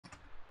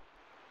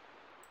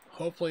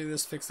hopefully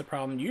this fixed the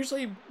problem.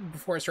 Usually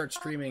before I start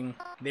streaming,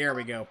 there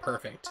we go,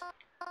 perfect.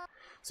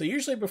 So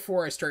usually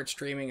before I start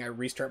streaming, I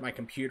restart my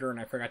computer, and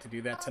I forgot to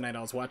do that tonight.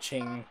 I was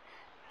watching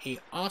a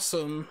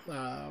awesome,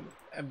 I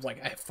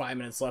have 5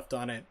 minutes left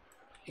on it,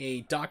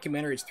 a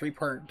documentary. It's a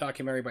 3-part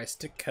documentary by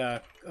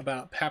Stika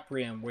about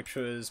Paprium, which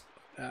was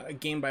a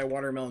game by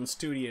Watermelon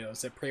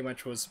Studios that pretty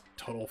much was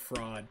total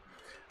fraud.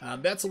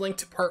 That's a link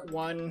to part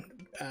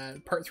 1.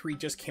 Part 3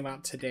 just came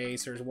out today,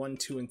 so there's 1,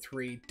 2, and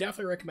 3.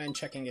 Definitely recommend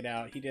checking it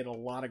out. He did a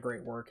lot of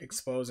great work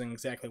exposing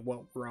exactly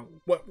what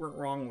went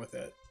wrong with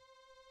it.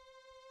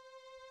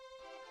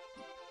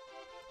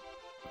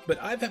 But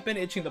I've been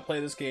itching to play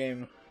this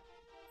game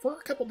for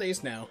a couple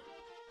days now.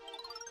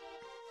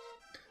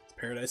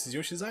 Paradise is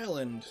Yoshi's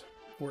Island,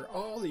 where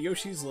all the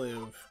Yoshis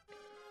live.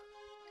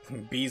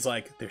 B's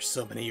like, there's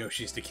so many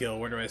Yoshis to kill,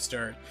 where do I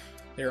start?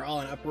 They're all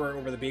in uproar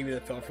over the baby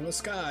that fell from the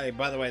sky.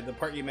 By the way, the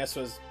part you missed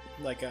was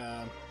like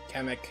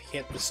Kamek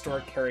hit the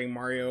stork carrying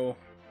Mario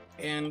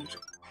and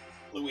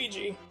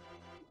Luigi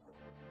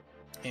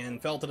and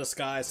fell to the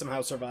sky,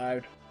 somehow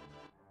survived.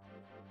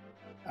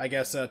 I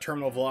guess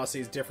terminal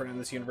velocity is different in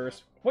this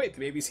universe. Wait, the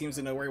baby seems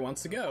to know where he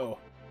wants to go.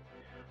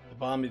 The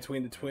bond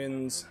between the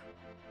twins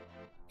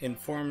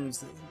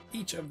informs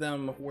each of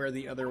them where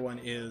the other one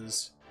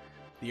is.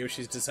 The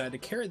Yoshis decide to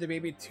carry the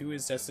baby to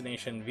his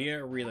destination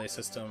via a relay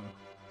system.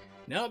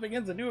 Now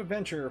begins a new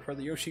adventure for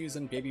the Yoshis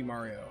and Baby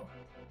Mario.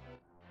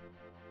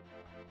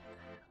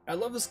 I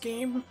love this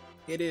game.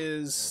 It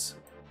is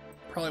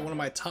probably one of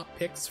my top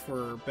picks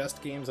for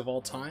best games of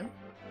all time.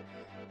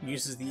 It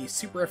uses the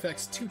Super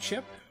FX 2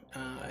 chip,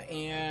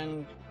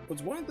 and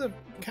was one of the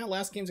kind of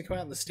last games to come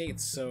out in the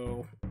States,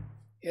 so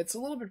it's a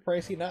little bit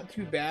pricey, not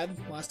too bad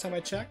last time I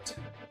checked.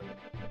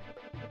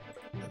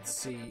 Let's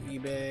see,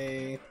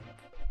 eBay.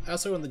 I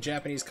also own the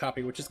Japanese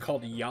copy, which is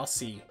called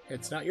Yoshi.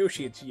 It's not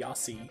Yoshi, it's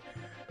Yoshi.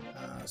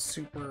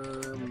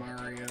 Super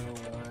Mario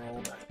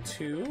World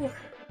 2.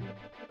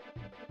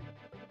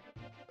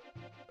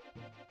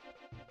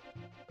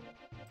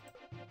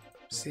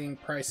 Seeing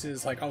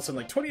prices like all of a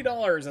sudden like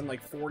 $20 and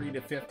like $40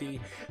 to $50.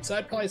 So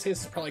I'd probably say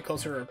this is probably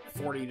closer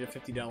to a $40 to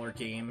 $50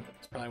 game.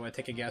 That's probably what I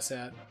take a guess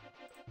at.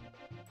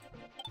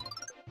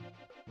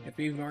 If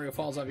Baby Mario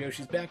falls off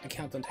Yoshi's back, the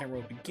countdown timer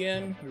will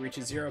begin. When it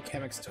reaches 0,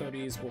 Kamek's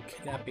toadies will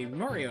kidnap Baby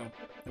Mario.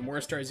 The more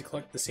stars you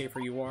collect, the safer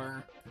you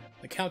are.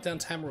 The countdown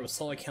timer will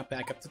slowly count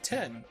back up to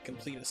 10.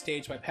 Complete a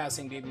stage by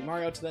passing Baby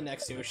Mario to the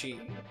next Yoshi.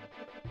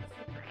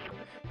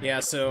 Yeah,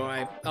 so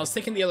I was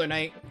thinking the other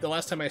night, the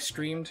last time I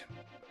streamed,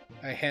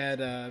 I had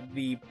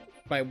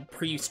my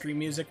pre-stream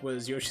music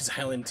was Yoshi's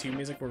Island 2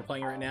 music we're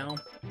playing right now.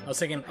 I was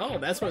thinking, oh,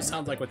 that's what it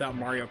sounds like without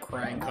Mario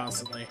crying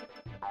constantly.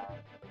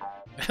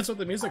 That's what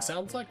the music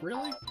sounds like,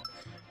 really?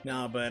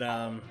 No, but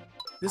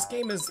this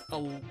game is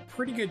a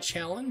pretty good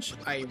challenge.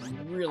 I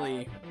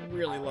really,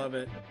 really love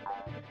it.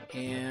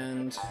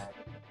 And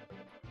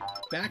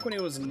back when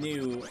it was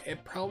new,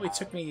 it probably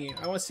took me,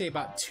 I want to say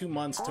about 2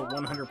 months to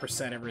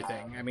 100%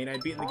 everything. I mean,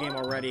 I'd beaten the game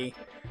already.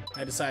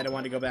 I decided I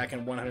wanted to go back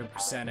and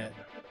 100% it.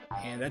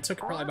 And that took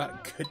probably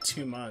about a good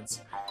 2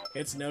 months.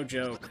 It's no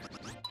joke.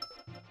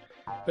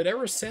 But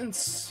ever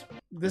since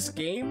this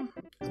game,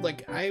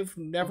 like, I've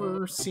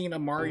never seen a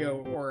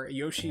Mario or a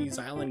Yoshi's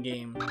Island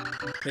game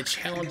that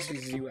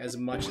challenges you as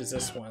much as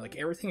this one. Like,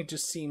 everything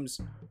just seems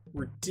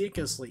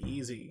ridiculously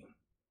easy.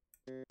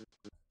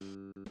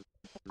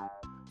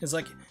 It's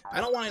like,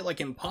 I don't want it,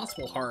 like,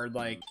 impossible hard,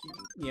 like,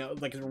 you know,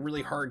 like a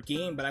really hard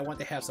game, but I want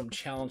to have some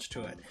challenge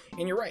to it.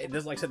 And you're right,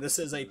 this, like I said, this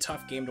is a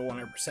tough game to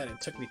 100%.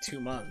 It took me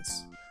 2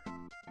 months.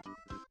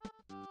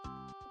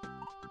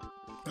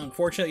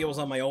 Unfortunately, it was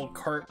on my old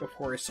cart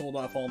before I sold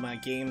off all my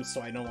games,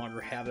 so I no longer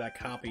have that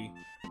copy.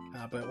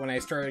 But when I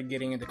started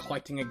getting into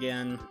collecting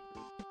again,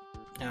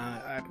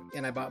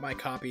 and I bought my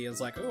copy, I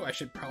was like, oh, I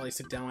should probably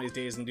sit down these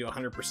days and do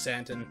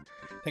 100%, and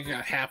I think I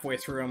got halfway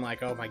through, I'm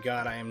like, oh my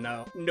god, I am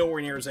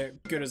nowhere near as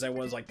good as I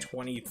was like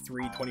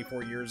 23,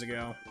 24 years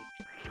ago.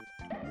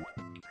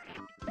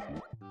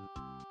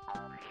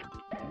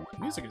 The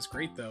music is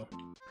great, though.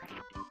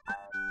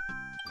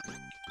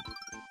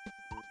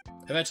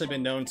 I've actually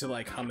been known to,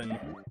 like, hum and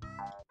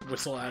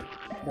whistle out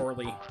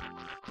poorly.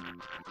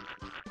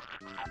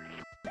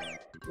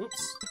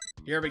 Oops.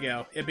 Here we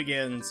go. It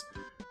begins.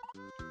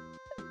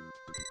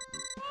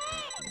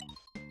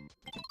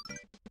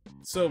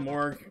 So,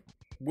 Morg,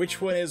 which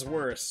one is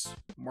worse?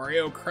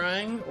 Mario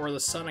crying or the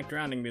Sonic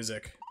drowning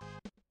music?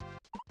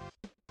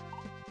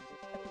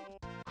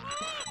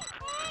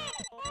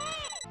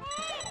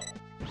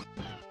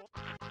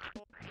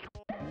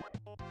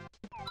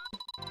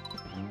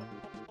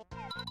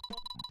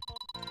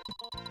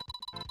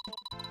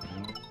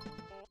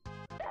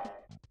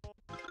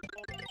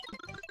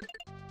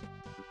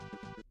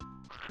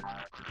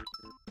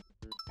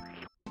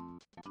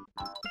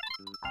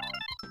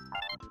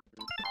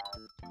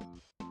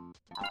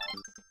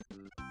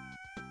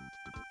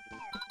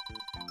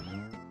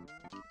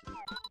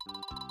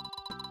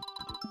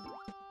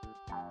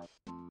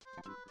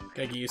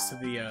 Gotta get used to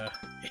the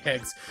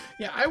eggs.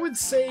 Yeah, I would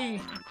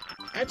say,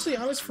 actually,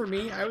 honest for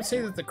me, I would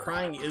say that the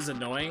crying is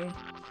annoying.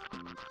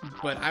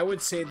 but I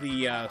would say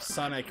the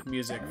Sonic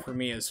music for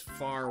me is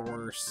far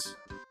worse.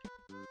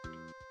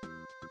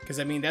 Because,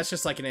 I mean, that's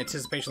just like an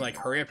anticipation, like,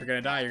 hurry up, you're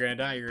gonna die, you're gonna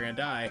die, you're gonna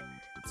die.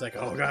 It's like,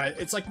 oh god,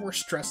 it's like more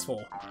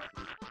stressful.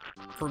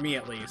 For me,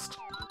 at least.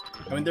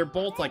 I mean, they're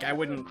both, like, I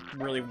wouldn't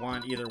really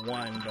want either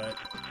one, but...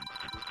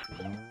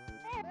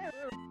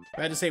 If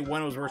I had to say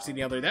one was worse than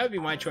the other, that would be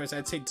my choice.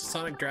 I'd say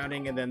Sonic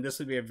Drowning, and then this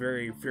would be a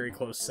very, very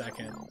close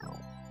second.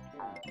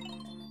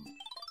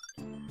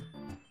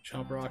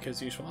 Jump rock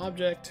as usual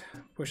object.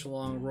 Push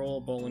along,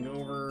 roll, bowling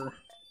over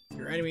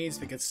your enemies.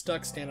 If it gets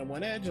stuck, stand on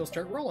one edge, you'll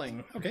start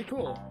rolling. Okay,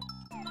 cool.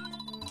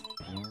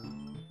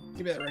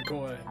 Give me that red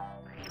coin.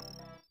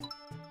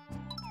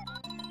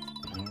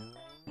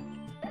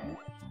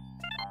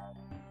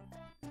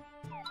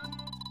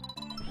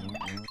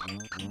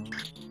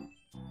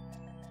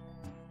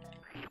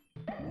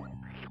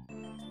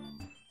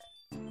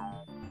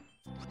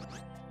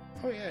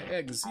 Oh yeah,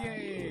 eggs,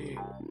 yay!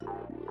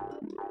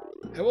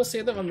 I will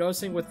say that I'm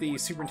noticing with the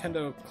Super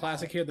Nintendo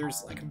Classic here,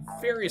 there's like a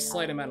very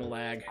slight amount of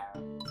lag.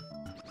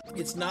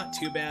 It's not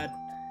too bad.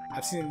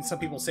 I've seen some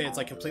people say it's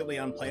like completely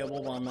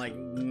unplayable, but I'm like,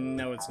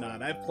 no it's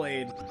not. I've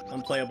played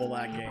unplayable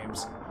lag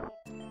games.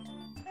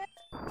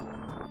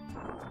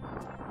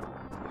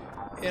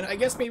 And I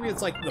guess maybe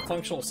it's like the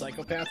functional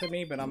psychopath in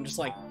me, but I'm just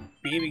like,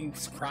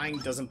 babies crying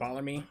doesn't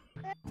bother me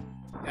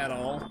at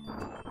all.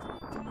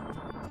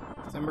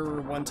 I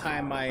remember one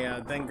time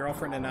my then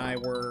girlfriend and I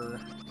were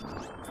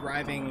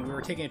driving, we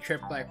were taking a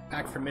trip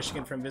back from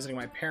Michigan from visiting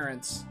my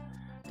parents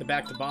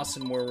back to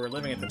Boston where we were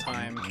living at the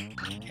time,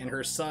 and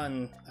her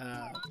son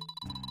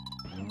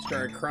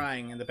started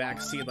crying in the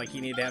back seat like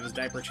he needed to have his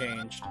diaper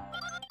changed.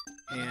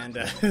 And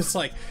it's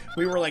like,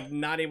 we were like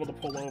not able to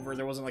pull over,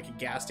 there wasn't like a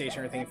gas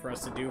station or anything for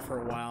us to do for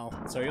a while,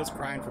 so he was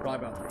crying for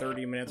probably about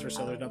 30 minutes or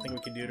so. There's nothing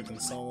we could do to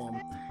console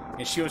him,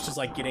 and she was just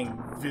like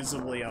getting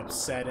visibly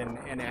upset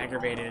and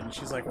aggravated, and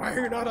she's like, why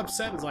are you not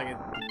upset? It's like, it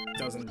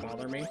doesn't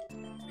bother me.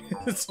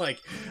 It's like,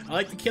 I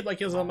like the kid like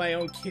he's on my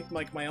own kid,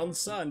 like my own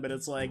son, but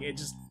it's like, it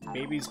just,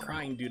 babies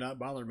crying do not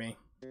bother me.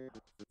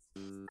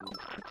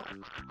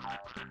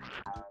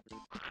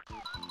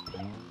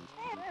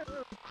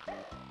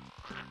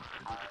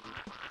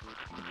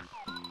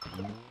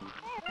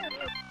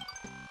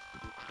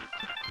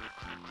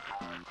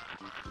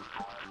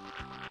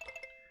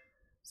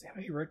 How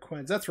many red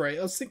coins? That's right.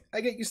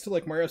 I get used to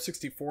like Mario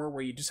 64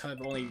 where you just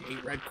have only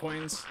 8 red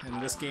coins. In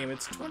this game,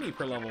 it's 20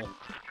 per level.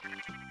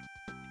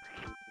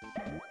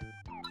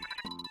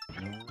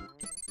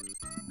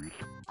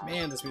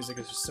 Man, this music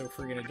is just so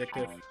freaking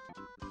addictive.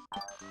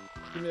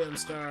 Give me them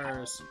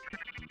stars.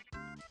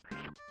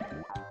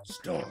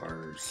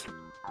 Stars.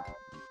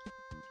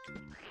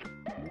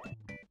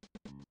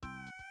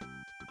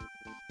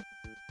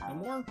 No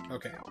more?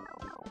 Okay.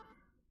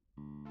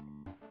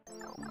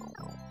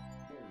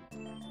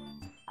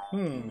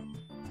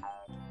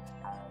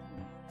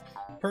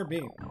 Pardon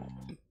me.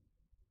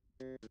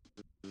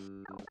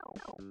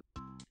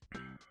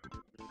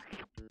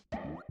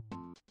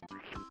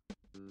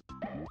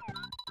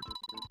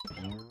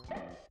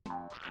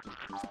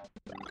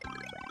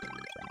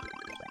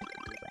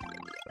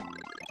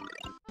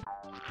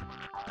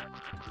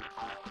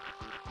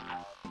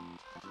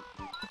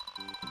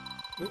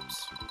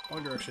 Oops,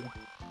 wrong direction.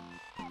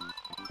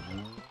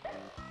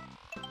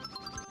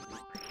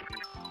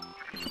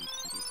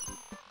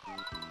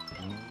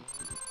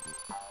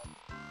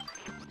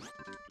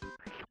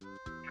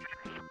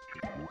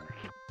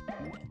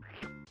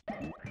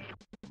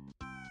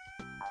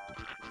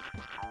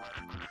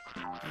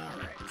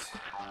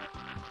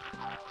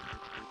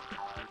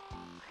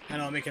 I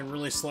know I'm making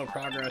really slow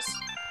progress,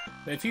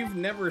 but if you've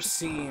never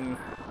seen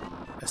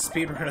a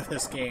speedrun of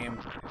this game,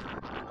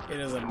 it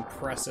is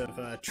impressive.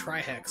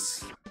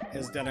 Trihex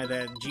has done it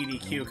at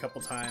GDQ a couple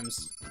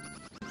times,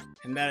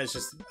 and that is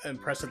just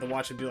impressive to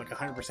watch him do like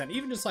 100%.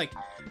 Even just like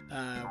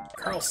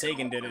Carl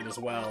Sagan did it as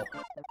well.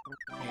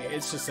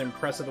 It's just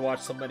impressive to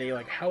watch somebody,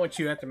 like how much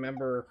you have to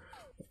remember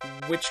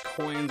which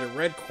coins are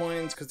red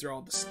coins because they're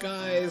all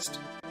disguised,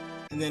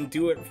 and then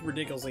do it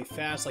ridiculously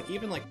fast. Like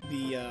even like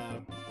the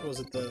what was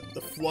it,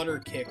 the flutter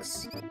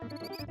kicks,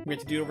 we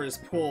had to do over this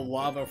pool of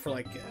lava for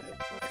like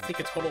I think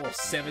a total of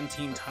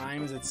 17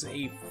 times. It's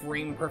a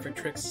frame perfect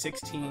trick,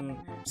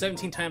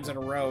 17 times in a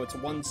row. It's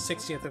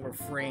 1/60th of a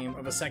frame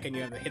of a second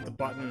you have to hit the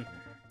button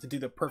to do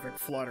the perfect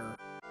flutter.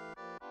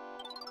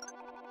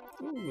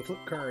 Ooh, flip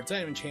cards,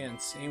 item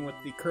chance. Aim with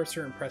the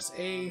cursor and press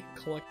A,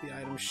 collect the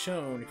items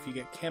shown. If you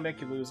get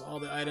Kamek, you lose all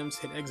the items,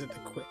 hit exit to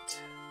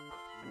quit.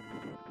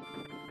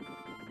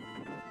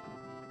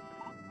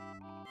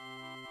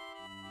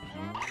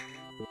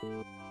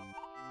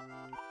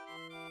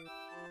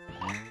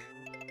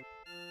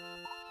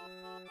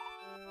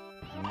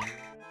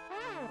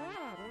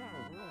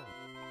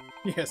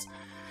 Yes.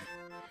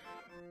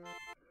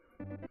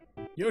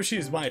 Yoshi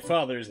is my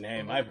father's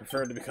name. I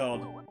prefer to be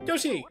called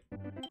Yoshi!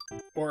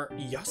 Or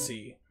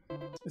Yossi.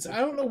 I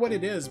don't know what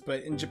it is,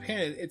 but in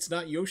Japan, it's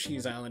not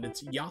Yoshi's Island,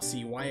 it's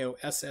Yossi,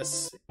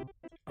 Y-O-S-S-I?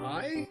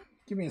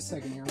 Give me a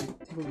second here, let me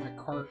take a look at my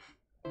cart.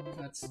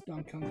 That's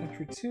Donkey Kong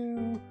Country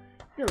 2.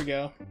 Here we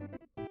go.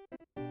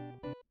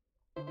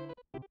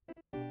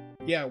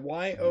 Yeah,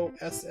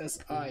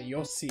 Y-O-S-S-I,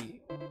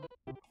 Yoshi.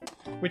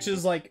 Which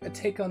is like a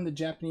take on the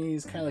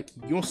Japanese kind of like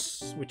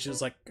yos, which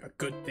is like a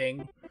good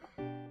thing.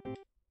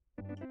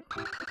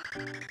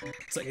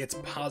 It's like it's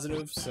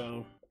positive,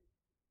 so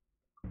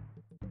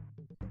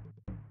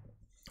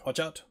watch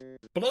out.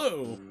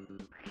 Below!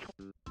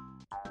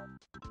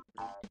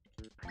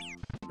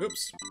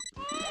 Oops.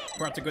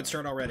 We're off to a good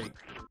start already.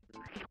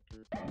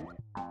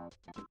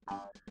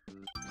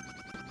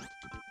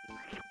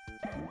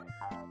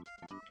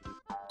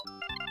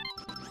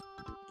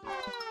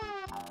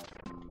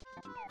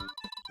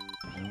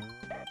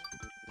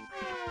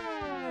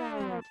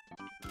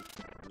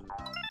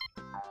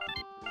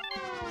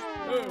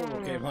 Oh,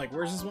 okay, I'm like,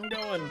 where's this one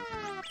going?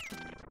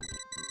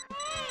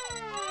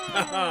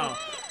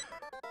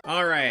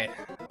 Alright,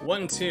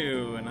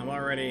 1-2, and I'm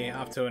already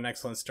off to an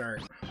excellent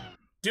start.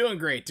 Doing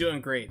great,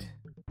 doing great.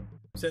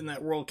 Setting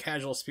that world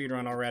casual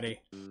speedrun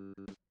already.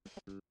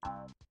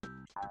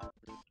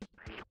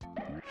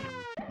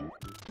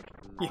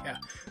 Yeah,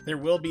 there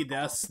will be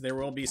deaths, there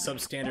will be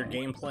substandard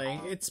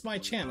gameplay. It's my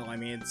channel, I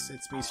mean,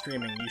 it's me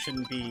streaming. You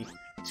shouldn't be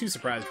too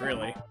surprised,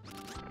 really.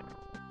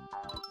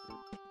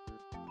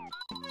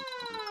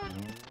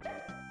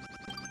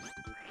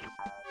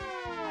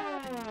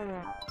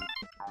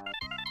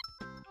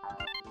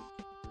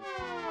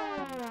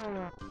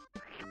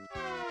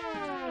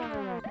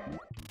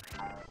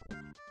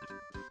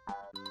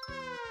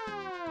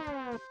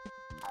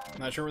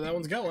 Not sure where that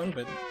one's going,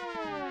 but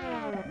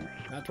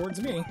not towards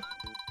me.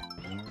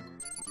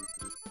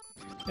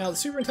 Now, the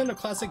Super Nintendo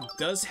Classic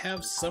does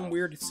have some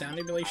weird sound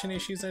emulation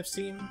issues I've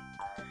seen.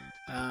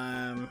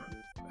 I'm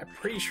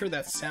pretty sure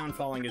that sound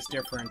falling is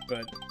different,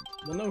 but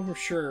we'll know for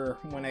sure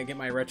when I get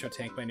my Retro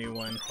Tank, my new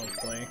one,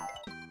 hopefully.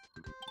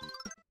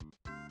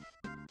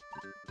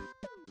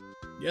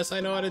 Yes, I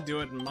know how to do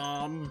it,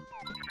 Mom.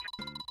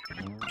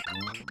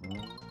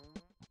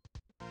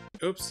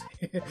 Oops.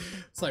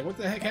 It's like, what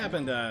the heck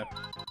happened? Ah,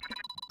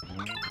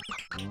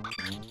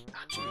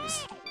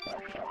 jeez.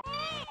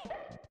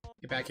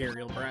 Get back here,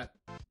 you little brat.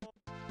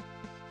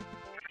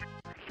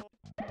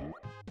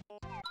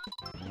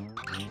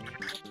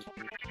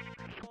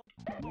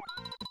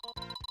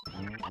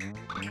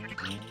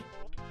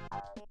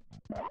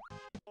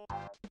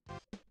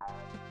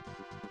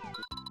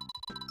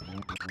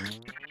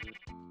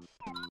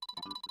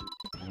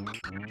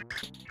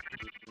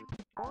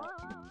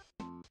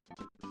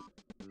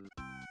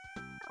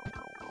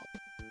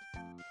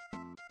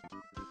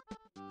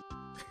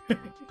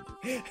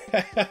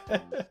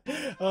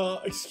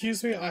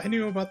 Excuse me, I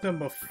knew about them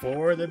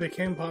before they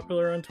became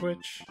popular on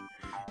Twitch.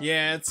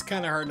 Yeah, it's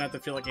kind of hard not to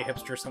feel like a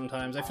hipster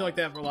sometimes. I feel like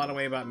that for a lot of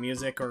way about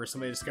music, or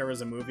somebody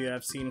discovers a movie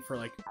I've seen for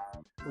like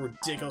a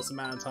ridiculous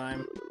amount of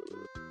time.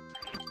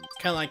 It's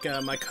kind of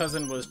like my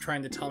cousin was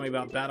trying to tell me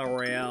about Battle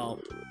Royale.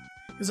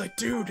 He's like,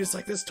 dude, it's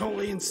like this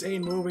totally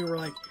insane movie where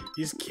like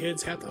these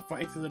kids have to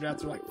fight to the death.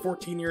 They're like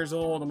 14 years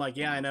old. I'm like,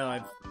 yeah, I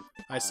know.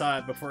 I saw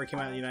it before it came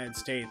out in the United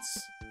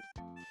States.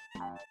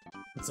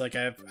 It's like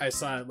I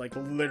saw it like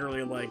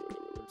literally like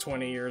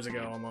 20 years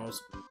ago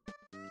almost.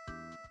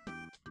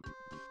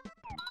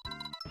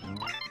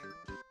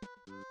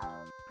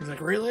 He's like,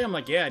 really? I'm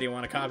like, yeah, do you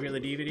want a copy of the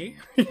DVD?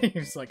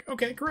 He's like,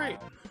 okay, great.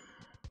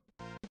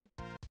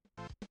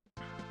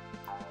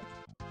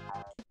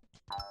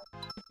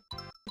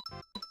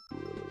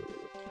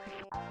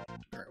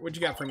 Alright, what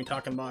you got for me,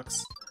 Talking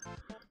Box?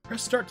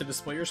 Press start to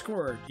display your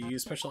score. To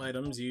use special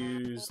items,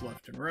 use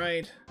left and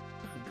right.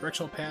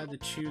 Directional pad to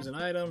choose an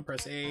item,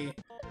 press A.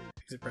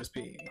 Exit, press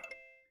B.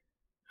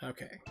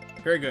 Okay,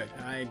 very good.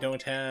 I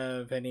don't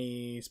have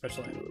any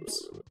special items.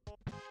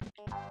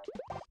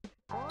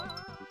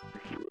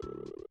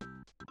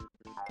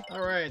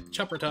 Alright,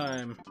 chopper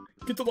time.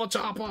 Get to the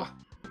chopper!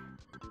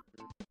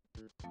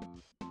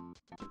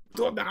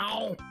 Do it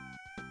now!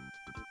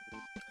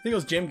 I think it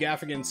was Jim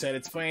Gaffigan said,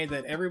 it's funny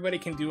that everybody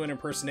can do an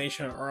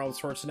impersonation of Arnold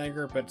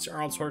Schwarzenegger, but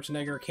Arnold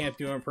Schwarzenegger can't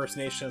do an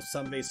impersonation of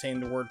somebody saying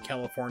the word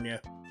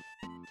California.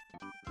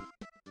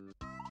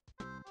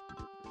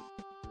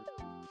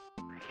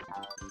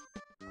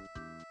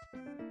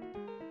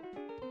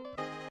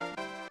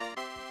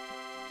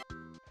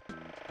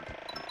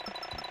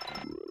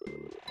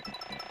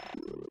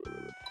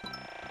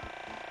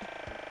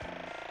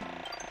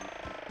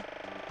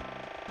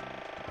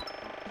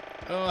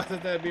 Oh, I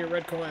thought that'd be a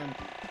red coin.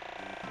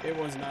 It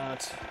was not.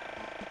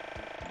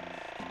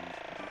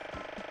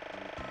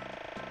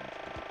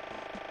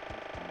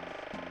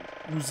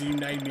 Uzi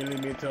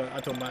 9mm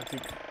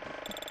automatic.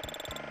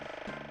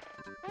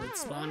 Did it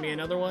spawn me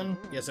another one?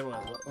 Yes, it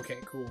was. Okay,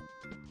 cool.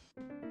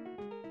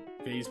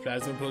 Phase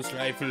plasma pulse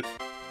rifle.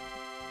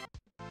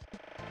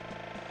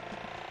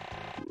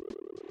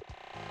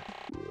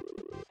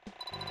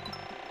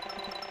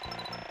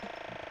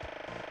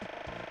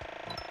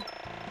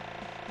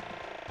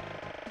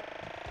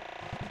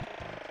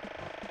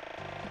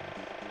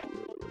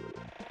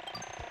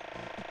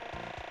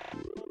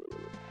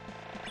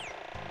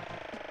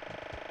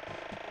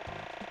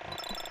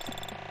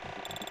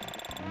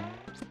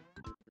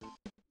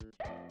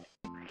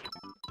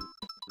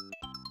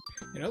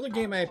 Another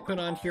game I put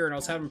on here and I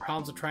was having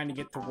problems with trying to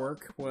get to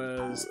work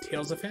was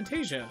Tales of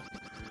Fantasia,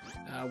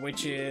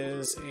 which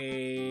is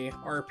a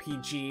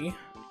RPG,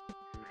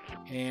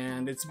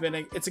 and it's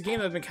a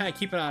game I've been kind of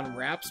keeping on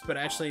wraps, but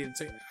actually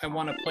I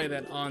want to play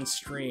that on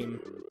stream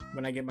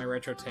when I get my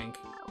retro tank.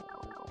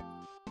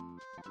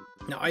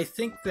 Now I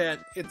think that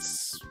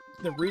it's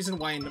the reason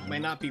why it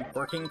might not be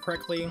working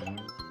correctly.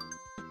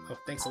 Oh,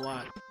 thanks a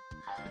lot.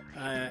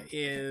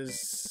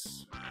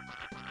 Is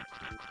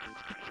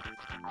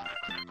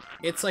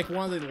it's like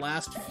one of the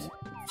last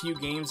few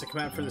games that come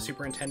out for the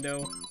Super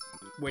Nintendo,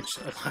 which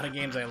a lot of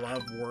games I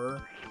love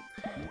were,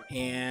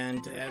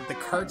 and the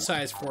cart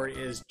size for it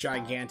is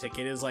gigantic.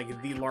 It is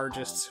like the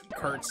largest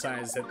cart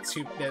size that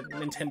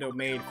Nintendo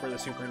made for the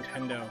Super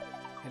Nintendo.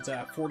 It's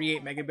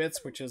 48 megabits,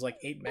 which is like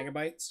 8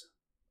 megabytes.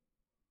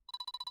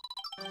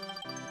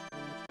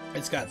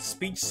 It's got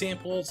speech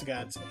samples, it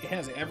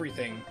has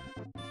everything.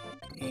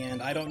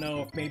 And I don't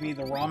know if maybe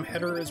the ROM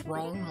header is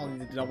wrong, I'll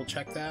need to double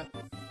check that.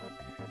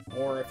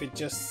 Or if it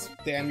just,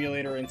 the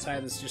emulator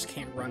inside this just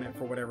can't run it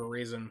for whatever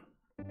reason.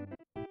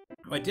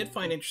 What I did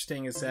find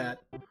interesting is that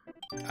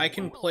I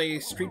can play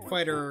Street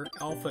Fighter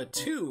Alpha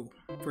 2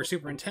 for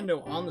Super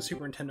Nintendo on the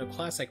Super Nintendo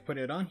Classic, put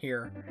it on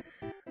here,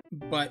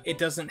 but it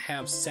doesn't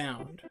have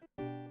sound.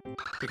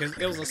 Because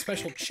it was a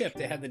special chip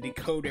that had to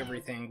decode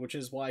everything, which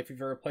is why if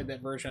you've ever played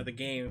that version of the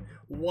game,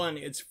 one,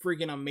 it's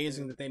freaking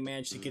amazing that they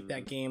managed to get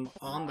that game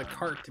on the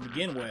cart to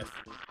begin with.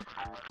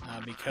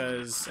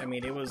 Because, I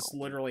mean, it was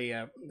literally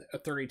a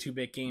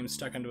 32-bit game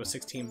stuck onto a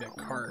 16-bit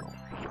cart.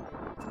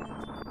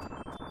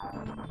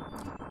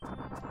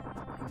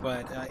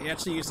 But it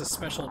actually used a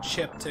special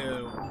chip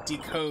to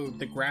decode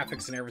the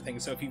graphics and everything,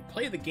 so if you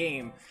play the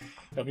game,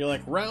 it'll be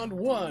like, round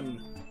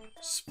 1,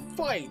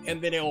 fight!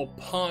 And then it'll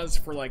pause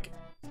for like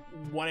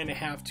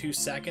 1.5 to 2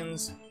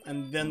 seconds,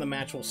 and then the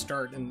match will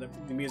start, and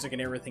the music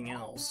and everything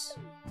else.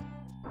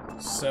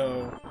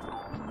 So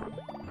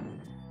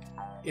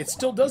it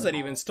still does that,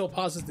 even still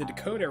pauses to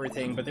decode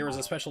everything, but there was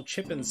a special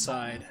chip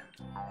inside.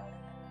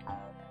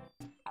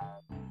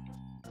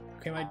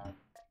 Okay,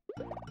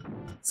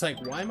 it's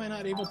like, why am I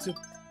not able to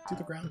do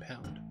the ground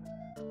pound?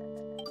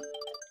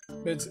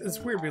 But it's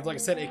weird because, like I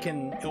said,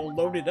 it'll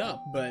load it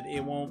up, but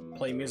it won't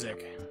play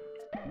music.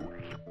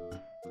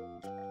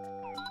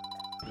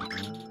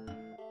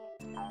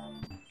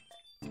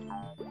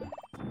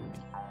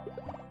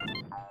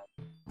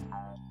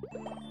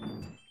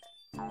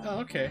 Oh,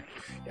 okay.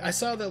 I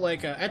saw that,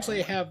 like,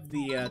 actually I have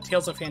the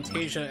Tales of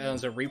Fantasia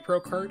as a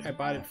repro cart. I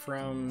bought it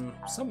from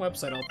some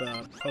website.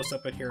 I'll post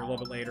up it here a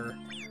little bit later.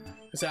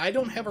 So I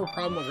don't have a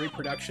problem with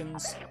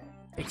reproductions,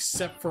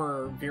 except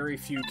for very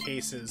few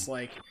cases.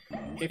 Like,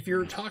 if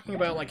you're talking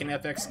about, like, an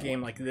FX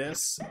game like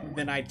this,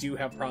 then I do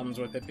have problems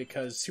with it,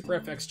 because Super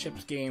FX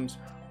Chips games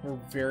were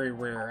very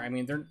rare. I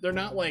mean, they're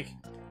not, like,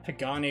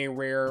 Hagane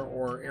rare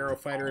or Aero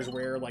Fighters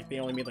rare, like, they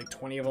only made, like,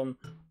 20 of them,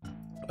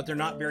 but they're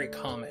not very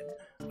common.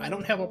 I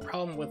don't have a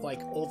problem with,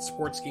 like, old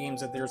sports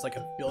games that there's, like,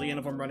 a billion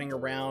of them running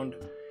around.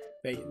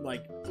 They,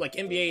 like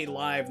NBA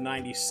Live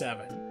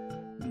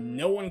 97.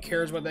 No one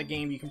cares about that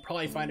game. You can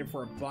probably find it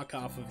for $1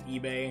 off of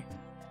eBay.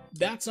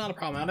 That's not a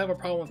problem. I don't have a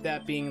problem with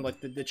that being,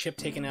 like, the chip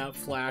taken out,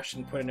 flash,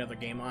 and put another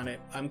game on it.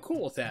 I'm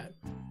cool with that.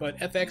 But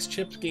FX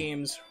Chips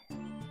games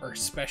are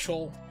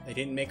special. They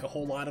didn't make a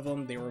whole lot of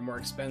them. They were more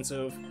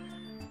expensive.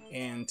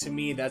 And to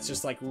me, that's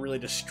just, like, really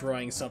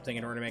destroying something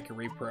in order to make a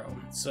repro.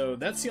 So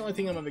that's the only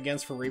thing I'm up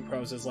against for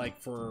repros, is,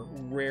 like, for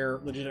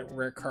legitimate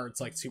rare carts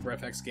like Super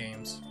FX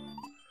games.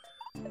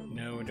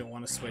 No, I don't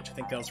want to switch. I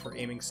think that was for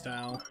aiming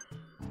style.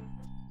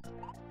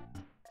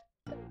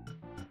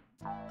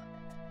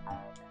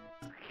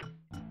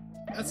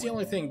 That's the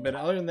only thing, but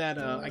other than that,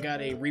 I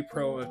got a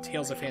repro of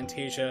Tales of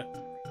Fantasia,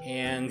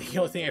 and the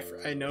only thing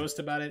I noticed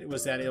about it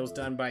was that it was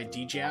done by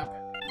DJAP.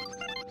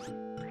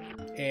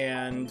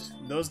 And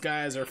those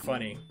guys are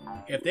funny.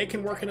 If they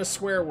can work in a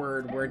swear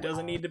word where it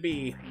doesn't need to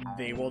be,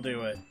 they will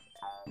do it.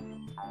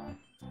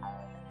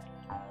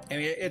 I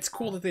mean, it's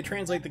cool that they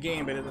translate the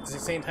game, but at the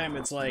same time,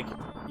 it's like,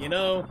 you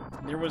know,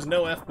 there was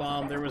no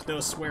F-bomb, there was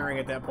no swearing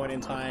at that point in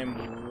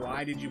time.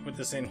 Why did you put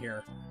this in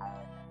here?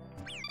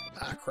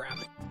 Ah, crap.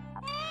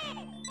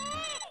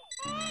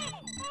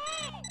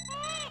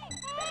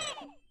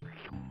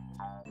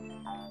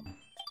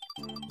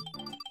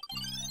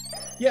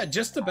 Yeah,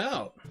 just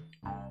about.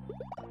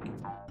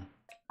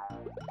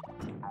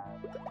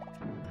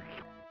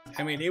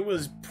 I mean, it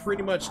was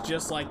pretty much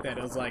just like that.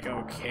 It was like,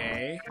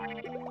 okay.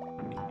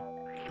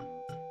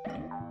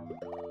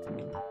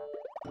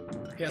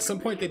 Yeah, at some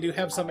point they do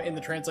have in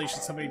the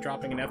translation somebody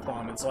dropping an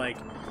F-bomb. It's like,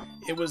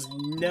 it was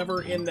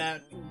never in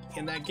that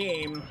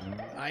game.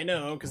 I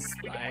know, because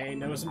I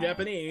know some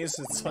Japanese.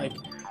 It's like,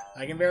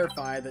 I can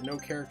verify that no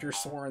character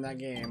swore in that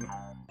game.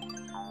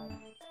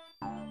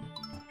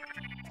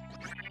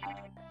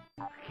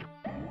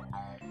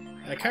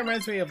 It kind of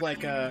reminds me of,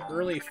 like,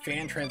 early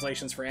fan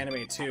translations for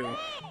anime, too.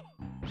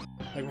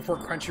 Like, before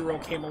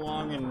Crunchyroll came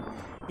along and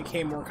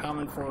became more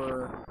common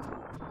for,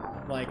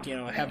 like, you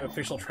know, have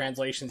official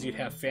translations, you'd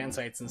have fan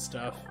sites and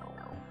stuff.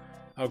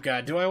 Oh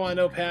god, do I want to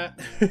know, Pat?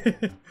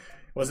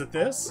 Was it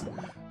this?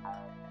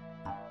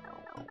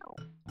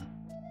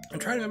 I'm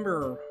trying to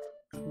remember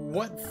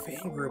what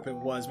fan group it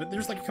was, but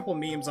there's like a couple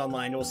memes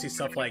online. You'll see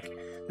stuff like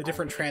the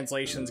different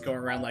translations going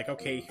around, like,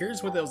 okay,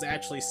 here's what those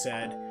actually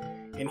said,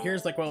 and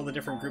here's like what all the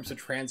different groups are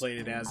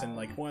translated as, and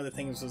like one of the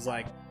things was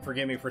like,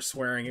 forgive me for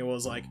swearing, it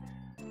was like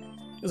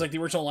the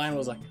original line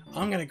was like,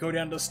 I'm gonna go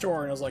down to the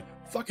store, and I was like,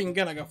 fucking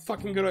gonna go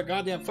to a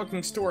goddamn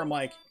fucking store. I'm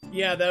like,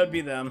 yeah, that would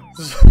be them.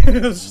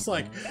 It was just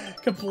like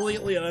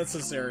completely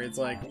unnecessary. It's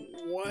like,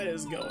 what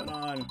is going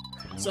on?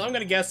 So I'm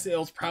gonna guess it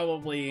was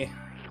probably,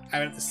 I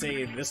would have to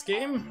say this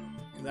game.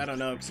 I don't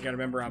know, because you gotta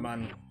remember I'm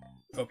on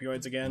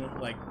opioids again,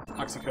 like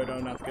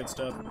oxycodone, not the good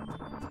stuff.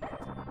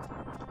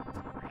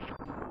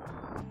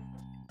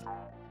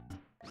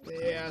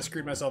 Yeah, I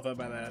screwed myself up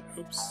by that.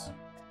 Oops.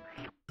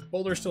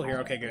 Boulder's still here.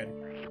 Okay, good.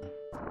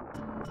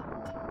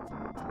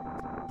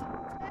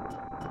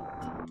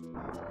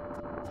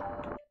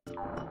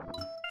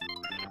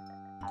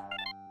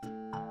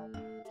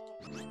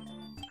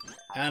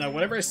 I don't know,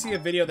 whenever I see a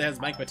video that has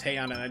Mike Matei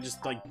on it, I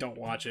just, like, don't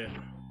watch it.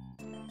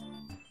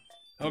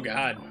 Oh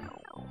god.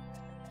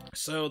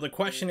 So the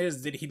question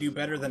is, did he do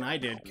better than I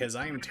did? Because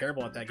I am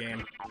terrible at that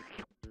game.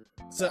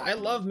 So I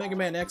love Mega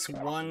Man X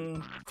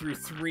 1 through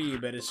 3,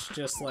 but it's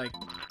just like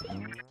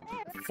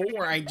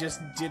 4 I just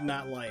did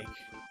not like.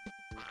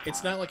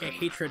 It's not like a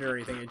hatred or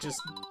anything, it just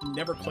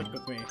never clicked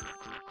with me.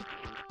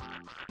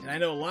 And I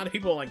know a lot of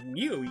people like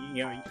you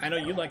know, I know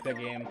you like that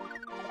game.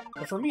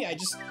 But for me, I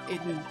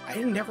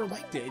never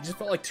liked it. It just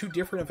felt like too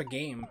different of a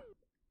game.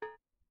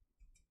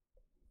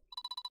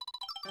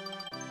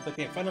 Like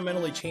they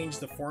fundamentally changed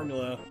the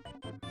formula,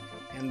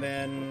 and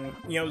then,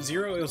 you know,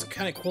 Zero, it was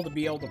kind of cool to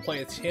be able to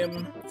play as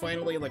him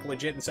finally, like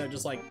legit, instead of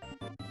just like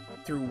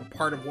through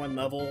part of one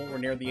level or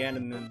near the end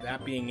and then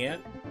that being it.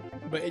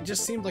 But it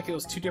just seemed like it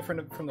was too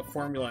different from the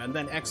formula, and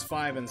then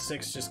X5 and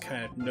 6 just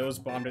kind of nose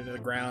bombed it to the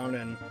ground,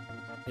 and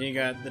then you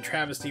got the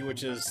travesty,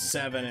 which is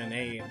 7 and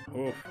 8.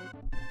 Oof.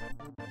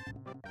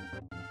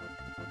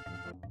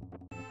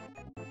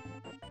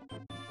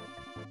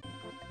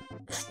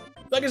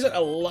 Like I said,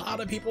 a lot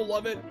of people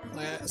love it.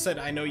 Like I said,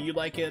 I know you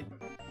like it.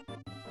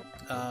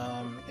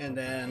 And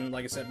then,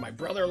 like I said, my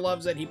brother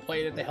loves it. He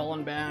played it the hell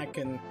and back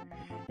and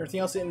everything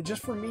else. And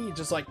just for me,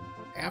 just like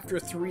after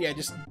 3, I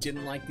just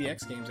didn't like the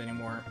X games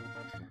anymore.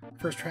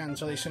 First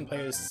translation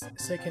played as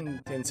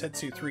Seiken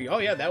Densetsu 3. Oh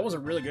yeah, that was a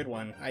really good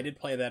one. I did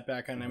play that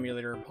back on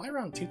emulator probably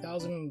around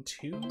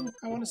 2002,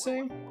 I want to say.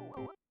 And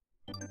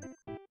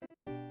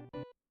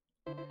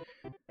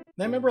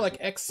I remember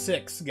like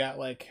X6 got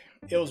like,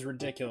 it was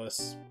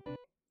ridiculous.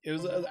 It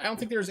was, I don't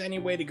think there's any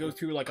way to go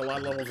through like a lot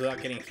of levels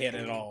without getting hit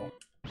at all.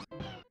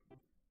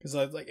 Because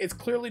like it's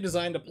clearly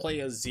designed to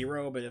play as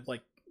Zero, but if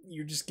like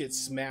you just get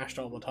smashed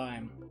all the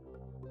time.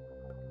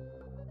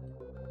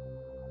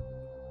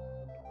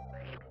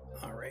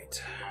 All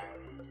right.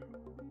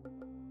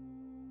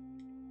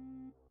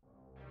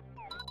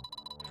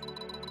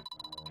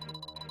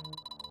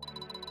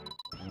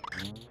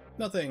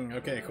 Nothing.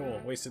 Okay, cool.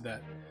 Wasted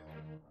that.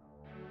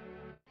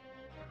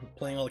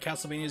 Playing all the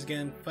Castlevanias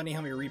again. Funny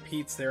how many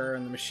repeats there are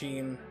in the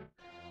machine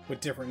with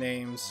different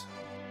names.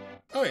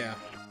 Oh yeah.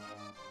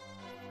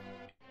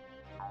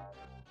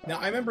 Now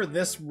I remember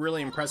this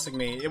really impressing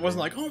me. It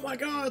wasn't like, oh my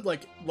god,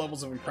 like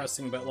levels of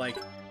impressing, but like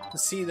to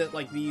see that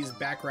like these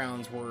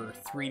backgrounds were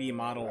 3D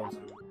modeled.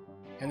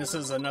 And this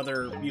is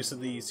another use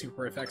of the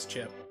Super FX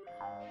chip.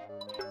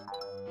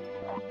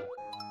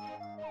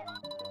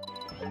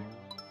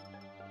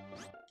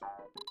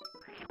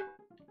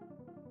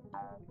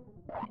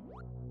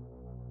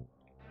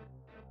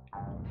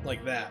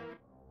 Like that.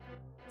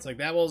 It's like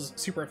that was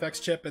Super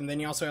FX chip, and then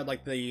you also had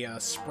like the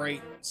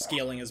sprite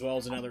scaling as well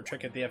as another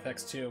trick at the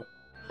FX2.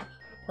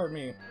 Pardon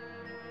me.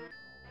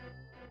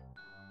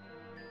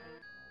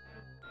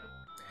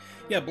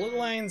 Yeah,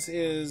 Bloodlines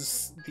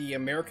is the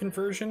American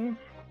version,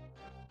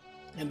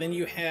 and then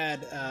you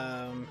had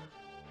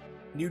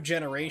New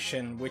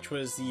Generation, which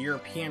was the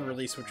European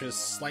release, which was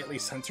slightly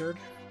censored.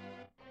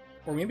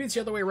 Or maybe it's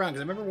the other way around,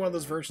 because I remember one of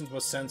those versions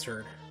was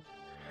censored.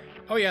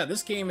 Oh yeah,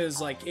 this game is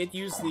like, it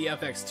used the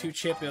FX2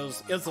 chip. It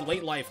was a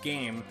late life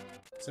game.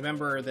 So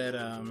remember that,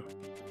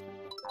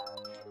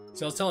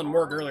 so I was telling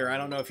Morg earlier, I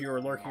don't know if you were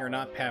lurking or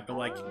not, Pat, but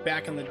like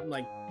back in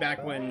the,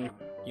 back when,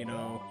 you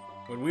know,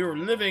 when we were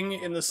living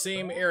in the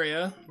same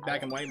area,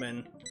 back in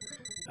Whiteman,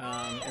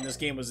 and this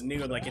game was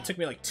new, like it took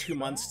me like 2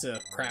 months to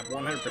crap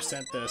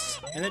 100% this,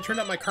 and it turned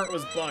out my cart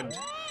was bugged.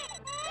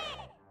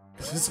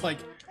 It's like,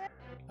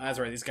 that's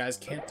right, these guys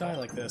can't die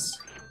like this.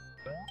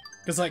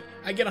 Because, like,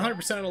 I get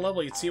 100% on a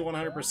level, you'd see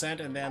 100%,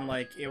 and then,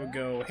 like, it would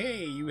go,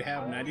 hey, you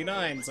have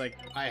 99. It's like,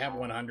 I have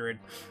 100.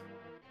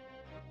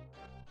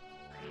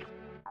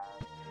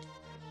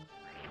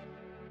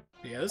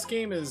 Yeah, this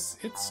game is,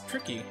 it's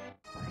tricky.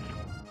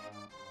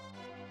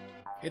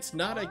 It's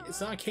not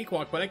a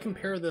cakewalk, but I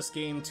compare this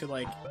game to,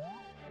 like,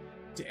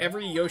 to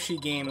every Yoshi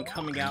game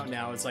coming out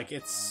now. It's like,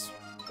 this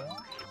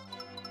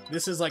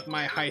is, like,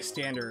 my high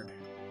standard.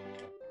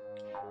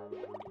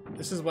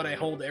 This is what I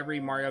hold every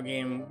Mario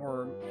game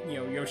or, you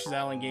know, Yoshi's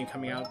Island game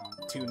coming out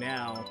to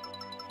now.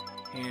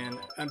 And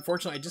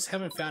unfortunately, I just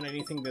haven't found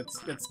anything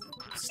that's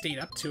stayed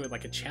up to it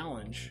like a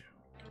challenge.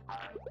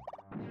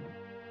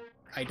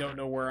 I don't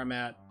know where I'm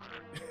at.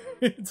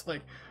 It's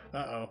like,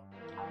 uh-oh.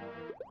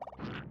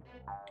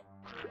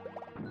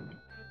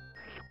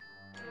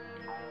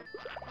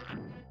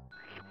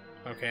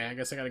 Okay, I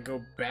guess I gotta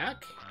go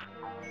back?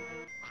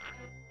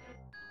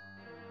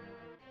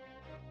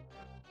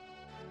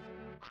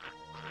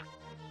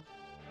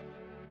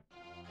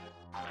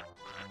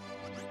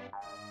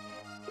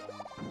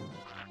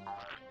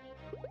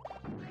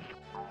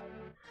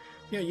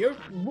 Yeah,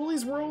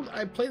 Woolly's World,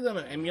 I played that on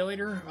an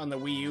emulator, on the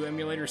Wii U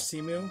emulator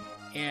Cemu,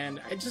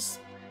 and it just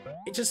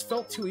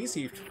felt too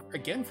easy,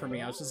 again, for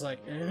me. I was just like,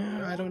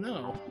 I don't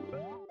know.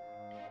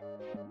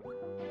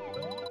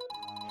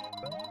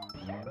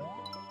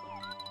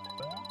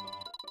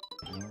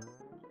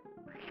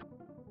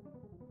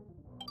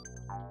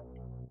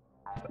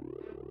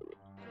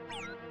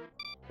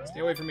 Stay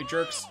away from me,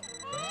 jerks.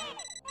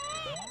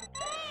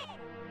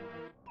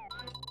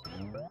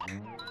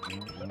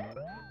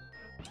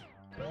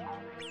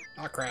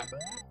 Ah, crap.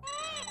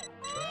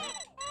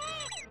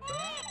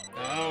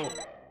 Oh.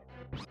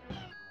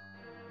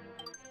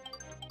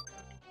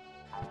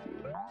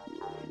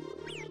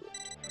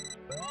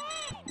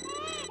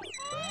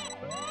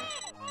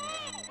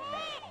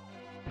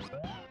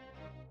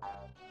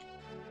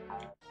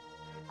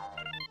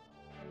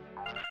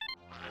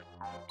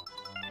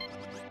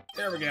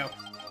 There we go.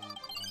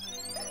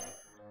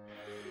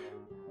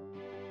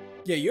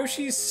 Yeah,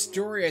 Yoshi's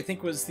Story, I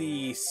think, was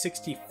the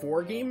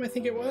 64 game, I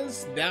think it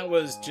was. That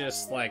was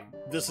just like,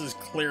 this is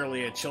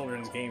clearly a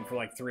children's game for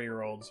like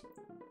 3-year-olds.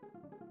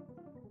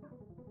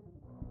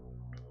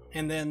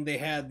 And then they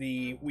had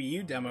the Wii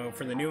U demo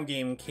for the new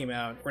game came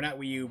out, or not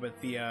Wii U, but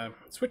the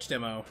Switch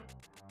demo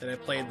that I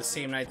played the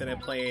same night that I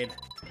played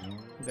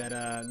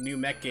that new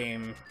mech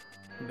game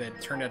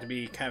that turned out to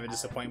be kind of a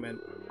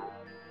disappointment.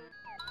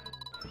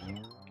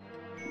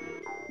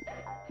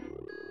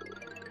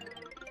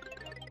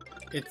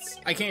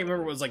 I can't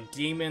remember what it was, like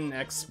Demon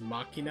Ex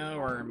Machina,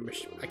 or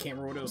I can't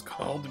remember what it was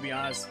called, to be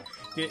honest.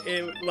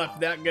 It left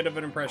that good of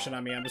an impression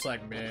on me. I'm just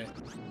like, meh.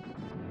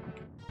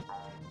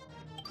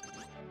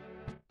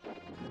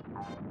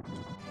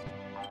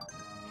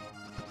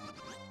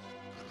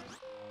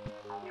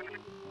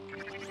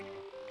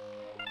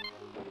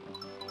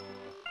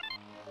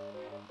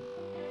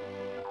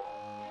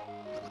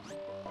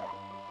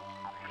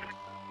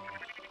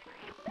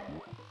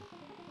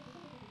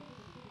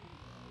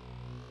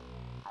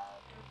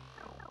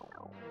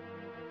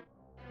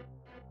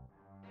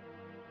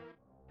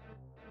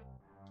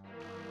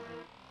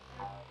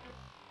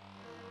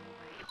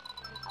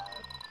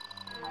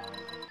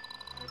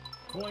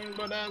 Coin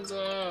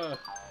Bonanza!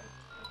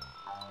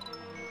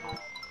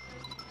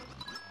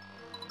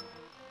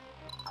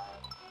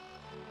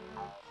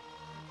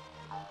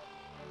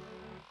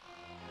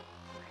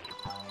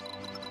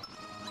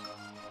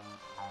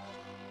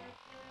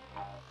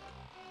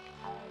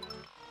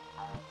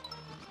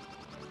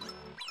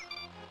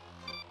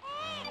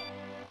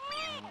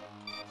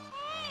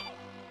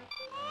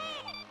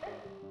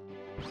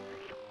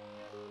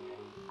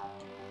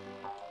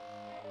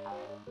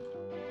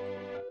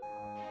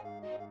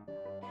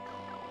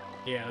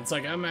 Yeah, it's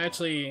like, I'm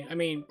actually, I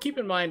mean, keep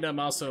in mind I'm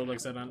also, like I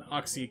said, on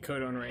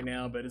oxycodone right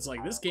now, but it's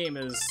like, this game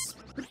is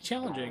pretty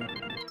challenging.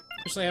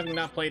 Especially having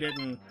not played it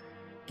and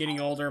getting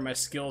older, my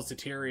skills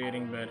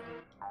deteriorating, but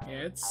yeah,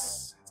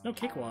 it's no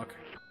cakewalk.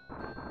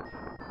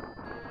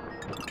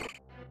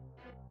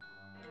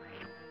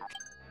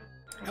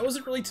 I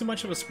wasn't really too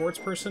much of a sports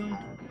person,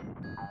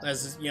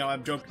 as, you know,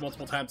 I've joked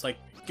multiple times, like,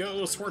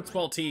 go sports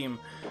ball team,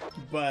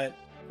 but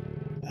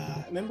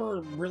I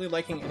remember really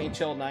liking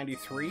NHL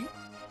 93,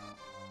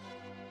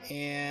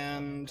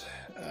 and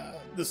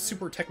the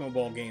Super Tecmo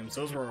Bowl games.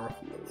 Those were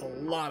a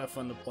lot of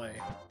fun to play.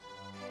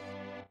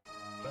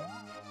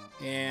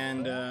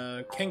 And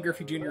Ken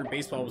Griffey Jr.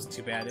 baseball wasn't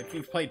too bad. If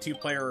you play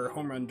two-player or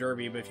home run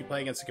derby, but if you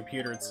play against a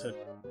computer, it's a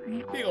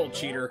big old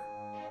cheater.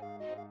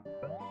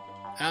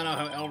 I don't know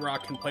how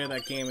L-Rock can play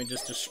that game and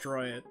just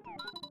destroy it.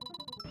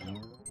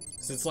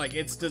 So it's like,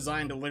 it's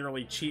designed to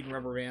literally cheat and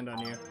rubber band on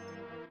you.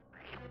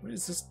 What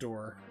is this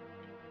door?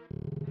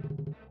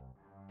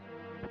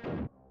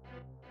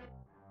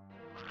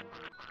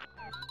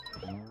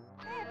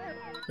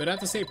 But I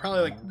have to say,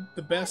 probably like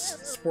the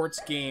best sports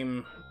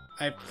game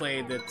I've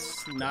played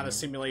that's not a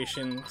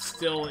simulation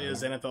still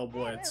is NFL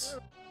Blitz.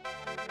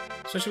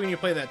 Especially when you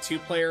play that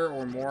two-player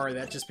or more,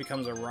 that just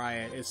becomes a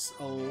riot. It's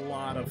a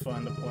lot of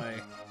fun to play.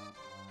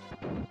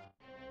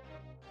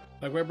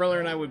 Like, my brother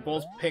and I would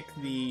both pick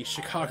the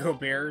Chicago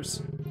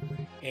Bears,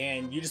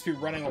 and you just be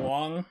running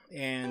along,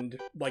 and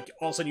like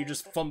all of a sudden you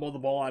just fumble the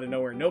ball out of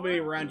nowhere. Nobody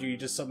around you, you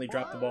just suddenly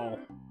drop the ball.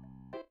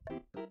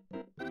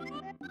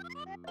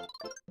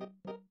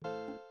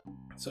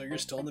 So you're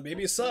still on the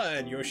baby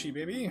side, Yoshi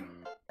baby.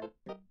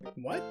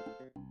 What?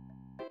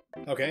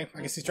 Okay,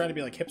 I guess he's trying to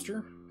be like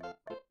hipster.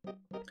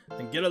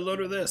 Then get a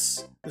load of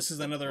this. This is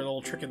another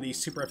little trick of the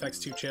Super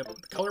FX2 chip.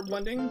 The color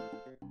blending.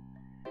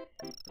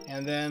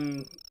 And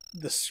then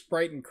the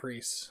sprite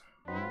increase.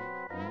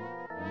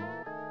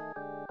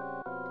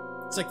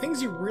 It's like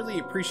things you really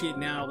appreciate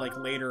now, like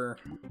later,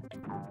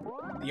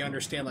 you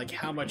understand like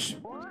how much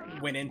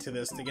went into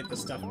this to get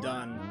this stuff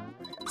done.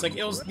 It's like,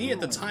 it was neat at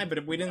the time,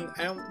 but we didn't,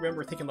 I don't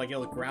remember thinking like it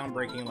was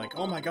groundbreaking, like,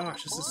 oh my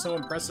gosh, this is so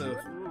impressive.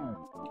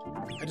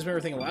 I just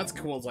remember thinking, well, that's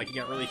cool, it's like it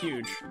got really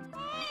huge.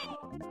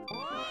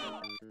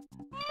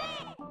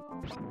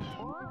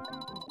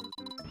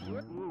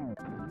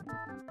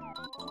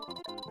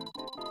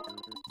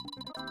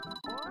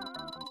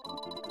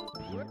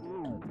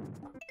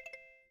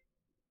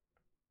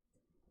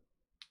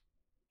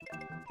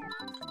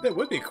 That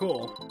would be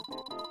cool.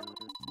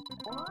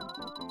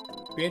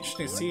 Be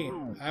interesting to see.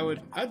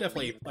 I'd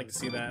definitely like to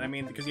see that. I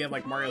mean, because you have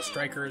like Mario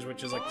Strikers,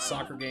 which is like the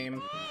soccer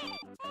game.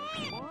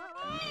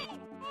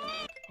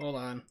 Hold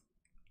on.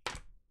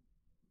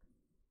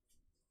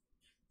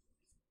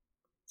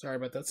 Sorry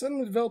about that.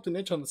 Suddenly developed an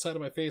itch on the side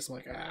of my face. I'm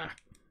like, ah.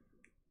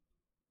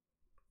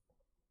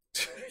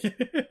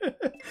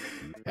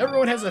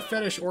 Everyone has a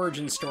fetish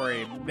origin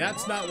story.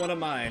 That's not one of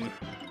mine.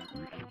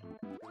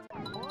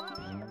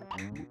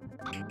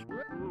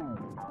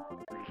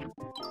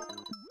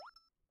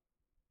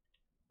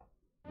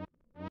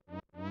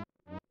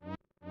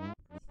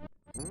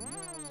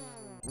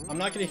 I'm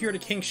not going to hear to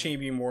kink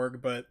shame you,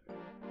 Morg, but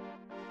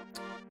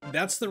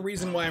that's the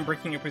reason why I'm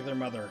breaking up with your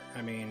mother.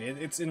 I mean,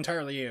 it's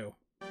entirely you.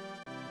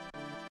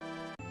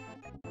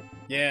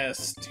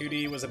 Yes,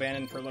 2D was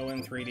abandoned for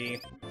low-end 3D.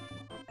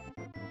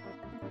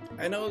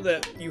 I know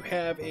that you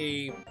have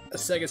a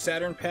Sega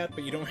Saturn, Pat,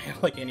 but you don't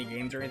have like any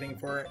games or anything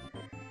for it.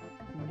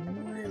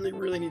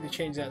 Really need to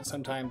change that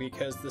sometime,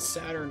 because the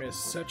Saturn is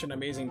such an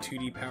amazing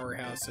 2D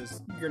powerhouse,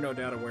 as you're no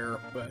doubt aware,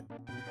 but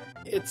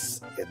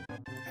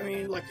I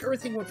mean, like,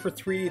 everything went for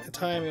 3D at the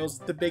time. It was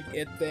the big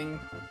it thing,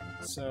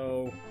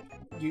 so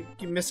you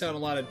miss out a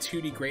lot of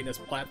 2D greatness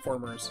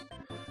platformers.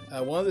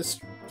 One of this,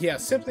 yeah,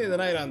 Symphony of the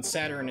Night on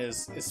Saturn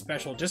is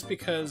special just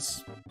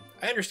because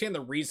I understand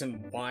the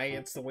reason why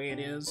it's the way it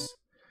is,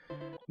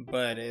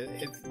 but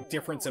it's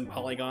difference in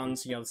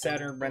polygons. You know, the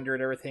Saturn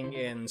rendered everything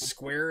in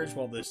squares,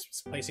 while the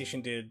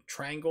PlayStation did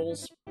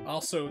triangles.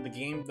 Also,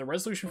 the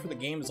resolution for the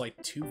game is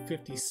like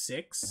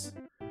 256,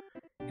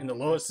 and the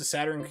lowest the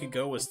Saturn could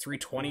go was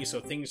 320, so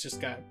things just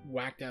got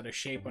whacked out of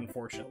shape,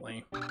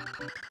 unfortunately.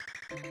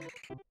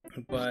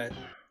 But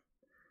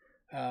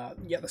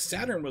yeah, the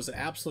Saturn was an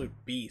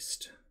absolute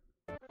beast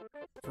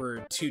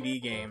for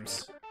 2D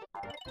games,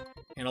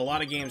 and a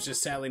lot of games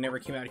just sadly never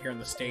came out here in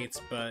the States,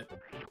 but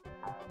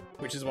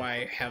which is why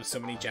I have so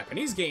many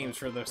Japanese games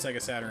for the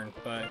Sega Saturn.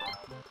 But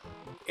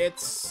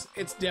it's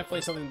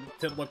definitely something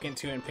to look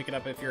into and pick it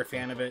up if you're a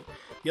fan of it.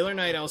 The other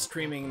night I was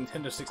streaming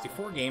Nintendo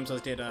 64 games. I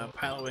did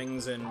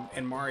Pilotwings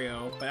and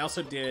Mario, but I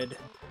also did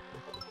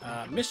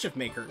Mischief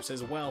Makers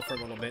as well for a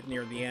little bit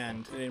near the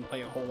end. I didn't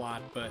play a whole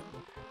lot, but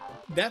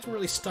that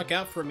really stuck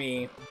out for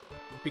me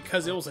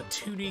because it was a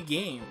 2D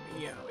game.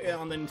 You know,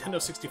 on the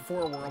Nintendo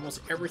 64, where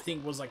almost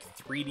everything was like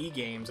 3D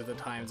games at the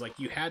time. It's like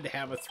you had to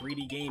have a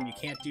 3D game. You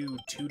can't do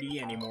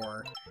 2D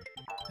anymore.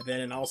 And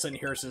then all of a sudden,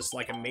 here's this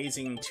like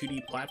amazing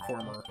 2D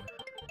platformer.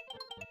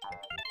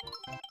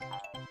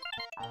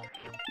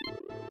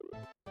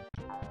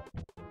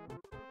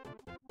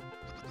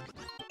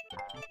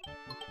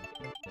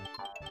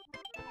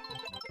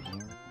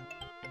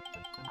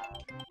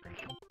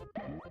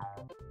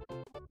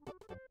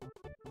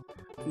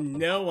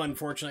 No,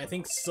 unfortunately. I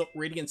think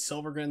Radiant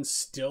Silvergun's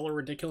still a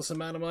ridiculous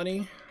amount of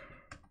money.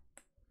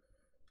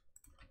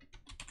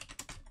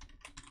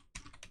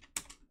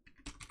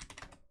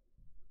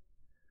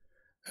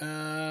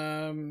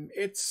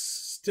 It's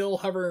still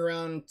hovering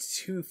around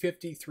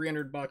 $250,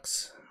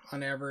 $300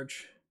 on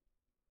average.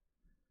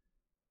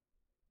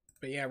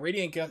 But yeah,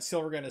 Radiant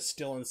Silvergun is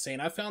still insane.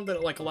 I found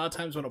that like a lot of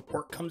times when a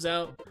port comes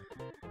out,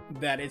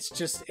 that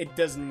it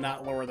does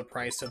not lower the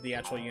price of the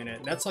actual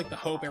unit. That's like the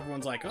hope.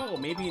 Everyone's like, oh,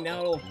 maybe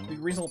now it'll be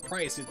reasonable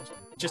price. It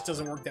just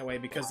doesn't work that way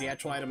because the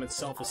actual item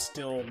itself is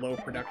still low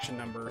production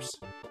numbers.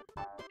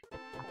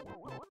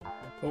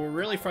 But what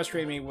really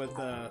frustrated me with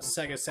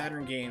Sega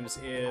Saturn games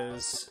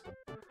is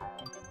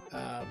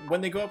when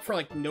they go up for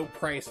like no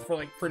price,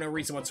 for no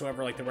reason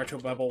whatsoever. Like the Retro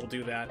Bubble will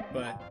do that,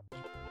 but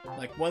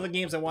like one of the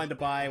games I wanted to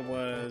buy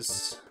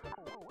was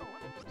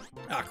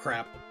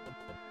crap.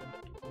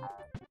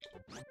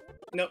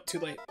 Nope, too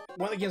late.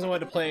 One of the games I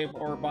wanted to play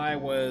or buy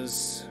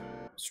was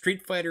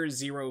Street Fighter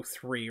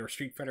 03, or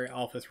Street Fighter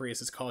Alpha 3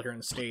 as it's called here in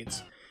the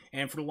States.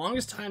 And for the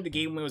longest time, the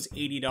game was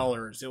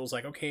 $80. It was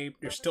like, okay,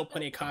 there's still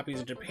plenty of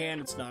copies in Japan,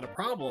 it's not a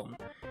problem.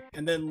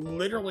 And then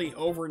literally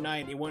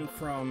overnight, it went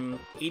from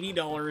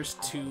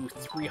 $80 to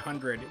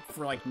 $300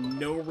 for like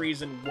no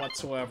reason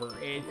whatsoever.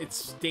 It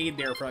stayed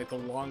there for like the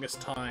longest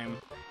time.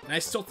 And I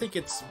still think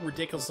it's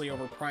ridiculously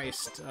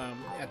overpriced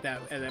at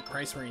that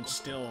price range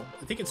still.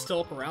 I think it's still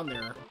up around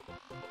there.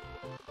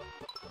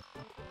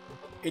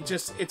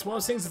 It's one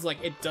of those things that's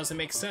like, it doesn't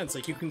make sense.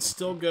 Like, you can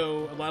still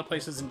go a lot of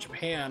places in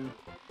Japan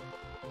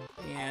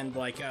and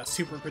like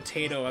Super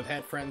Potato. I've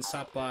had friends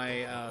stop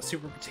by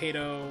Super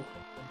Potato,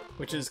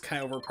 which is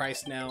kind of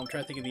overpriced now. I'm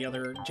trying to think of the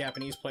other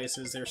Japanese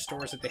places. There's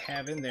stores that they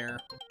have in there.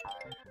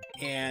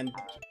 And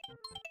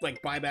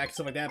like buyback and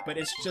stuff like that, but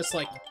it's just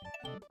like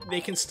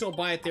they can still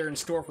buy it there in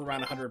store for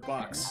around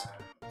 $100,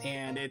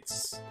 and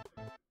it's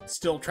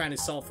still trying to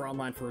sell for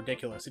online for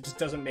ridiculous. It just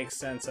doesn't make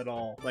sense at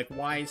all. Like,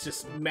 why it's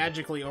just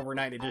magically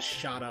overnight it just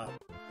shot up.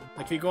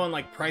 Like, if you go on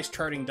like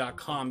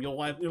pricecharting.com, you'll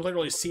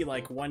literally see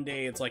like one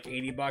day it's like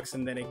 $80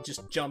 and then it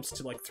just jumps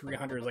to like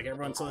 300. Like,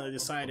 everyone suddenly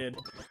decided,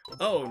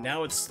 oh,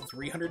 now it's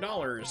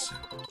 $300.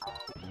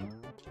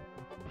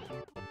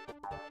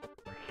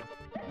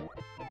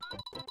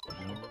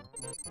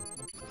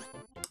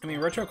 I mean,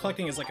 retro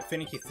collecting is like a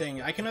finicky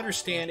thing. I can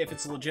understand if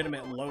it's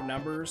legitimate low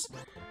numbers,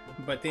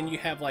 but then you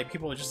have like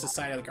people who just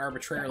decide like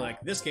arbitrarily, like,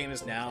 this game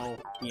is now,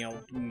 you know,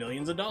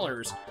 millions of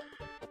dollars.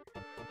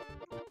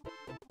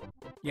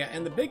 Yeah,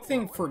 and the big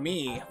thing for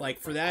me, like,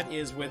 for that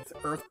is with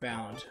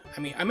Earthbound.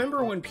 I mean, I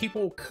remember when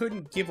people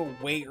couldn't give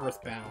away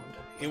Earthbound.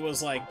 It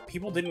was like,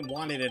 people didn't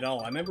want it at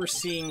all. I remember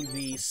seeing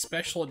the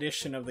special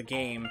edition of the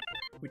game,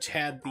 which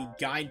had the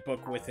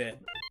guidebook with it,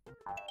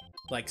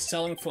 like,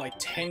 selling for like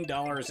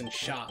 $10 in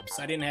shops.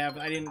 I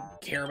didn't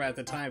care about it at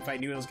the time. If I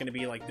knew it was going to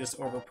be like this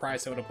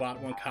overpriced, I would have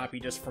bought one copy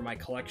just for my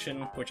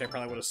collection, which I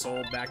probably would have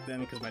sold back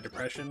then because of my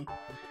depression.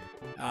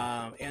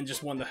 And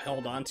just one to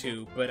held on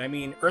to. But I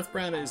mean,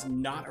 Earthbound is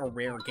not a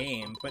rare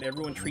game, but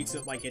everyone treats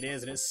it like it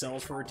is, and it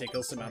sells for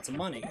ridiculous amounts of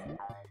money.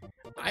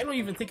 I don't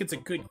even think it's a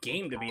good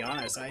game, to be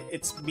honest.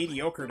 It's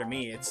mediocre to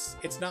me.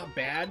 It's not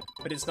bad,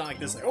 but it's not like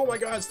this, like, oh my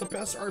god, it's the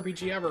best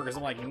RPG ever. Because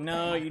I'm like,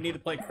 no, you need to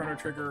play Chrono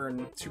Trigger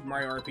and Super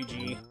Mario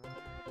RPG,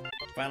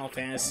 Final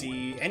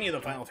Fantasy, any of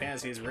the Final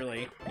Fantasies,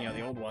 really, you know,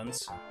 the old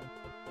ones.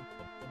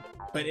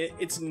 But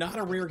it's not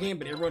a rare game,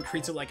 but everyone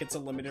treats it like it's a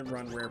limited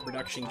run rare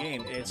production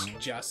game. It's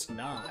just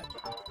not.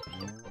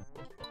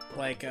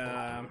 Like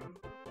a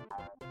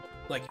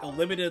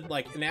limited,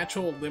 like an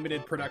actual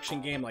limited production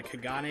game like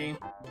Hagane,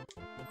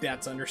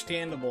 that's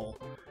understandable.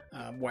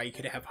 Why you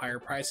could have higher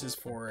prices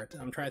for it.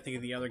 I'm trying to think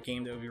of the other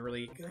game that would be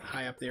really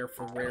high up there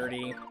for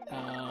rarity.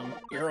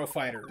 Aero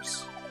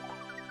Fighters.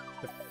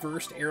 The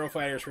first Aero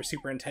Fighters for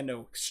Super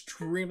Nintendo,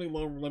 extremely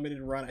low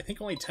limited run. I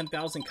think only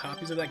 10,000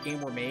 copies of that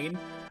game were made.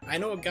 I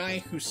know a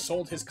guy who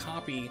sold his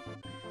copy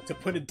to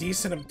put a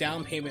decent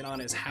down payment on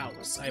his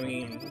house. I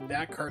mean,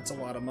 that cart's a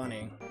lot of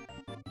money.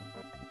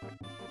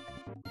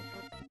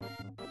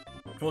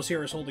 Most he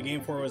ever sold the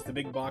game for was the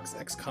big box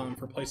XCOM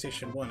for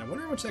PlayStation 1. I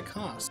wonder how much that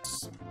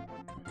costs.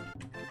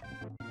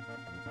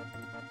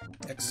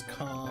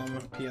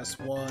 XCOM,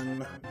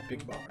 PS1,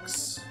 big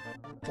box.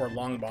 Or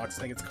long box,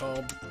 I think it's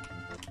called.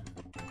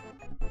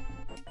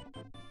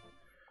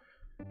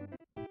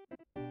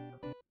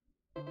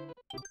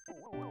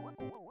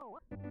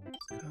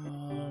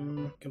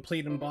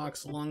 Complete in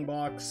box, long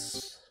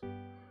box.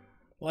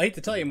 Well, I hate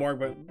to tell you more,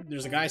 but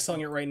there's a guy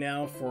selling it right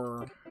now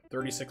for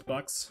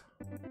 $36.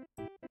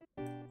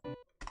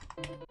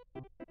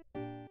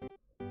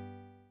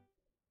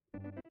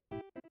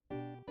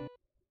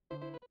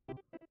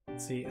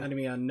 Let's see,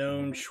 Enemy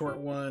Unknown, short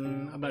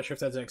one. I'm not sure if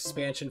that's an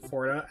expansion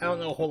for it. I don't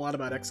know a whole lot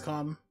about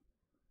XCOM.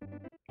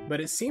 But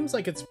it seems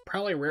like it's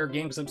probably a rare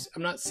game because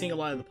I'm not seeing a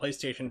lot of the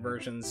PlayStation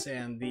versions,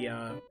 and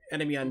the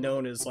Enemy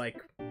Unknown is like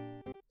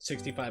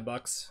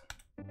 $65.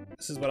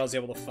 This is what I was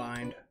able to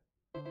find.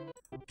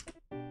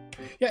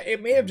 Yeah,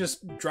 it may have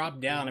just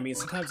dropped down. I mean,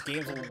 sometimes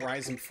games will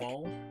rise and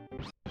fall.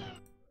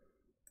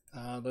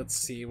 Let's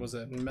see, was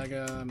it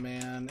Mega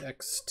Man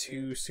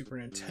X2 Super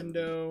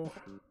Nintendo?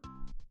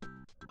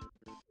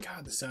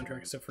 God, the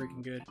soundtrack is so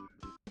freaking good.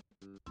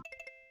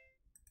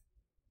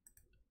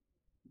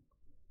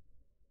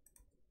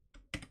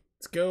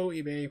 Let's go,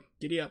 eBay.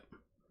 Giddy up.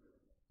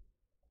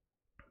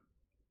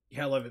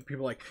 Yeah, I love it.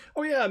 People are like,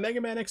 oh yeah,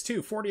 Mega Man X2,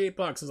 $48.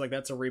 I was like,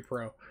 that's a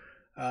repro.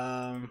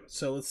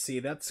 So let's see,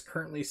 that's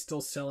currently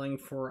still selling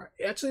for,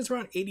 actually it's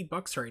around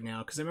 $80 right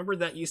now, because I remember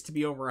that used to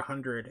be over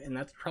 100, and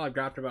that's probably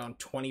dropped about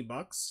 $20.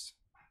 Because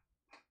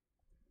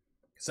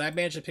I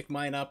managed to pick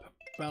mine up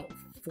about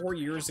 4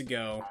 years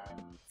ago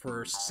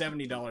for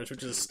 $70,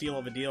 which is a steal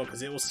of a deal,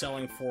 because it was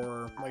selling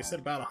for, like I said,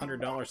 about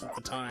 $100 at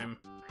the time.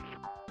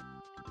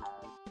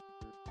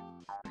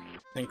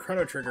 And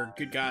Chrono Trigger,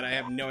 good god, I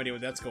have no idea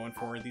what that's going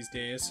for these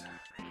days.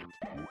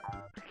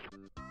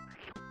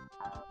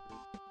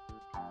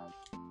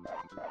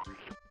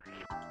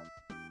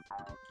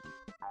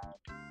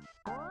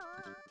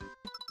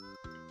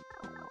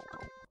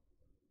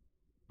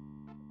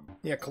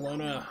 Yeah,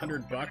 Kelowna,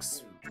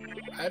 $100.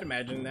 I'd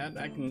imagine that.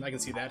 I can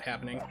see that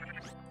happening.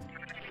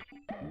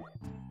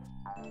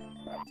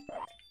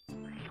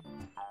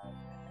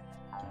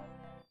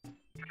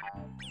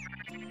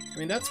 I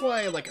mean, that's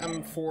why, like,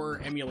 I'm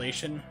for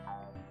emulation.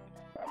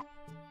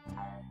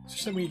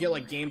 Especially when you get,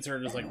 like, games that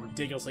are just, like,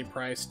 ridiculously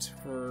priced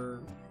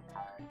for...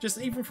 just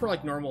even for,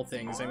 like, normal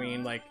things. I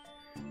mean, like,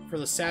 for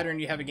the Saturn,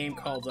 you have a game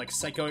called, like,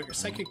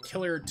 Psychic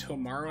Killer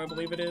Tomorrow, I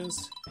believe it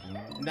is.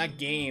 And that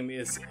game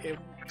is... it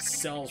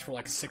sells for,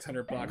 like,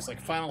 $600.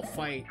 Like, Final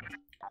Fight...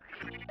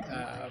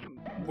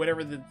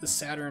 whatever the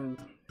Saturn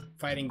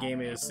fighting game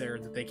is there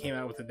that they came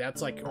out with,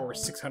 that's, like, over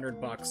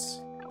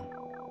 $600.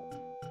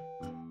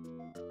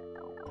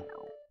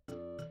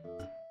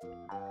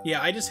 Yeah,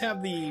 I just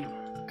have the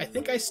I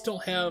think I still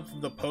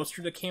have the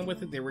poster that came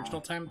with it the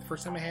original time, the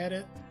first time I had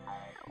it.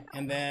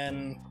 And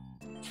then,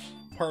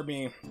 pardon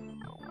me,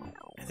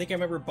 I think I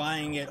remember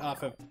buying it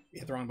off of,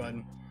 hit the wrong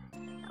button.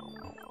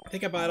 I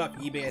think I bought it off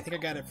eBay. I think I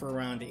got it for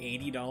around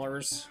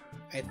 $80,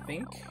 I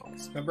think.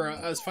 Remember,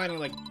 I was finding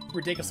like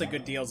ridiculously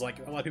good deals.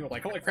 Like a lot of people are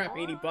like, holy crap,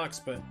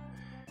 $80, but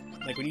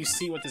like when you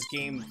see what this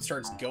game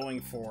starts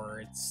going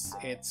for,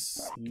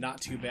 it's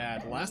not too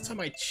bad. Last time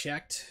I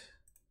checked,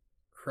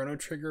 Chrono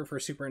Trigger for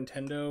Super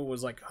Nintendo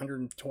was like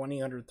 120,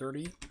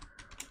 130.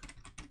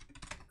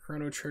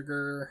 Chrono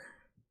Trigger,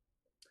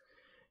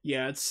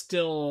 yeah, it's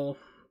still.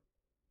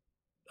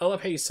 I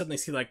love how you suddenly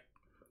see like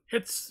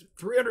it's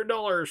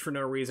 $300 for no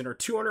reason or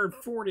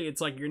 $240.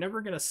 It's like you're never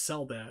gonna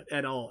sell that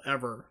at all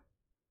ever.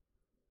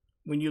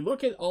 When you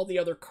look at all the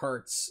other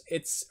carts,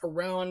 it's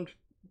around,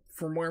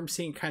 from where I'm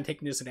seeing, kind of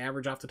taking just an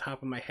average off the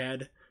top of my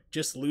head,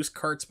 just loose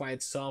carts by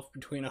itself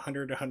between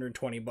 100 to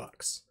 120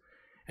 bucks.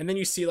 And then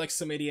you see like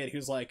some idiot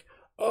who's like,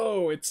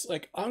 oh, it's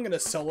like, I'm gonna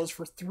sell this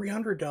for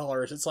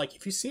 $300. It's like,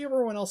 if you see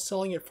everyone else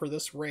selling it for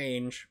this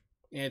range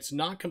and it's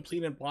not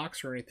complete in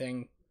blocks or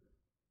anything,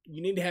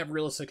 you need to have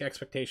realistic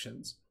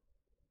expectations.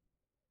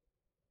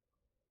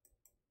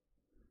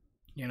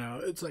 You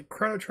know, it's like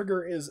Chrono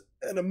Trigger is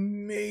an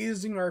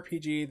amazing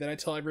RPG that I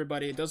tell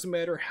everybody, it doesn't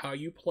matter how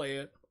you play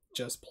it,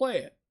 just play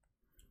it.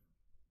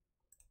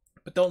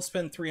 But don't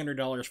spend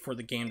 $300 for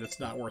the game that's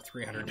not worth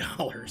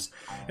 $300.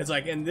 It's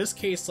like, in this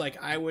case, like,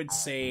 I would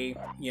say,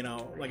 you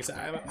know, like I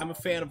said, I'm a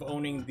fan of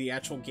owning the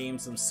actual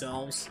games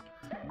themselves.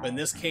 But in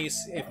this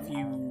case, if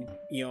you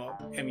know,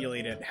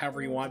 emulate it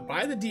however you want,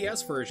 buy the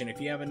DS version. If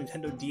you have a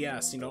Nintendo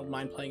DS, you don't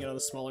mind playing it on a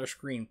smaller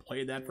screen,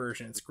 play that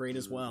version. It's great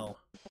as well.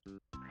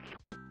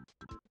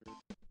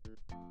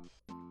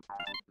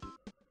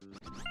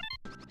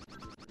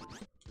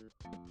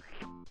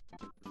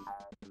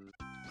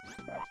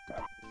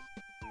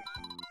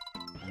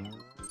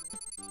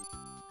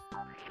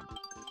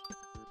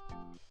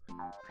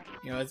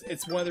 You know,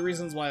 it's one of the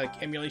reasons why,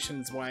 like,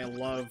 emulation is why I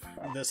love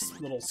this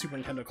little Super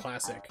Nintendo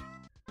classic.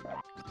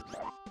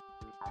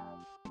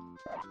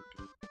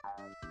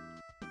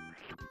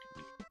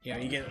 Yeah,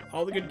 you get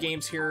all the good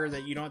games here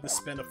that you don't have to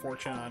spend a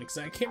fortune on. Because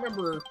I can't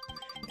remember,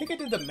 I think I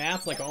did the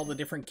math, like all the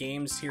different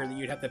games here that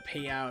you'd have to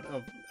pay out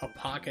of a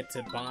pocket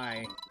to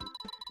buy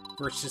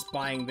versus just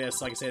buying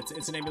this. Like I said,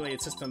 it's an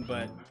emulated system,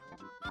 but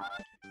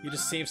you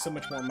just save so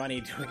much more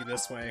money doing it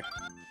this way.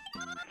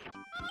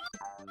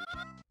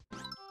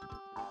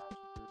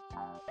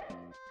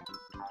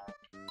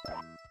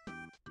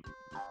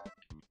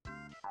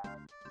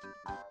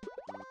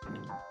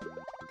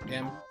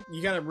 Yeah,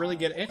 you gotta really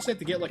get, actually have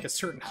to get like a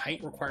certain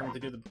height requirement to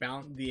do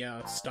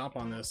the stop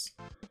on this.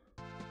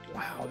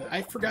 Wow,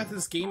 I forgot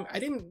this game. I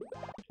don't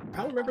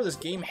remember this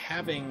game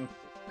having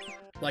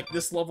like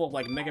this level of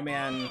like Mega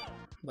Man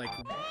like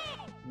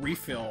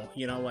refill,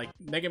 you know, like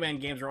Mega Man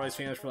games are always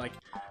famous for like,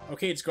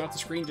 okay, just go off the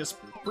screen just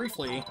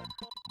briefly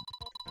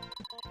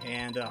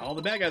and all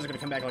the bad guys are gonna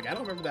come back. Like, I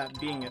don't remember that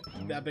being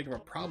that big of a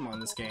problem on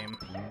this game.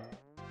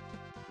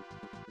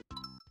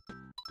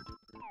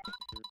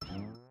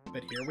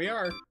 But here we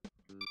are.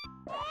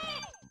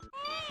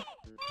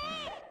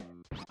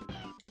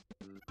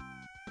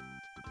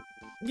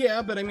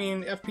 Yeah, but I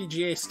mean,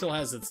 FPGA still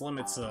has its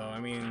limits, though. I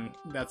mean,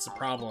 that's the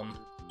problem.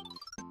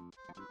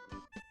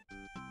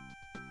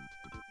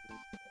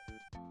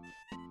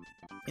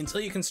 Until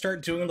you can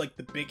start doing, like,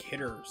 the big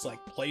hitters, like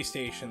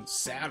PlayStation,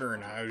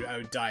 Saturn, I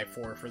would die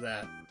for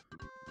that.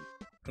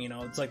 You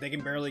know, it's like they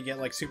can barely get,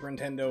 like, Super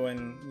Nintendo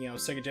and, you know,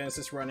 Sega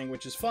Genesis running,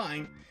 which is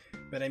fine.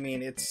 But, I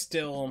mean, it's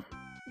still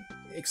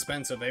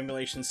expensive.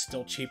 Emulation's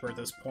still cheaper at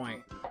this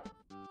point.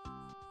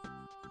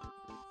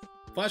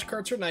 Flash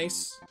carts are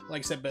nice,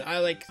 like I said, but I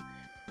like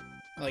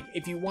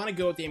if you want to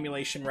go with the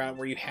emulation route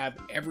where you have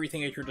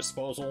everything at your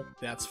disposal,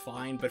 that's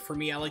fine. But for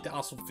me, I like to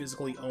also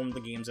physically own the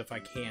games if I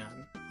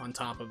can, on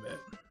top of it.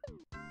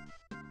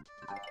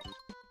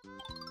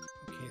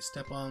 Okay,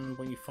 step on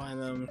when you find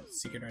them.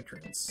 Secret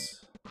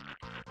entrance.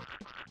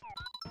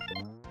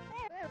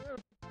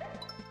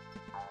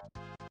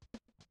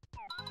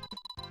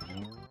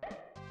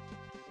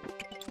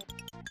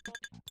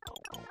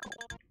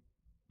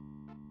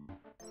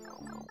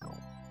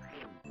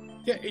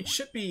 Yeah, it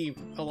should be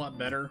a lot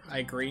better, I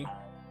agree.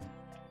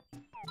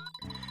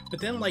 But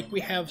then, like, we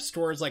have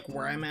stores like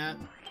where I'm at.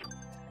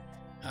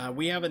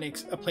 We have a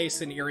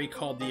place in Erie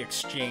called The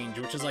Exchange,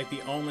 which is like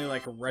the only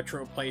like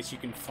retro place you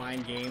can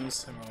find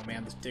games. Oh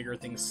man, this digger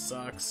thing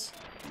sucks.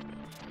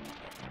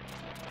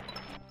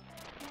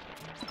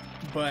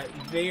 But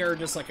they are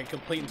just like a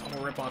complete and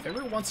total ripoff.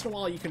 Every once in a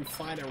while you can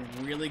find a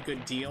really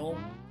good deal,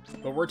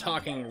 but we're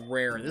talking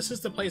rare. This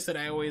is the place that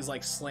I always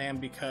like slam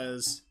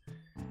because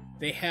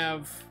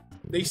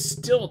they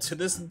still, to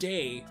this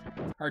day,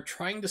 are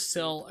trying to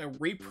sell a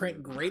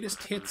reprint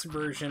greatest hits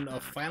version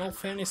of Final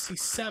Fantasy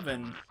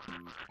VII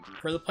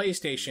for the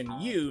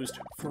PlayStation, used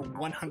for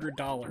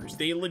 $100.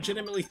 They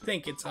legitimately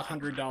think it's a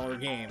 $100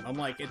 game. I'm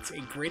like, it's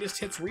a greatest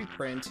hits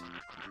reprint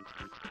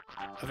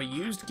of a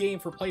used game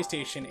for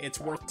PlayStation. It's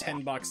worth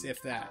 $10 if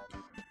that.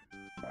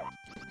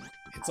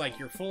 It's like,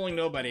 you're fooling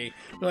nobody.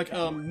 We're like,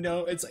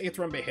 no, it's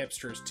run by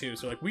hipsters too.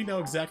 So like, we know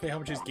exactly how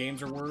much these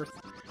games are worth.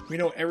 We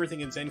know everything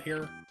that's in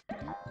here.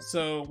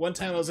 So one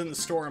time I was in the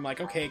store, I'm like,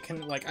 okay,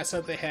 I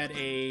said they had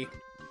a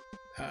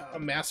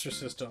Master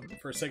System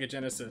for Sega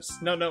Genesis.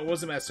 No, it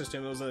wasn't a Master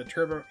System. It was a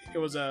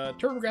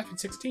TurboGrafx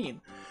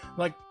 16. I'm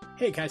like,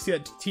 hey, can I see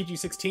that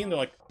TG16? They're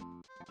like,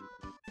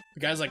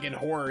 the guy's like in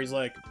horror. He's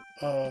like,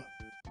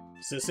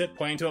 is this it?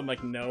 Pointing to him,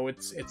 like, no,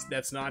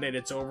 that's not it.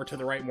 It's over to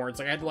the right more. It's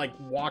like I had to like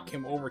walk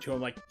him over to him.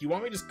 Like, do you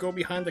want me to just go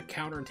behind the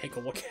counter and take a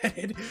look at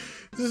it?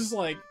 This is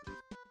like,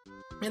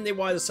 and they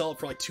wanted to sell it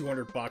for like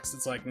 $200.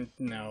 It's like,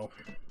 no.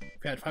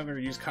 We had 500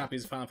 used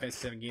copies of Final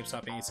Fantasy VII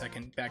GameStop any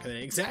second back in the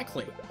day.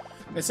 Exactly.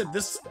 I said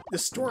this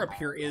store up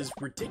here is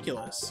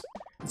ridiculous.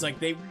 It's like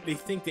they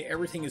think that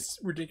everything is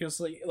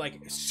ridiculously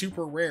like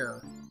super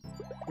rare,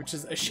 which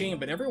is a shame.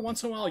 But every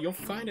once in a while, you'll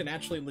find an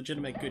actually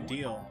legitimate good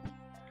deal.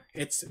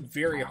 It's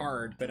very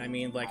hard, but I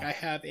mean, like, I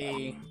have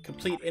a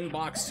complete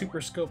in-box Super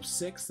Scope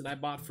 6 that I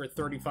bought for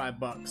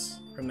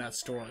 $35 from that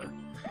store.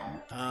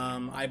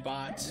 I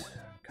bought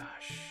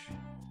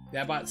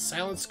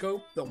Silent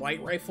Scope, the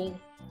white rifle,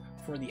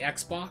 for the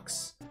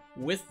Xbox,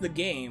 with the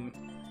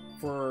game,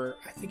 for,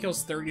 I think it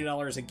was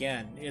 $30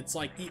 again. It's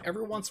like,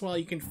 every once in a while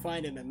you can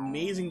find an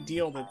amazing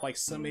deal that, like,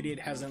 some idiot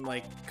hasn't,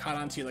 like, caught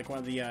onto, like, one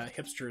of the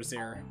hipsters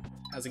there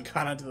hasn't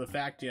caught onto the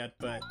fact yet,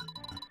 but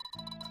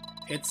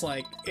it's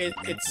like,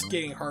 it's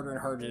getting harder and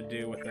harder to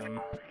do with them.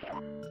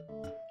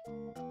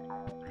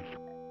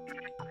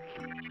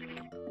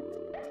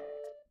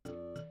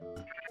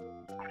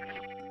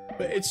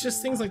 But it's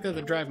just things like that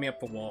that drive me up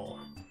the wall.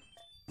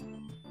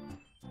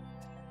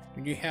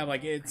 When you have,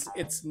 like,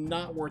 it's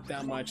not worth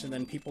that much, and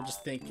then people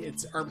just think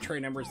it's arbitrary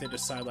numbers. They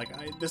decide, like,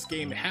 this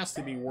game has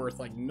to be worth,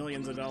 like,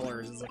 millions of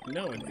dollars. It's like,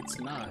 no, it's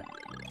not.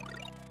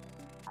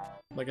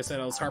 Like I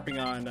said, I was harping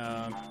on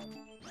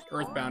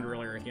Earthbound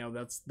earlier. You know,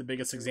 that's the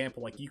biggest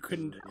example. Like, you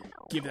couldn't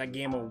give that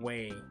game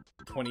away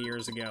 20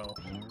 years ago.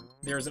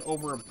 There was an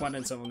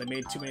overabundance of them. They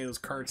made too many of those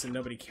carts and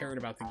nobody cared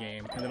about the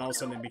game, and then all of a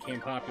sudden it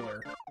became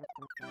popular.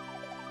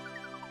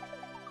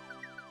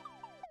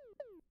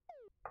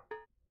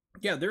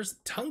 Yeah, there's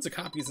tons of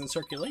copies in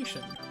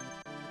circulation.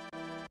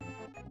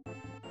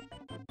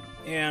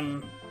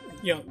 And,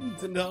 you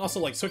know, also,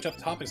 like, switch up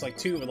topics, like,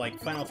 too, with,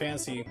 like, Final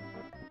Fantasy.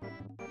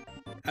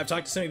 I've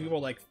talked to so many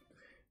people, like,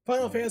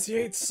 Final Fantasy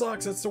VIII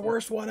sucks, it's the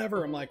worst one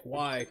ever. I'm like,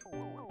 why?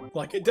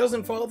 Like, it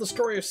doesn't follow the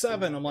story of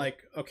 7. I'm like,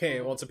 okay,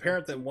 well, it's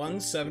apparent that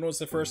 1, 7 was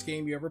the first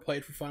game you ever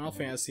played for Final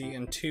Fantasy,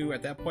 and 2,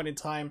 at that point in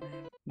time,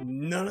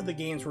 none of the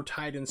games were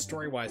tied in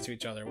story-wise to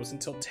each other. It was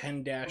until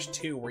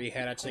 10-2 where you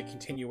had actually a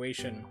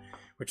continuation,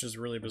 which is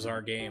a really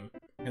bizarre game.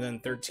 And then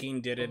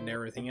 13 did it and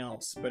everything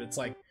else. But it's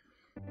like,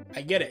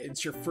 I get it.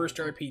 It's your first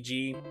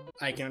RPG.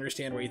 I can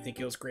understand why you think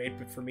it was great,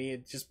 but for me,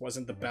 it just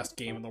wasn't the best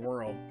game in the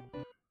world.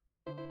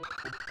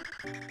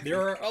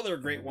 There are other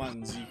great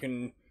ones. You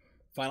can...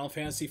 Final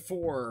Fantasy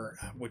IV,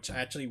 which I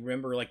actually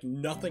remember, like,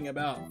 nothing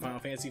about. Final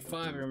Fantasy V,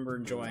 I remember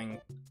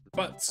enjoying.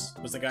 Butts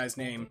was the guy's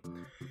name.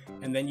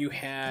 And then you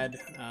had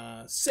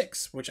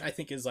 6, which I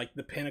think is, like,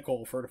 the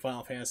pinnacle for the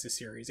Final Fantasy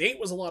series. 8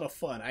 was a lot of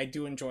fun. I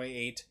do enjoy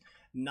 8.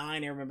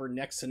 9, I remember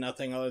next to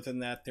nothing other than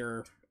that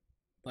they're,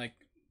 like,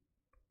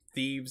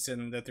 thieves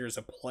and that there's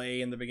a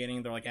play in the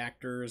beginning. They're, like,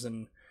 actors,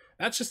 and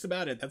that's just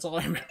about it. That's all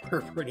I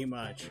remember, pretty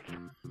much.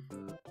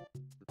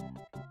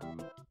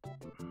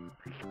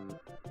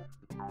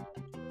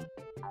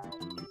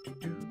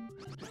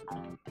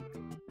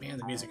 Man,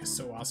 the music is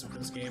so awesome for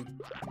this game.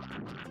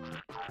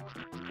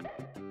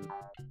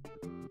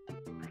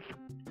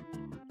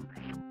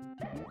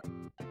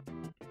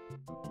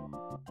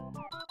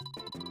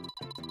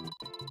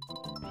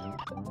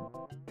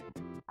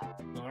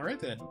 Alright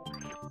then.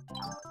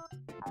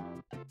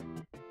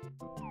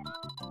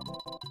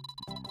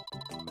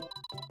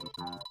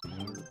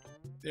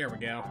 There we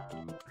go.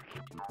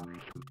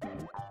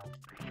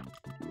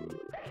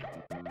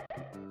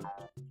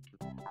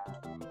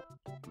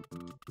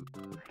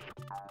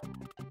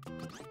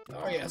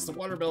 Oh yes, the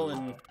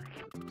watermelon.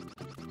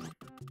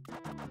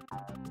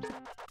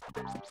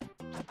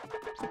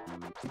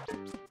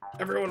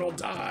 Everyone will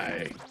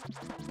die.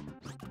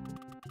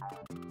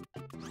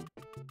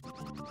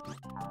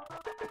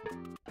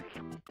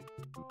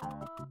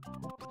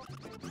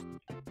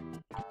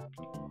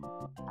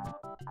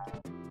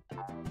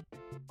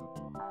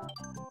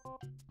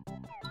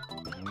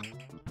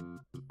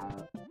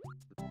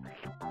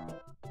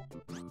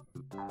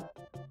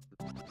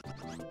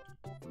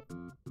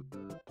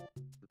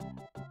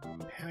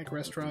 Panic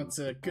Restaurant's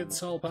a good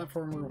solid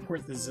platformer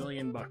worth $1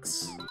 zillion.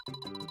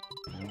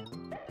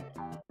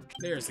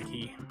 There's the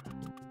key.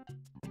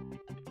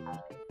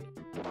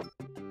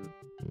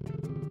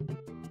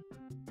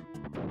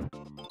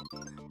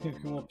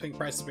 Well, pink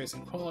prices based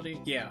on quality.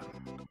 Yeah.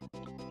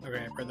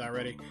 Okay, I've read that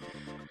already.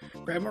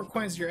 Grab more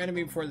coins of your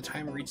enemy before the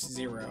timer reaches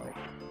 0.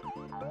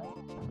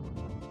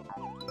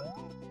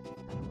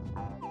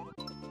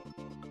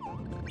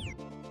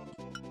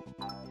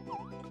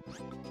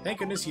 Thank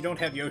goodness you don't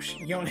have Yoshi.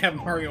 You don't have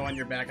Mario on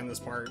your back in this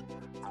part.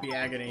 It'd be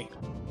agony.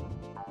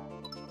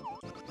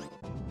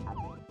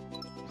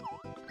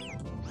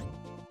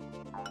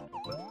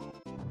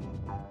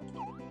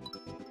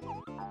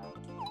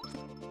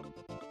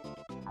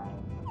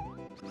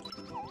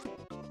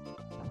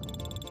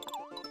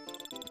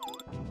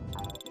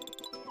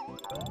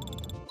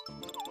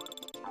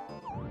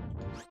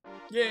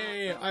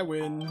 Yay, I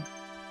win.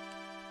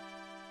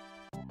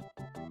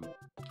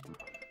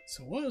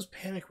 So what was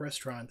Panic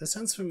Restaurant? This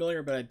sounds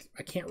familiar, but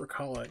I can't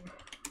recall it.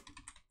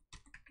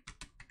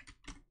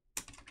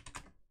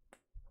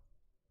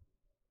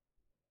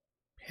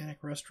 Panic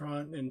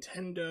Restaurant,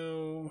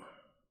 Nintendo.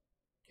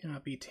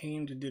 Cannot be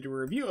tamed. Did a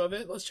review of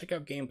it. Let's check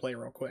out gameplay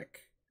real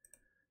quick.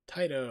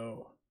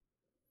 Taito.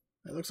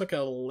 It looks like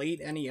a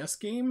late NES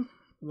game.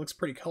 It looks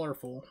pretty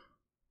colorful.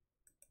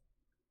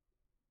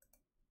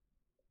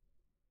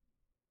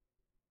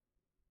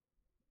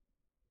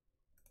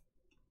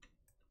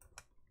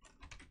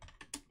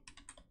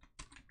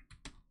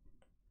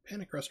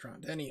 Panic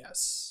Restaurant,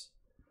 NES.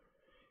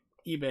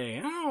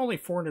 eBay, only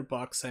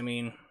 $400. I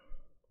mean,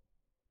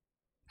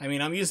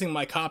 I'm using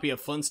my copy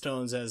of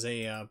Flintstones as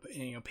a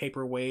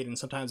paperweight and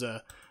sometimes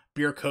a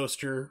beer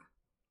coaster.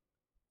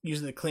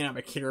 Using to clean out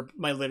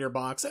my litter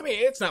box. I mean,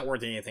 it's not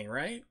worth anything,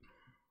 right?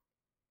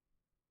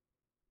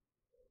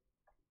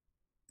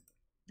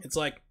 It's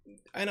like,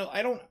 I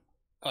don't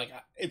like.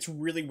 It's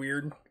really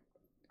weird.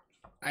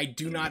 I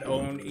do not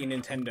own a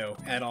Nintendo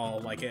at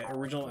all, like an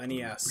original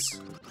NES.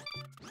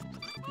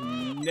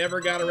 Never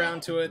got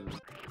around to it.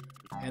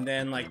 And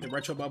then, like, the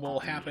retro bubble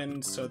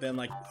happened, so then,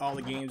 like, all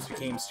the games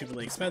became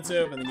stupidly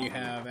expensive, and then you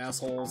have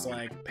assholes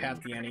like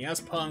Pat the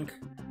NES Punk,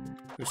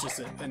 who's just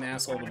an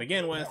asshole to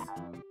begin with.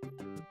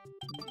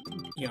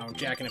 You know,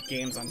 jacking up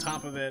games on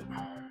top of it.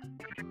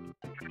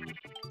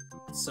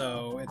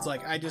 So, it's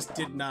like, I just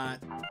did not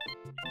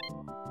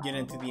get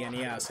into the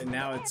NES, and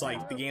now it's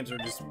like, the games are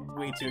just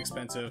way too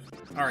expensive.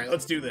 Alright,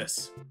 let's do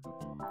this.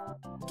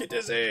 Get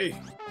dizzy!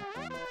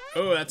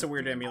 Oh, that's a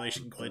weird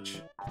emulation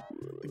glitch.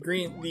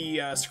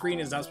 The screen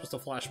is not supposed to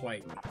flash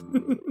white.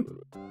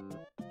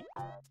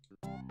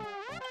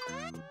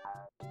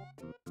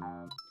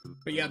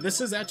 But yeah, this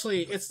is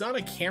actually, it's not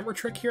a camera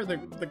trick here, the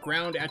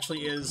ground actually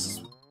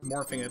is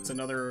morphing. It's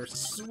another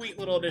sweet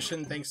little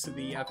addition thanks to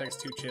the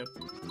FX2 chip.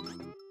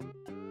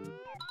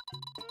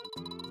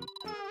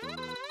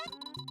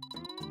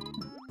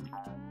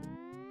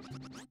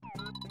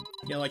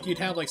 Yeah, like you'd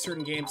have like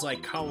certain games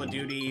like Call of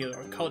Duty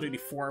or Call of Duty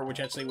 4, which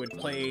actually would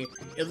play.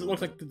 It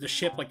looked like the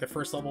ship, like the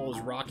first level, was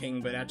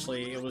rocking, but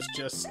actually it was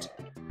just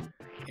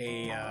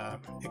a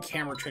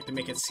camera trick to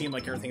make it seem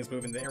like everything's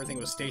moving. That everything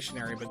was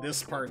stationary, but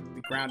this part,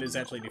 the ground is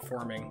actually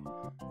deforming.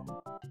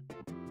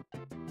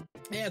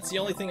 Yeah, it's the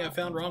only thing I've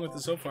found wrong with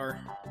it so far.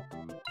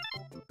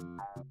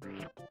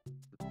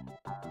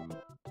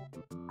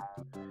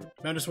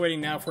 I'm just waiting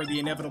now for the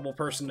inevitable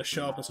person to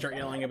show up and start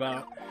yelling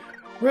about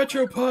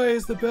RetroPie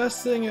is the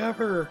best thing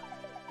ever!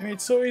 I mean,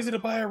 it's so easy to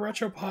buy a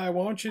RetroPie,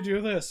 why don't you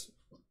do this?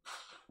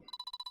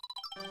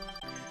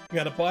 You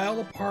gotta buy all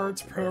the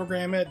parts,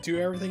 program it, do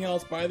everything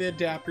else, buy the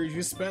adapters.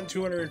 You spent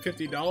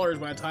 $250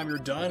 by the time you're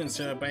done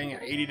instead of buying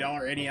an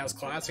 $80 NES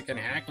Classic and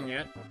hacking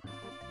it.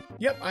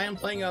 Yep, I am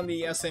playing on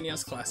the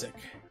SNES Classic.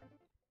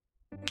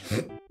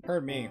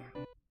 Pardon me.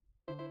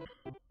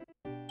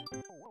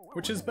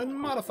 Which has been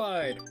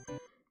modified.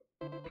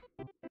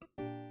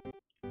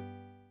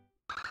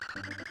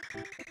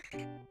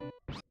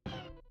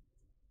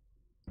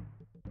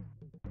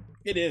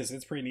 It is,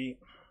 it's pretty neat.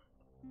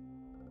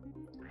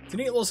 It's a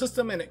neat little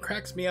system, and it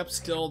cracks me up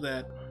still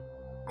that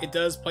it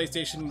does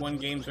PlayStation 1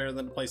 games better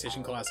than the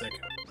PlayStation Classic.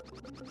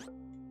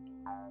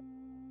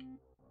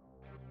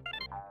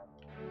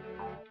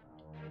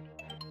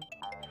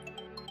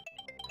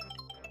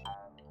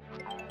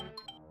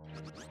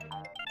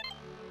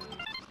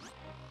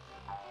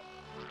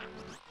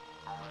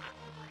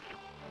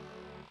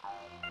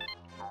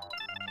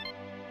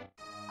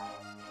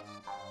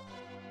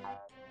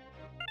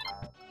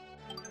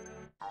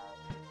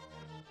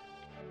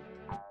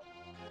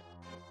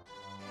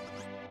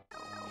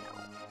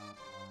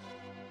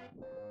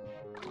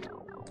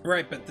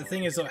 Right, but the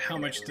thing is, how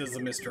much does the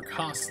Mister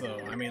cost, though?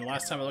 I mean,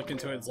 last time I looked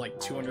into it, it's like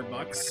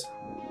 $200.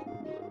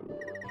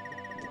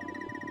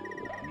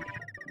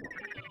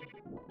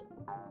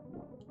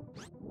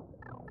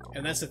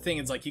 And that's the thing,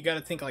 it's like, you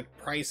gotta think, like,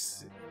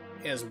 price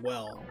as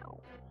well.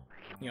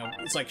 You know,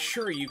 it's like,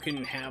 sure, you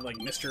can have, like,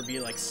 Mister be,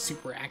 like,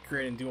 super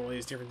accurate and do all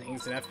these different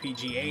things in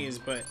FPGAs,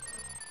 but at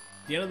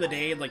the end of the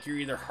day, like, you're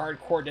either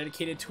hardcore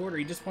dedicated to it, or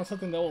you just want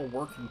something that will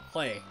work and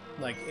play.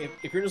 Like,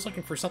 if you're just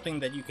looking for something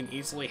that you can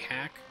easily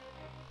hack,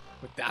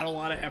 without a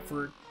lot of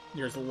effort,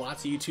 there's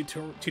lots of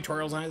YouTube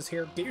tutorials on this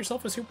here. Get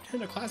yourself a Super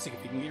Nintendo Classic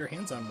if you can get your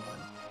hands on one.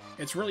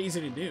 It's really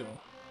easy to do.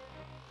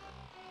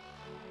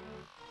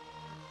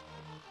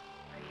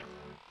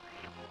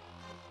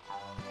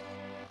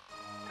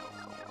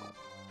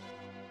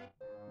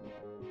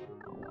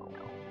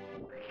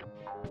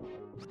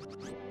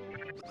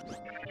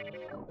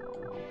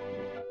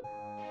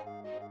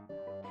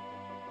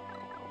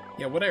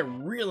 Yeah, what I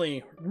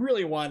really,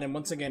 really want, and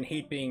once again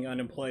hate being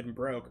unemployed and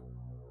broke,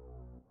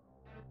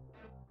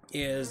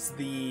 is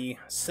the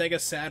Sega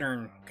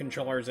Saturn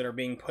controllers that are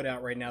being put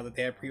out right now that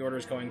they have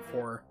pre-orders going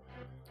for,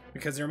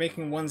 because they're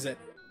making ones that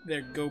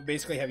go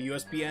basically have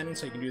USB in,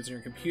 so you can use it on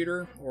your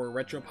computer or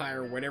RetroPie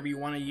or whatever you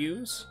want to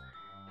use,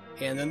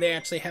 and then they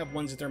actually have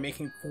ones that they're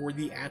making for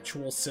the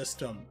actual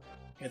system,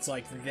 It's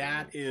like,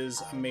 that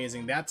is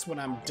amazing. That's what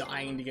I'm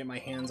dying to get my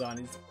hands on.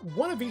 It's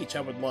one of each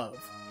I would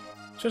love.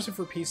 Especially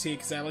for PC,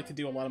 because I like to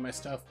do a lot of my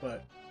stuff,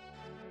 but,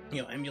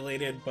 you know,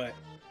 emulated, but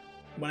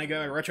when I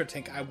go to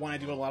RetroTink, I want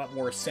to do a lot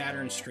more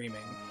Saturn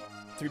streaming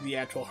through the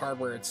actual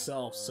hardware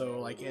itself.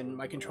 So, like, and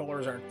my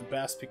controllers aren't the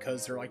best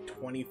because they're like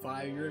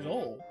 25 years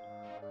old.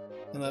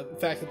 And the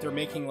fact that they're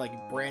making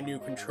like brand new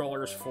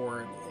controllers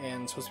for it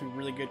and supposed to be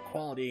really good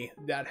quality,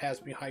 that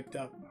has me hyped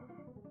up.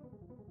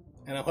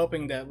 And I'm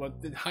hoping that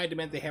what the high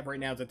demand they have right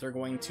now, that they're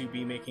going to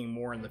be making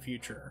more in the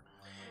future.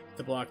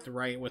 The block the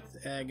right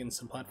with egg and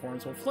some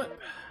platforms will flip.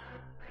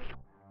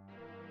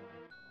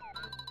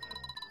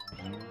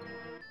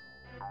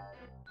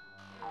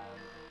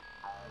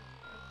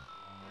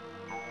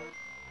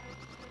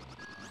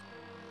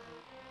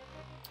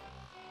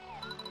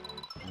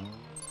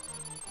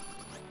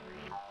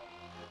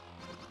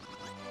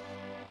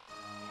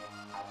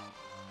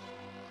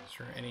 Is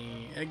there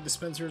any egg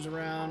dispensers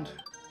around?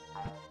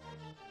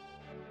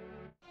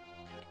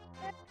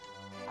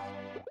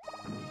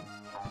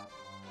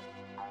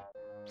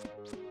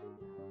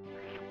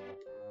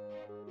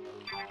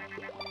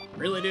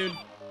 Really, dude?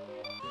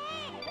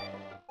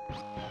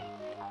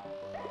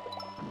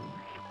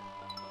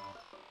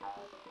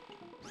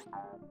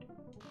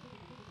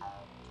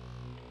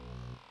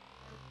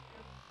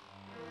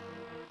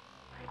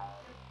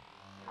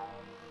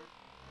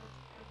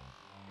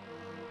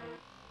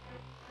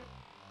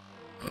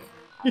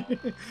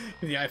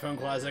 The iPhone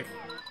Classic.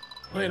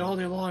 Play it all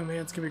day long, man.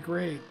 It's gonna be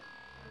great.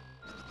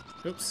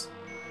 Oops.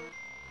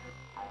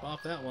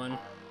 Off that one.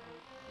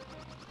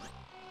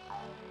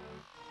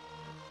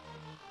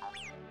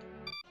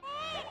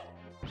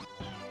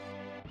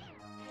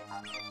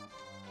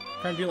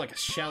 Trying to do like a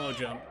shallow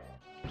jump.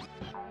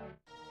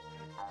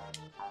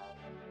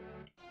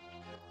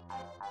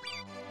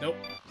 Nope.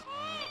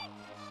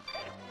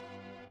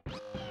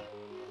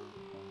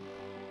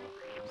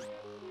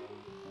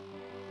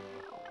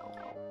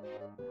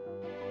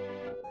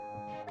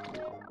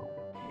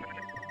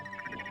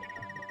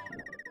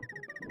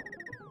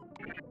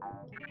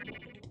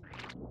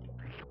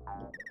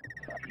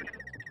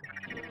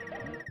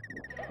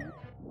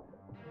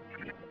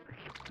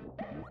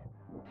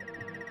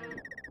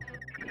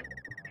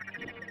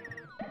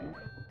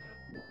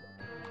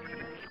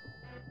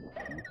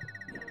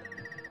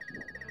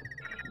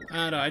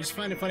 I don't know, I just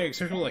find it funny,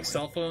 especially with like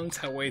cell phones,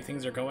 how way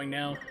things are going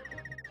now.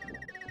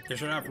 They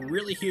started off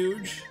really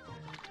huge,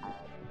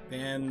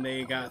 then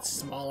they got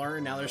smaller,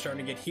 and now they're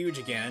starting to get huge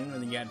again,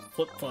 and then you had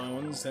flip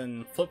phones,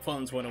 and flip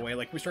phones went away.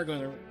 Like, we started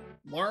going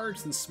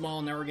large and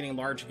small, now we're getting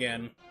large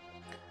again.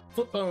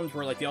 Flip phones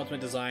were like the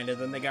ultimate design, and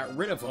then they got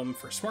rid of them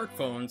for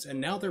smartphones, and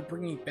now they're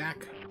bringing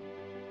back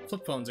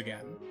flip phones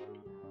again.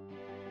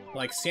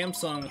 Like,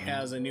 Samsung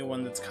has a new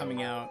one that's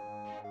coming out,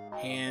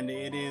 and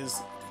it is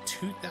a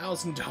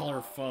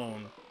 $2,000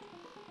 phone,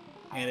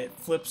 and it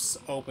flips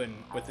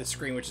open with the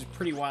screen, which is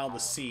pretty wild to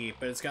see,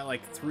 but it's got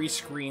like 3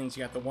 screens.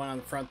 You got the one on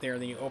the front there,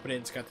 and then you open it,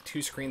 it's got the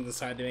 2 screens on the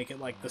side to make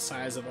it like the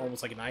size of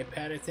almost like an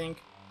iPad, I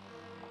think.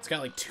 It's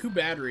got like 2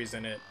 batteries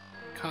in it.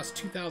 It costs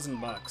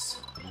 $2,000.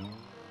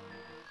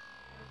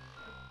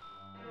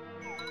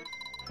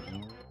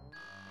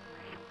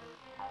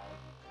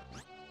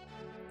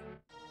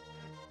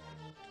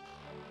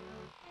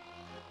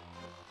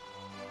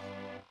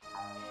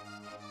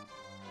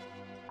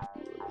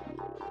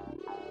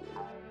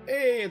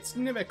 Hey, it's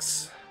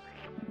Nimix!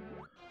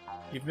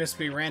 You've missed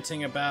me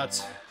ranting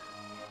about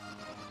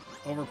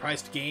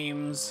overpriced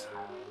games,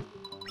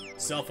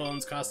 cell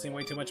phones costing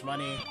way too much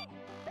money,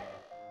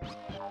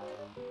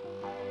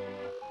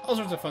 all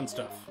sorts of fun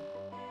stuff.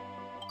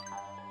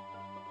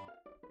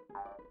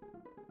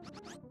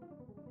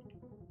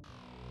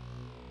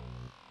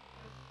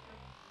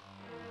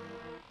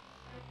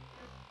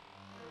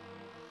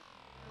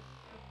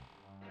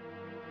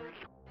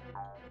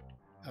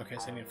 Okay,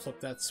 so I need to flip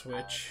that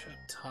switch up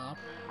top.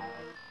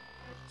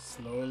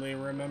 Slowly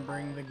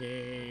remembering the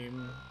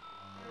game.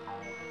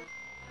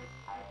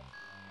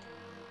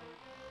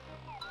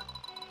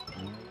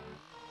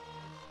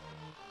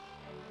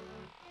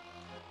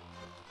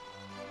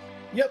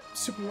 Yep,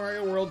 Super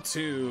Mario World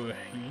 2,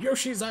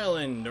 Yoshi's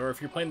Island, or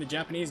if you're playing the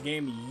Japanese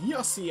game,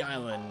 Yoshi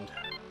Island.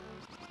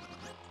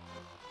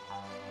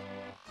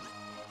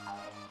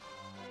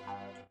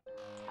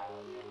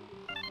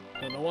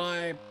 Don't know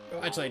why.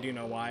 Well, actually, I do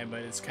know why, but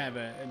it's kind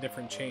of a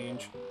different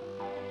change.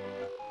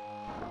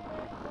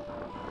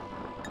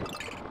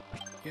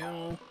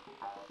 Go.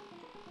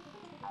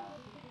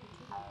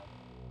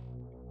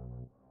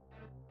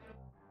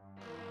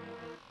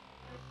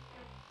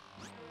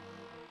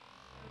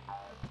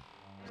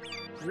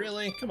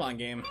 Really? Come on,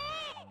 game.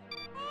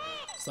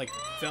 It's like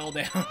fell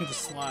down the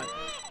slot.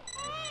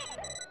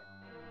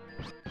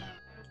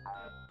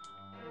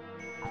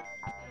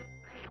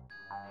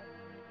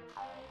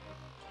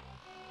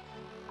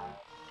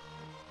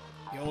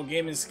 The old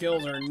gaming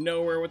skills are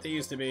nowhere what they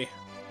used to be.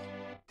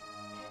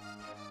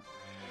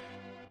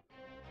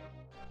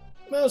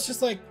 Well, it's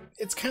just like,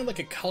 it's kind of like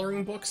a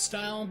coloring book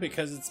style,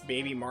 because it's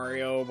Baby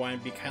Mario, wanting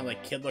to be kind of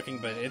like kid looking,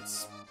 but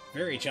it's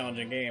Very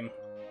challenging game.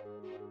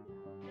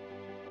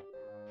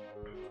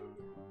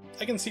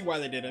 I can see why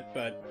they did it,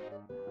 but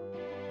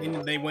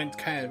they went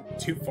kind of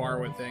too far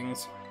with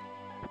things.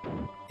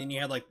 And you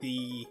had like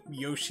the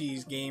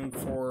Yoshi's game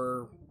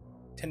for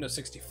Nintendo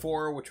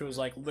 64, which was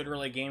like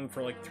literally a game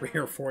for like 3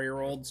 or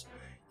 4-year-olds.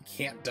 You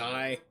can't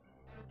die.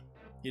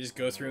 You just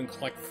go through and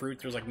collect fruit.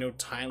 There's like no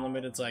time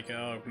limit. It's like,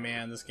 oh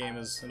man, this game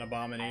is an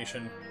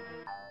abomination.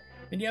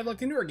 And you have like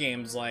the newer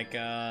games like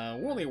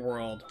Woolly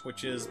World,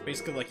 which is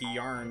basically like a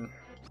yarn.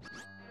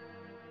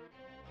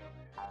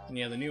 And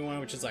you have the new one,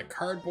 which is like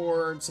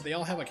cardboard. So they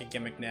all have like a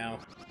gimmick now.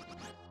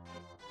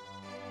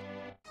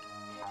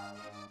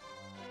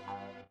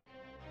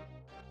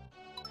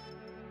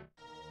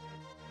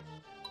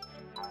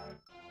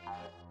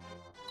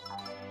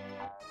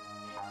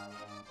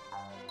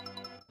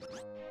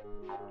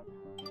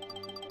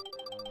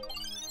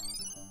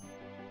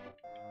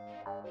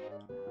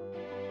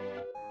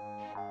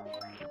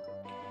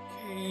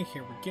 Okay,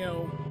 here we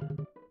go.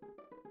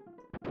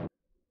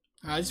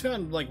 I just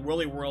found like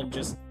Woolly World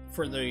just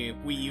for the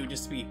Wii U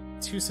just to be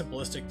too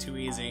simplistic, too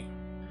easy.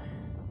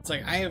 It's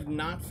like I have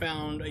not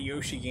found a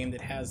Yoshi game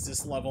that has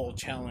this level of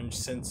challenge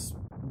since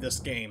this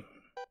game.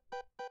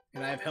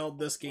 And I've held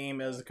this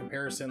game as a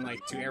comparison like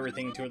to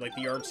everything, to like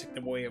the yardstick,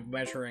 the way of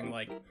measuring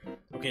like,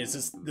 okay,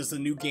 is this the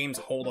new games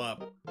hold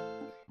up?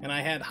 And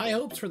I had high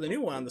hopes for the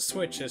new one on the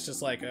Switch. It's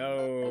just like,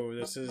 oh,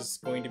 this is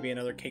going to be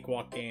another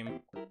cakewalk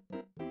game.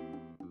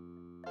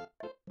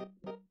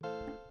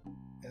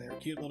 And there,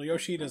 cute little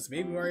Yoshi. Does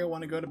Baby Mario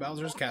want to go to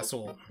Bowser's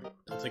Castle?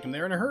 I'll take him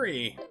there in a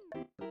hurry.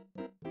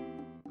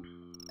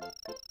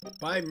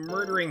 By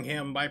murdering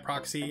him by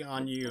proxy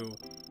on you.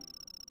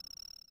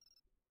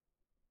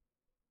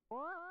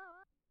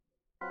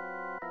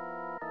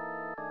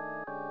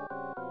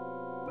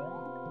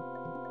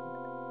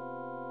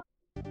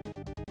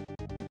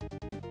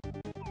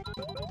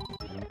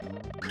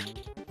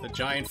 The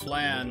giant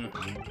flan.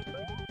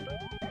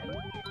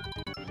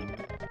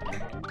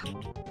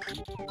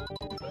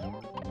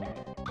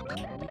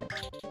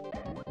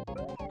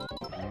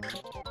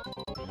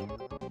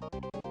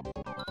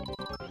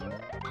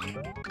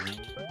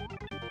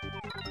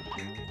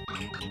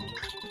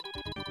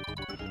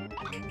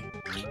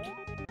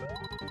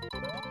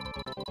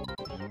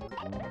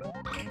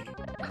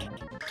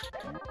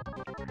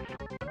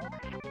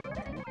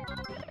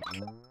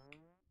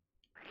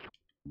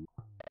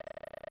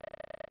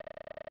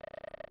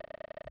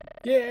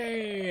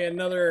 Yay!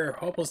 Another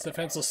hopeless,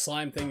 defenseless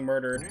slime thing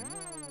murdered.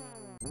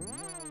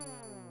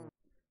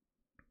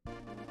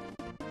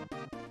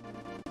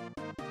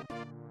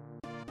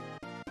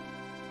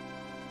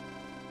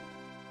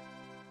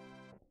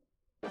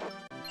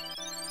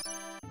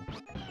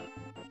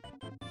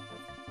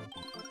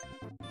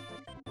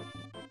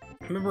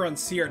 I remember on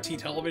CRT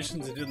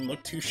televisions it didn't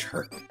look too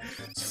sharp.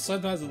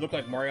 Sometimes it looked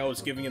like Mario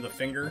was giving you the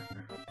finger.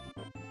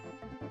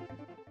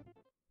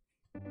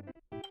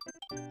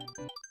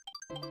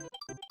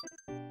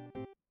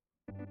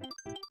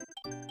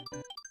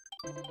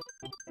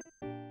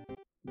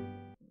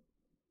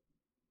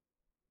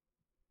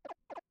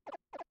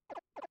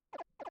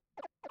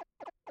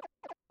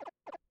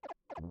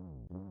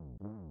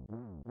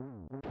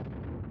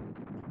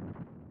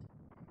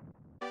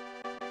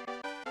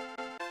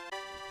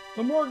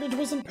 The mortgage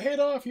wasn't paid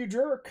off, you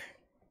jerk!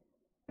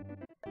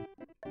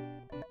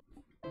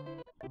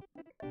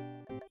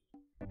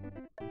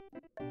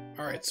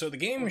 Alright, so the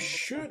game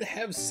should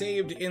have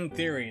saved in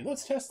theory.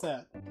 Let's test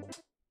that.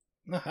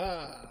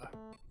 Aha!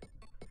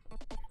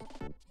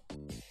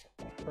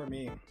 For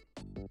me.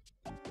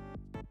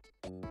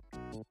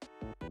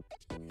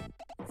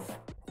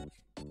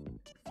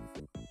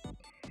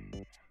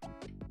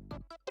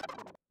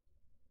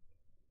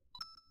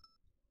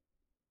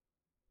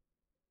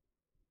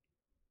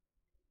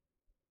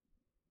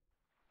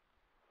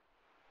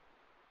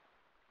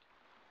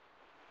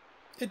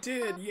 It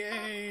did!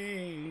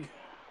 Yay!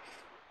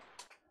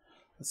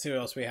 Let's see what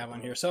else we have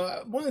on here.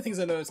 So one of the things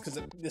I noticed, because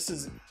this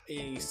is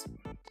a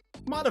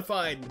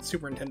modified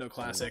Super Nintendo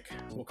Classic,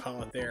 we'll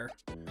call it there.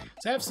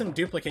 So I have some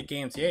duplicate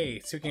games. Yay!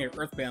 Speaking of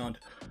Earthbound,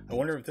 I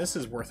wonder if this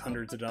is worth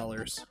hundreds of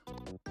dollars.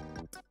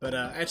 But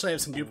I actually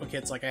have some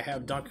duplicates, like I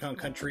have Donkey Kong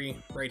Country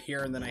right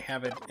here, and then I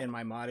have it in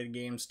my modded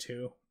games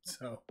too.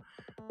 So,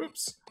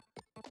 oops.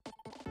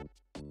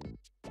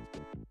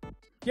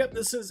 Yep,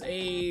 this is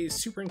a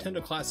Super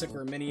Nintendo Classic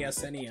or Mini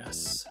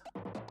SNES.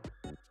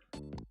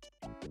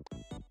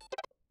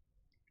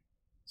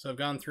 So I've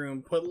gone through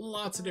and put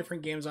lots of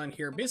different games on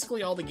here.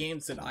 Basically all the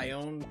games that I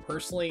own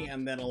personally,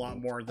 and then a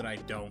lot more that I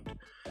don't.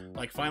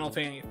 Like Final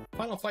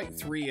Fight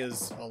 3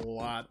 is a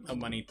lot of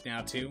money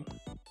now too.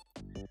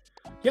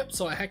 Yep,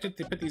 so I hacked it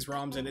to put these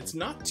ROMs in. It's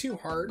not too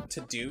hard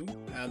to do.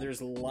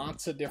 There's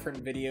lots of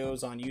different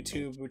videos on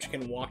YouTube which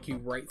can walk you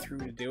right through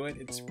to do it.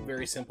 It's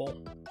very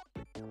simple.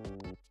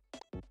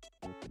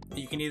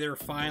 You can either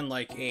find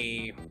like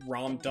a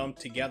ROM dump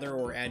together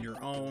or add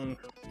your own.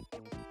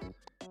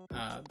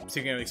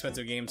 Speaking of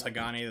expensive games,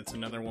 Hagane, that's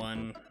another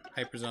one.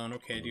 Hyperzone,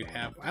 okay,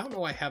 I don't know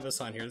why I have this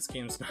on here. This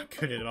game's not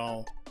good at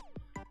all.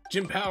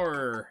 Jim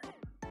Power!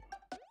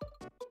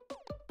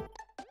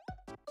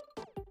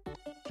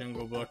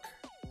 Jungle Book.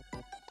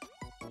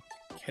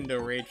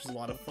 Kendo Rage was a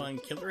lot of fun.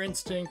 Killer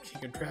Instinct,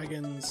 King of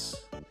Dragons,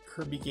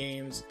 Kirby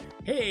games.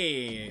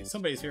 Hey,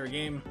 somebody's favorite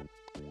game.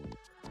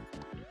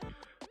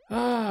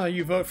 Ah,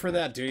 you vote for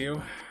that, do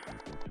you?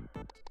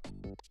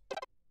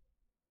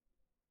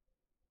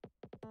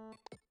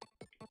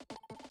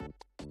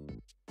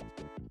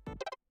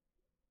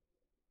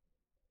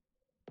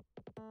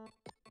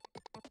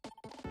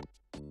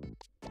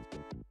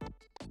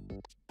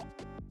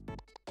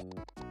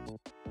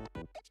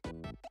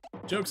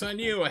 Joke's on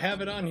you, I have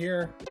it on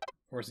here.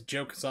 Or is it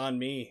joke's on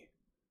me?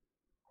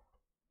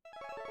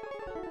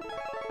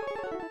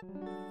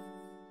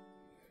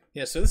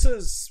 Yeah, so this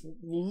is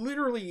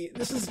literally,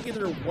 this was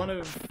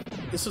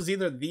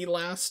either the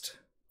last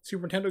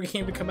Super Nintendo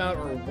game to come out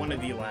or one of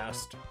the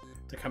last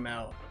to come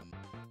out.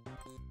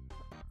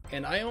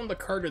 And I own the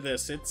card of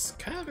this. It's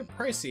kind of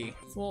pricey.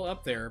 It's a little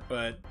up there,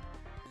 but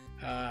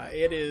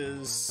it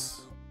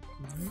is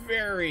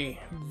very,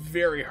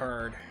 very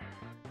hard.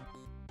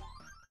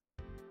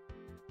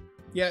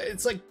 Yeah,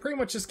 it's like pretty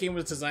much this game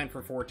was designed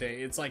for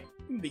Forte. It's like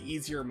the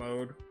easier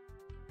mode,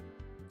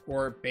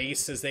 or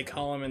base as they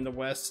call them in the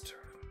West.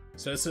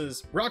 So this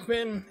is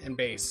Rockman and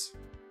base,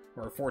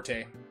 or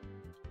Forte.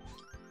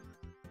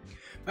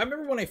 I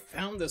remember when I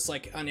found this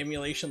like on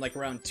emulation like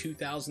around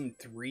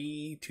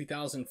 2003,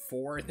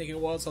 2004, I think it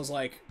was. I was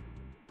like,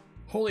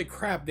 holy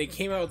crap, they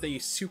came out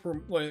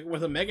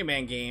with a Mega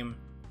Man game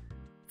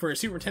for a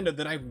Super Nintendo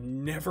that I've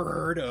never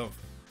heard of.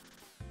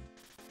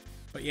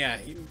 But yeah,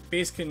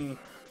 base can,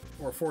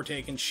 or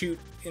Forte can shoot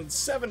in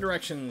 7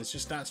 directions,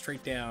 just not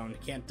straight down.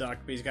 He can't duck,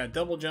 but he's got a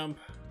double jump.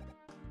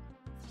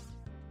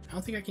 I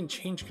don't think I can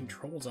change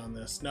controls on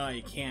this. No,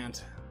 you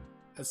can't.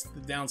 That's the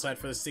downside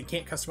for this. They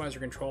can't customize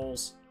your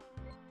controls.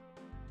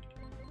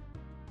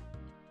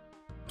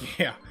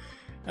 Yeah.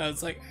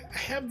 It's like, I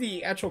have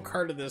the actual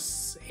card of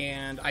this,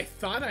 and I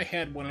thought I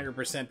had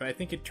 100%, but I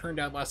think it turned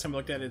out last time I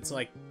looked at it, it's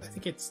like, I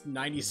think it's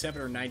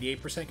 97 or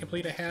 98%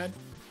 complete I had.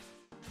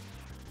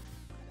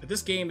 But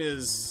this game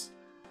is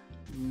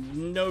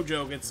no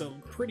joke, it's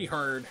pretty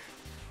hard.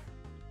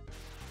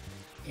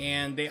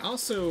 And they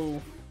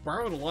also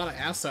borrowed a lot of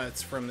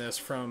assets from this,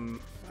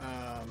 from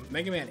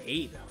Mega Man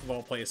 8 of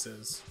all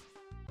places.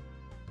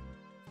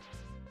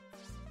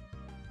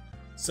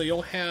 So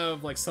you'll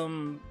have like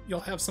some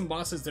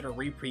bosses that are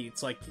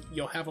repeats. Like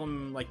you'll have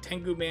them like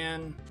Tengu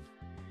Man.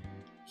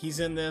 He's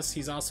in this.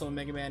 He's also in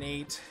Mega Man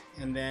 8,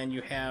 and then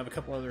you have a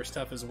couple other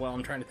stuff as well.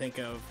 I'm trying to think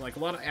of like a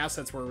lot of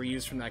assets were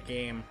reused from that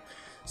game.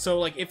 So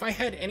like if I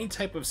had any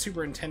type of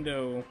Super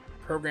Nintendo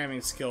programming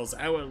skills,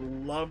 I would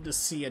love to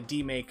see a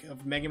demake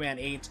of Mega Man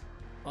 8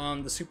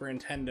 on the Super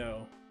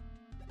Nintendo.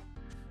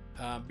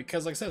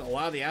 Because like I said, a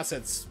lot of the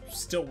assets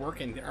still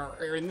working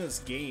are in this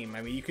game.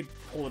 I mean, you could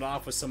pull it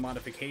off with some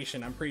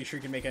modification. I'm pretty sure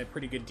you can make a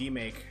pretty good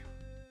demake.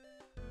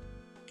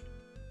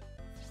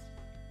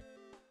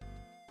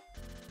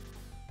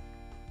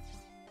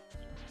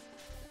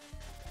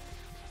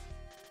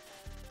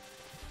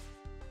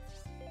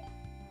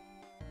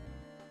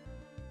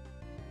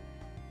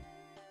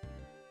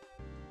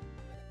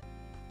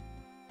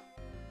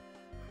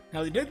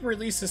 Now, they did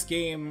release this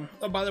game...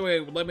 Oh, by the way,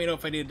 let me know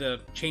if I need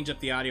to change up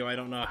the audio. I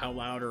don't know how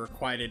loud or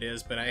quiet it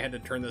is, but I had to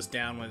turn this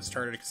down when it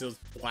started because it was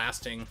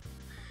blasting.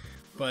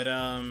 But,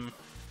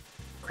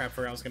 crap,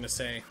 what I was going to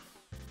say.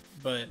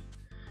 But,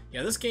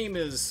 yeah, this game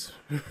is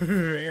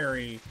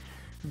very,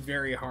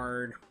 very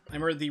hard. I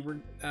remember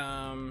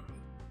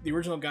the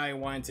original guy who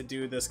wanted to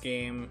do this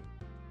game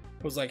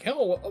was like,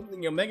 hell,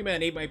 you know, Mega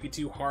Man 8 might be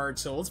too hard,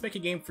 so let's make a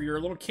game for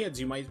your little kids.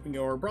 You might, you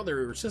know, or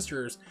brother or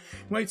sisters,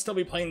 you might still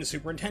be playing the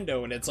Super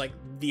Nintendo, and it's like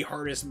the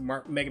hardest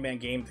Mega Man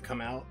game to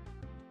come out.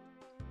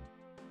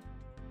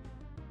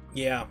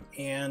 Yeah,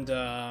 and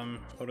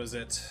what was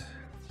it?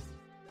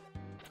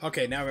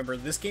 Okay, now remember,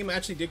 this game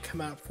actually did come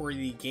out for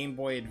the Game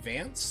Boy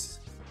Advance,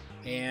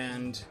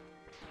 and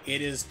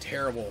it is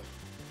terrible.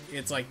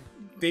 It's like,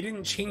 they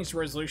didn't change the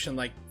resolution,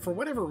 like, for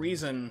whatever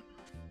reason,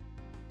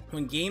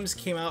 when games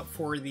came out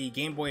for the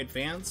Game Boy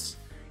Advance,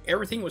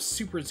 everything was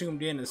super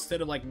zoomed in. Instead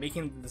of like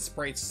making the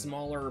sprites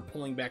smaller or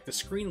pulling back the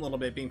screen a little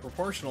bit, being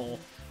proportional,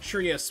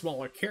 sure you have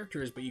smaller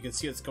characters, but you can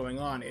see what's going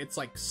on. It's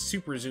like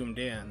super zoomed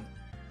in.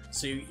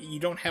 So you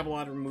don't have a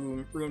lot of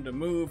room to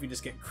move, you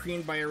just get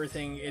creamed by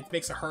everything. It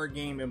makes a hard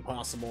game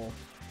impossible.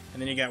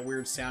 And then you got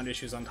weird sound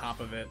issues on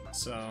top of it,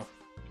 so...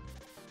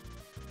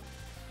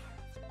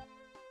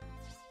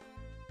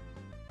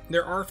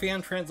 There are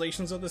fan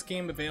translations of this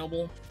game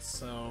available,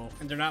 so,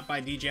 and they're not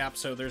by DJAP,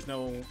 so there's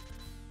no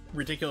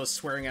ridiculous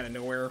swearing out of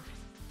nowhere.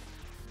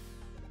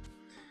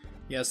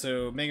 Yeah,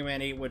 so Mega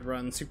Man 8 would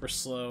run super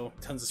slow,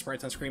 tons of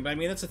sprites on screen, but I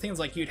mean, that's the thing, is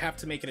like, you'd have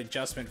to make an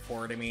adjustment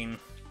for it. I mean,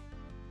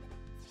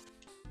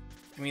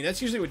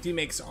 that's usually what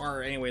demakes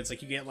are anyway. It's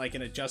like you get like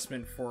an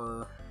adjustment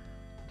for,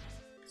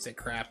 say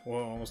crap,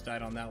 whoa, almost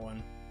died on that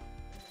one.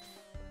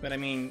 But I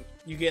mean,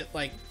 you get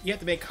like, you have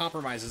to make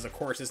compromises, of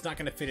course. It's not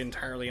going to fit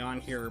entirely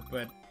on here,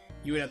 but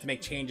you would have to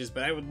make changes,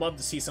 but I would love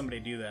to see somebody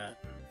do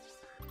that.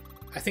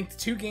 I think the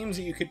two games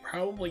that you could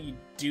probably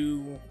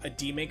do a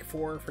demake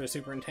for the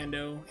Super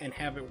Nintendo and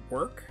have it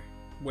work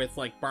with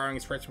like borrowing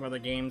sprites from other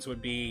games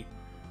would be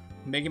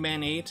Mega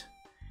Man 8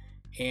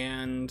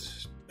 and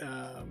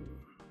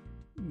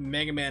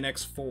Mega Man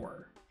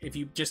X4. If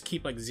you just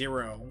keep like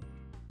 0,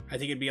 I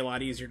think it'd be a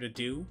lot easier to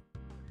do.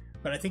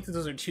 But I think that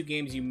those are two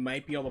games you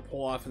might be able to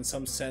pull off in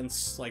some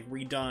sense, like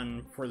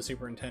redone for the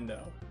Super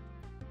Nintendo.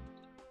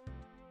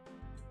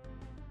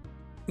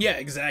 Yeah,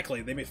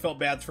 exactly. They felt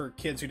bad for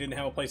kids who didn't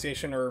have a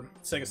PlayStation or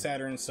Sega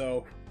Saturn,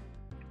 so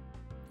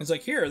it's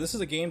like, here, this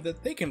is a game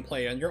that they can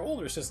play on your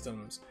older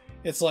systems.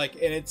 It's like,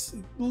 and it's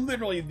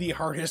literally the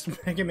hardest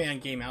Mega Man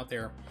game out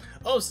there.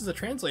 Oh, this is a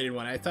translated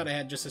one. I thought I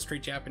had just a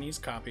straight Japanese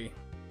copy.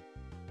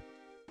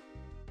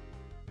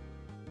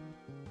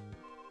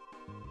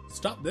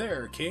 Stop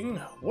there, King.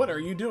 What are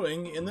you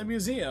doing in the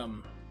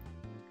museum?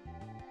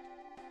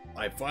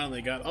 I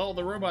finally got all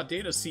the Robot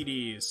Data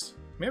CDs.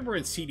 Remember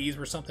when CDs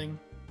were something?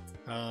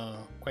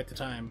 Quite the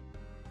time.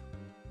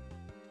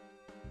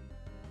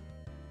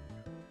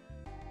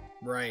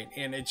 Right,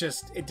 and it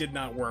did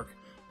not work.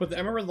 But I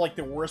remember like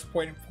the worst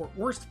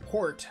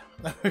port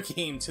of a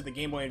game to the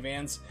Game Boy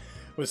Advance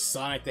was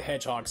Sonic the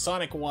Hedgehog.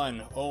 Sonic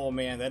 1. Oh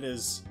man, that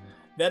is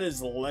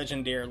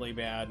legendarily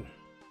bad.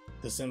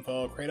 This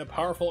info, create a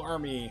powerful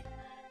army.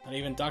 Not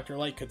even Dr.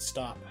 Light could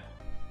stop.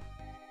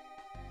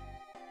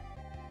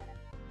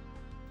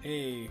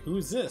 Hey,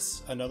 who's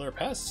this? Another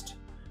pest?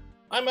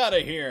 I'm out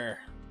of here!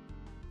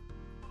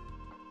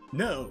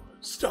 No,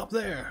 stop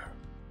there!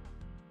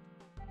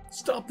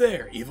 Stop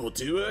there,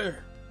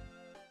 evildoer!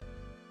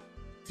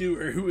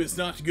 Doer who is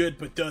not good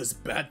but does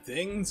bad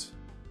things?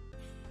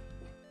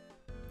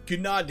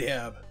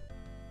 Gnadab.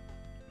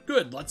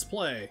 Good, let's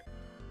play.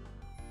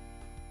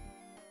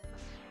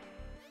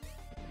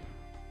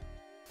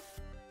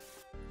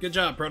 Good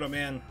job, Proto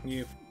Man.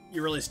 You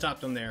really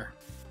stopped him there.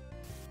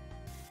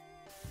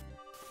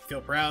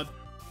 Feel proud?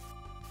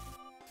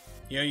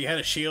 You know, you had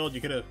a shield,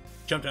 you could have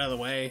jumped out of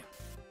the way.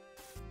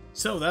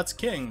 So, that's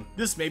King.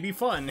 This may be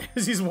fun,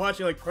 as he's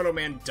watching, like, Proto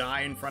Man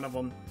die in front of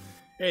him.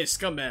 Hey,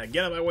 scumbag,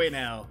 get out of my way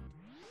now.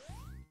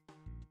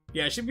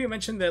 Yeah, it should be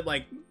mentioned that,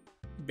 like,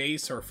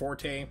 Bass or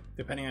Forte,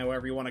 depending on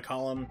whatever you want to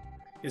call him,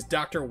 is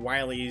Dr.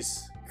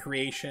 Wily's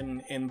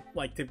creation in,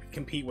 like, to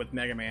compete with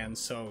Mega Man,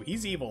 so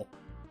he's evil.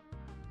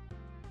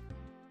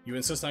 You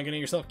insist on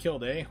getting yourself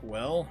killed, eh?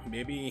 Well,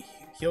 maybe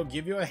he'll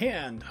give you a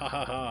hand. Ha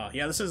ha ha.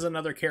 Yeah, this is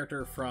another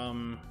character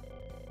from...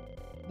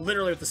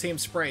 literally with the same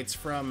sprites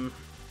from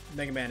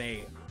Mega Man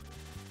 8.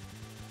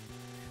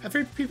 I've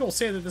heard people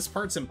say that this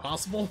part's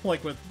impossible,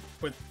 like with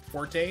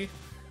Forte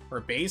or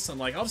Bass. I'm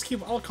like,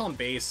 I'll call him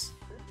Bass.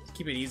 Just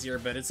keep it easier,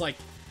 but it's like,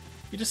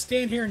 you just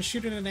stand here and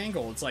shoot at an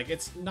angle. It's like,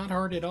 it's not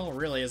hard at all,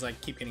 really, as I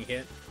keep getting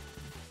hit.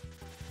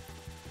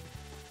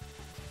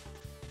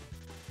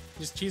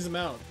 Just cheese him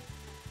out.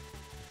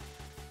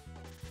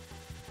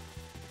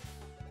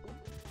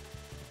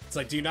 It's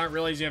like, do you not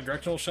realize you have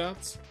directional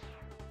shots?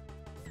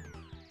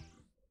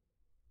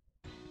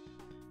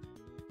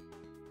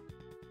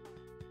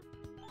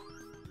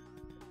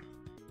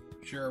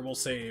 Sure, we'll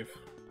save.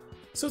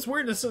 So it's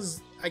weird, this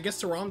is, I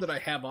guess the ROM that I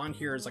have on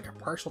here is like a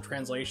partial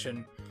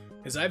translation,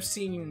 because I've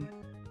seen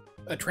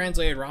a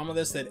translated ROM of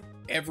this that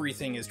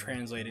everything is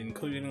translated,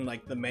 including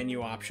like the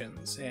menu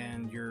options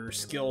and your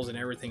skills and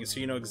everything, so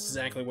you know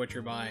exactly what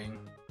you're buying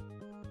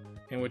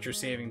and what you're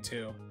saving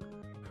to.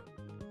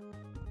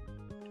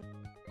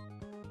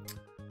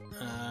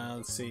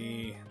 Let's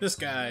see. This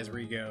guy's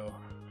Rigo.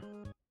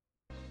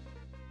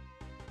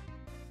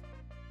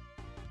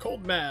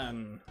 Cold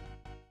Man.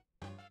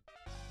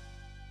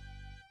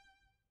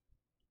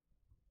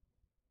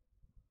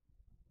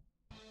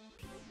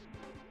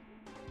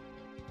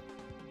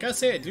 Gotta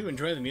say, I do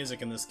enjoy the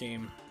music in this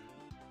game.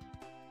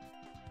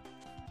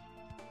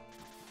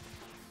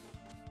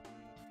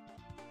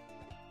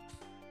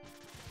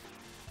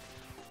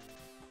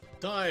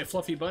 Die,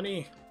 Fluffy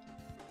Bunny!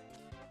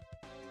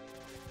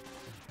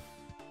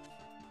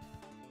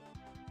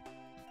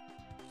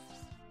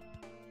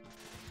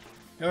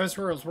 I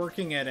was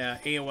working at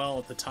AOL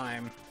at the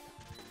time,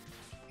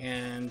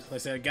 and like I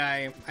said, a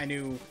guy I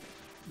knew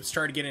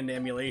started getting into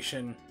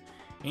emulation,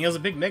 and he was a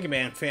big Mega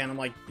Man fan. I'm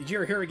like, did you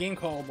ever hear a game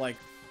called, like,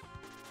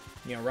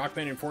 you know,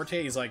 Rockman and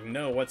Forte? He's like,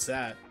 no, what's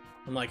that?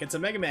 I'm like, it's a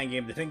Mega Man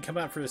game that didn't come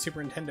out for the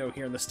Super Nintendo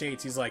here in the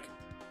States. He's like,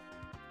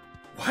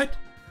 what?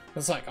 I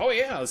was like, oh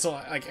yeah. So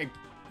I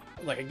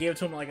gave it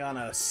to him like on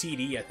a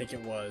CD, I think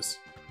it was.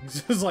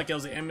 It was like, it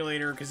was an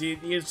emulator, because he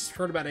had just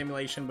heard about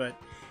emulation, but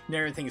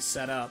everything is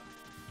set up.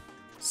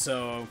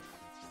 So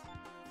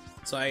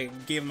I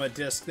gave him a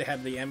disc that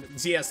had the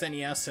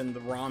ZSNES and the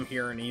ROM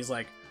here, and he's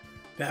like,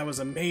 that was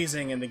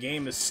amazing, and the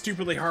game is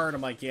stupidly hard.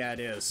 I'm like, yeah, it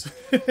is.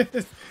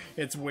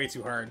 It's way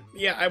too hard.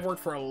 Yeah, I've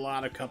worked for a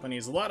lot of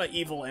companies, a lot of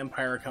evil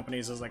empire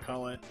companies, as I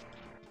call it.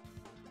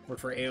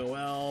 Worked for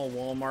AOL,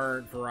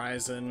 Walmart,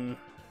 Verizon,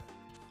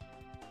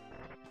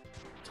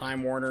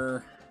 Time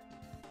Warner.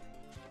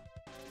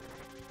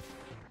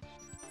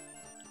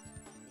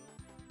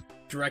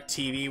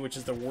 DirecTV, which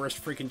is the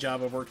worst freaking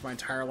job I've worked my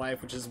entire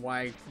life, which is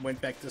why I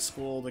went back to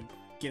school to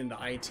get into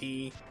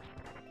IT.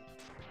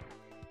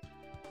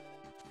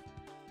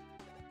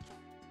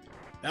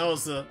 That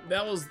was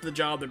the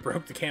job that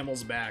broke the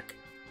camel's back.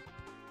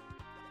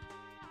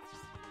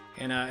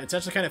 And it's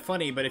actually kind of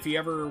funny, but if you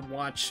ever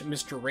watch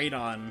Mr.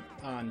 Radon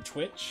on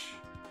Twitch,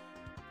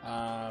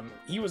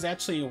 he was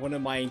actually one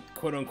of my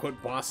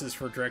quote-unquote bosses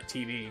for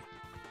DirecTV.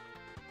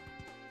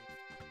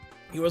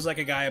 He was like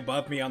a guy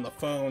above me on the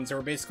phones,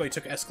 or basically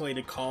took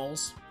escalated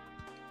calls.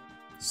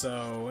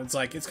 So it's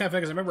like, it's kind of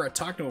funny because I remember I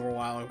talked to him for a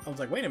while. I was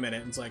like, wait a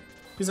minute. It's like,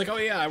 he's like, oh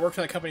yeah, I work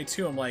for that company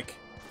too. I'm like,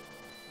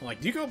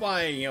 do you go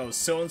by, you know,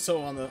 so and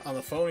so on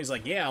the phone? He's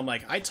like, yeah. I'm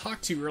like, I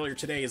talked to you earlier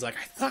today. He's like,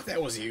 I thought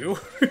that was you.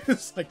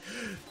 It's like,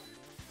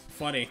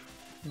 funny.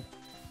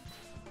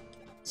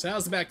 So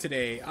how's the back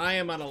today? I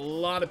am on a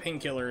lot of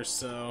painkillers,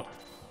 so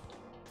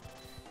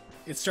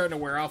it's starting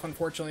to wear off,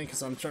 unfortunately,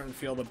 because I'm starting to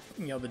feel the,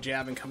 you know, the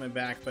jabbing coming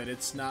back, but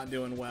it's not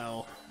doing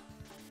well.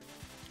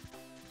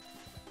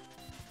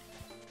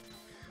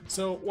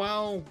 So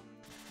while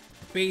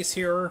base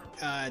here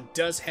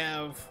does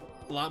have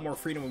a lot more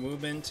freedom of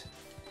movement,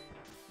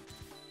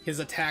 his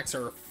attacks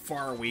are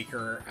far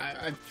weaker.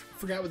 I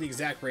forgot what the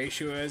exact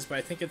ratio is, but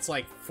I think it's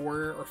like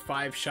 4 or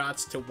 5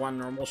 shots to 1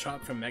 normal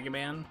shot from Mega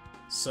Man.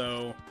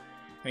 So,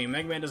 I mean,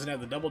 Mega Man doesn't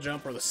have the double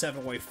jump or the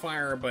 7-way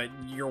fire, but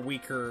you're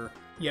weaker.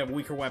 You have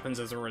weaker weapons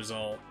as a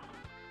result.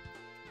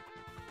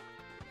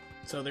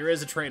 So there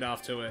is a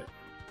trade-off to it.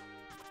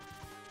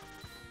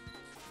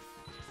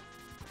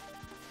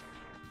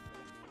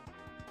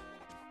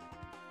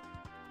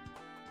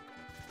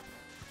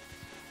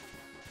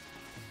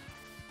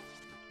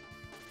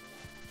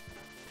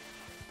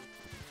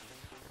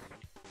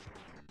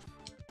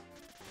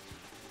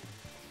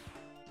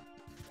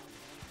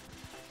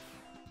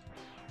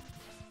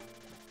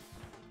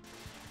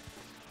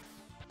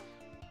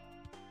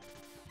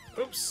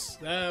 Oops,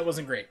 that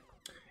wasn't great.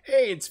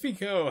 Hey, it's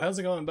Fico. How's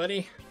it going,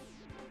 buddy?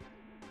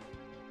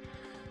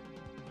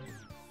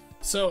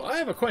 So, I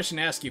have a question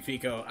to ask you,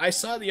 Fico. I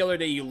saw the other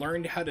day you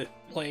learned how to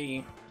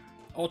play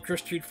Ultra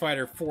Street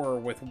Fighter 4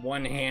 with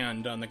one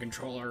hand on the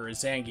controller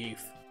as Zangief.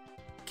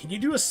 Can you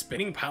do a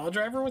spinning pile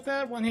driver with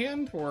that one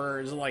hand?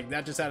 Or is it like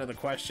that just out of the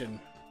question?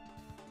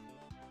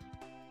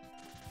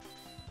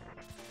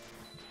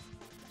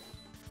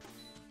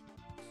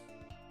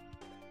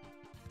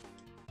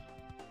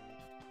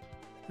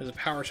 There's a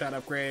power shot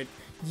upgrade.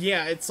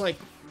 Yeah, it's like,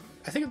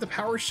 I think with the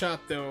power shot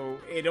though,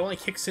 it only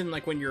kicks in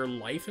like when your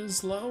life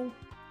is low.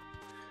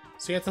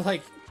 So you have to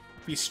like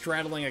be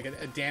straddling like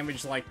a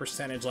damage like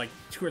percentage, like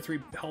 2 or 3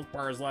 health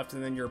bars left,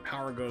 and then your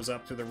power goes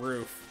up to the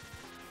roof.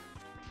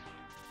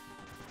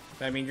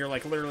 I mean, you're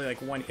like literally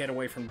like 1 hit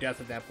away from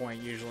death at that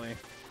point usually.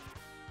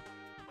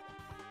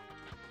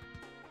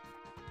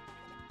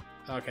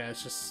 Okay,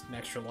 it's just an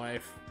extra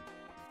life.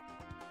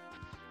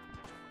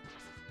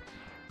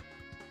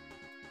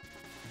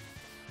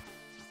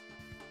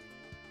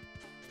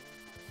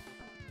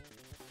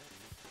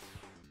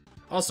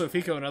 Also,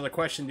 Fico, another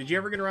question. Did you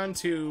ever get around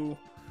to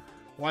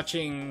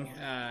watching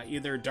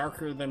either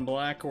Darker Than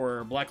Black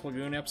or Black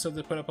Lagoon episode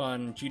they put up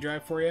on G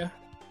Drive for you?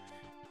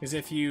 Because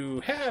if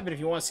you have, and if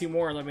you want to see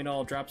more, let me know.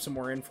 I'll drop some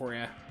more in for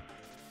you.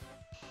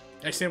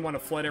 I just didn't want to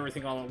flood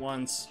everything all at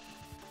once.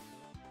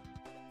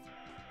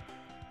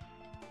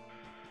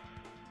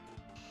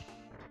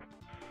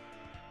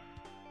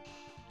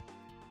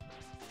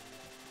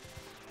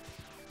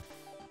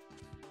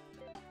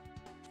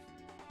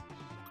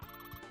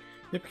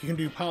 Yep, you can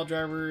do pile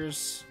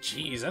drivers.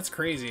 Jeez, that's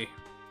crazy.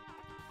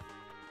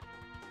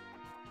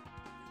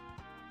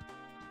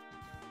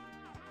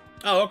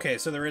 Oh, okay,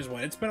 so there is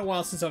one. It's been a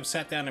while since I've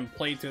sat down and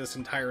played through this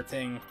entire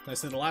thing. Like I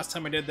said, the last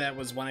time I did that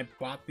was when I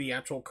bought the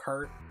actual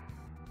cart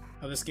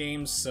of this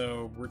game,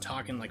 so we're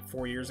talking like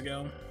 4 years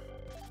ago.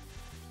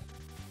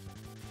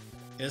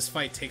 This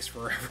fight takes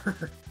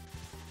forever.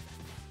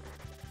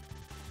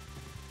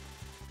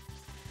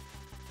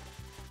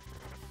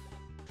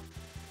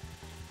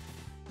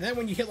 And then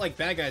when you hit like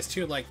bad guys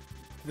too, like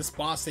this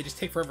boss, they just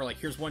take forever. Like,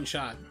 here's one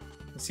shot.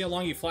 You see how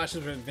long he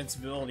flashes with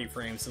invincibility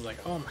frames. It's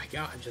like, oh my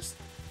god, just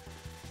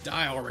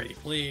die already,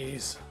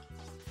 please.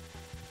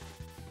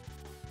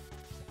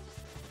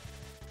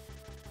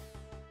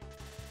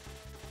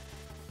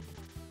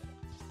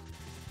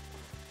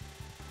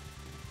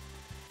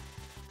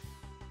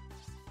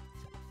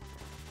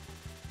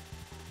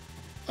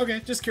 Okay,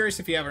 just curious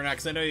if you have or not,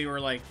 because I know you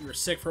were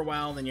sick for a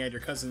while, then you had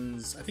your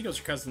cousin's, I think it was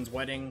your cousin's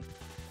wedding.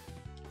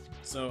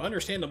 So,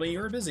 understandably, you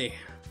were busy.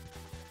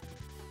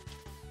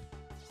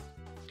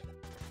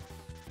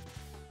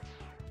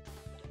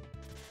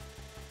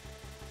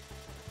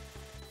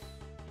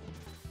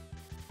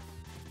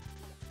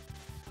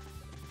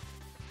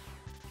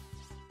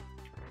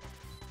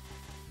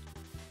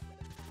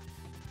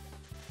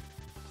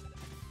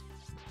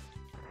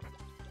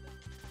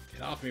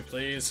 Get off me,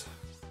 please.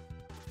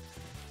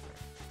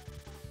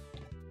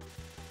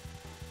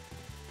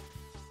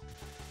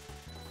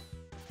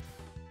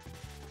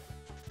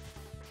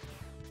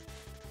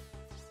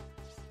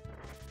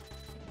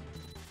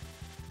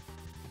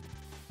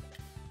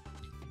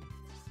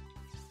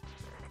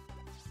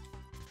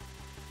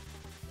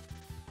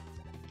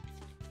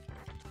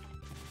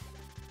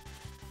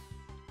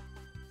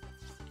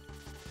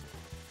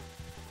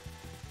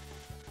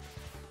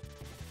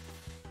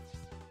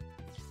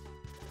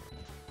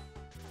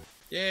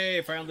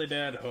 Yay, finally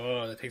dead.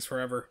 Oh, that takes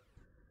forever.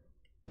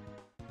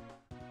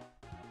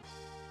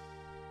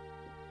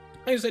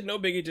 Like I said, no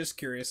biggie, just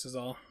curious is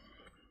all.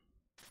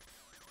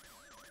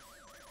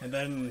 And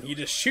then he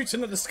just shoots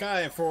into the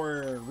sky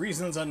for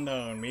reasons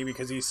unknown. Maybe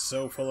because he's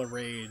so full of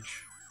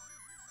rage.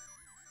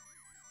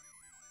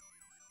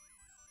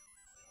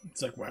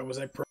 It's like, why was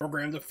I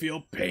programmed to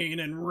feel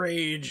pain and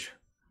rage?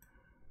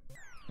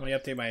 Let me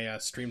update my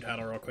stream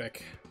title real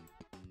quick.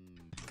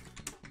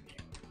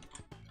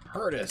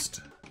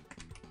 Hardest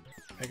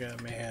Mega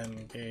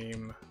Man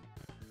game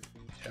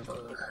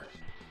ever.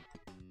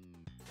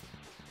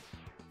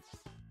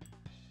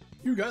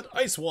 You got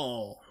Ice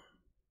Wall.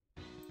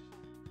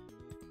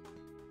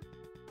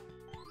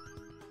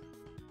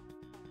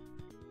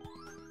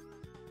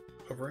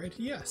 Override,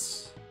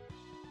 yes.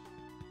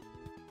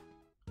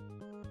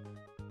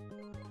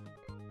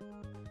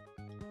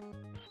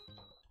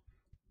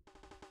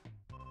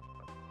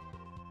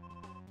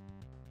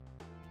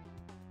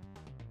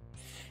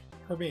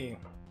 For me.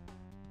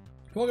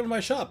 Welcome to my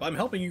shop. I'm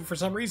helping you for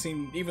some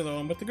reason, even though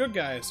I'm with the good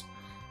guys.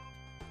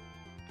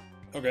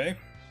 Okay.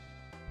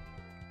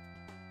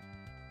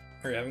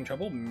 Are you having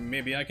trouble?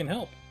 Maybe I can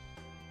help.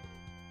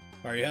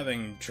 Are you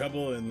having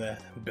trouble in the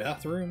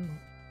bathroom?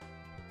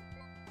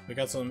 We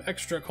got some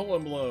extra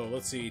colon below.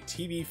 Let's see.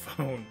 TV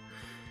phone.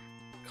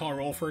 Call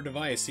roll for a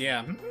device.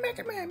 Yeah.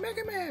 Mega Man,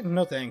 Mega Man!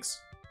 No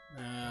thanks.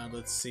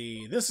 Let's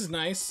see. This is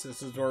nice.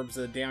 This absorbs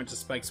the damage to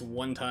spikes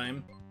one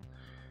time.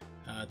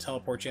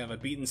 Teleport, you have a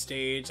beaten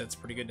stage. That's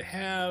pretty good to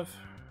have.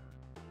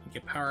 You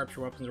get power-ups,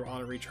 your weapons will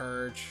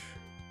auto-recharge.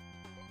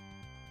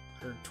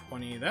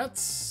 120.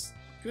 That's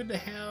good to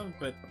have,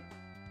 but...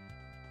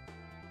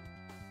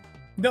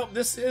 No,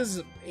 this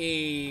is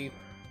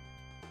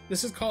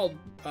called,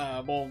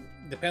 well,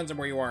 depends on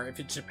where you are.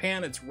 If it's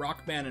Japan, it's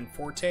Rockman and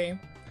Forte.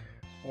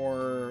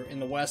 Or in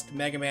the West,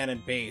 Mega Man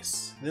and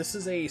Bass. This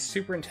is a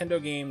Super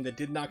Nintendo game that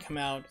did not come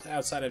out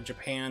outside of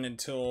Japan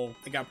until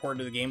it got ported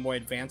to the Game Boy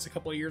Advance a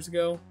couple of years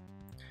ago.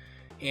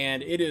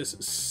 And it is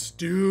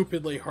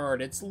stupidly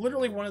hard. It's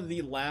literally one of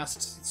the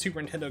last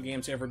Super Nintendo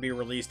games to ever be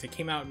released. It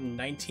came out in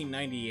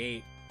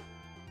 1998.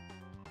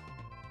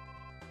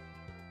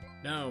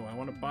 No, I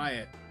want to buy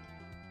it.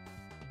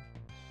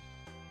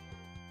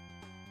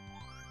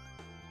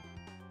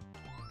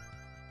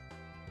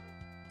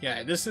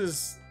 Yeah, this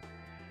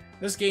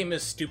game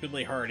is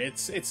stupidly hard.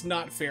 It's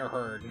not fair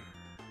hard.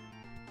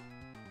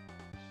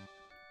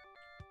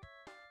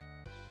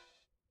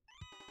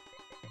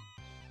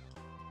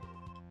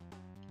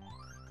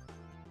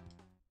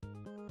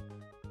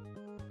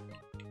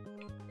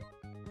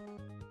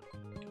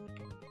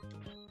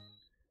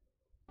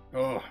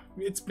 Oh,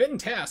 it's been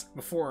tasked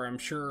before. I'm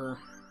sure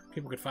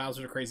people could file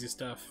sort of crazy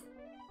stuff.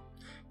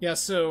 Yeah,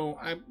 so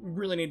I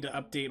really need to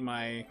update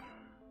my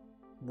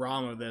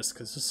ROM of this,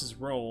 because this is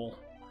roll.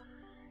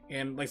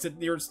 And like I said,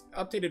 there's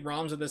updated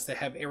ROMs of this that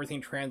have everything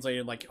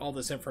translated, like all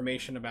this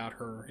information about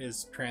her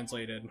is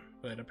translated,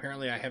 but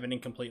apparently I have an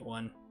incomplete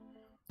one.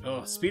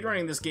 Oh,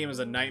 speedrunning this game is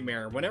a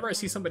nightmare. Whenever I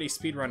see somebody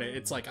speedrun it,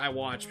 it's like I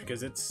watch,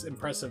 because it's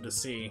impressive to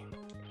see.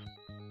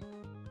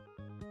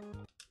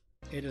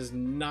 It is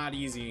not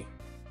easy.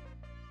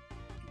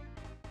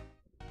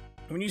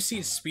 When you see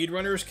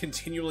speedrunners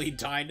continually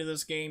die to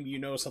this game, you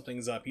know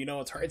something's up. You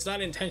know it's hard. It's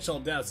not intentional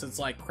deaths, it's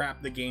like,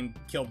 crap, the game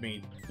killed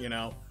me, you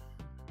know?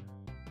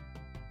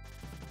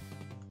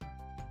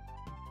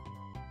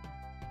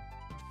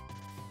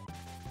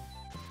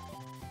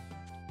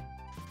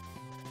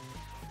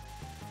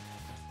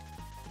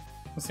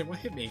 Let's see, what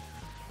hit me?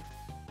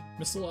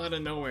 Missile out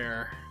of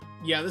nowhere.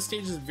 Yeah, this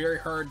stage is very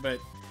hard, but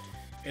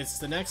it's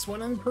the next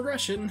one in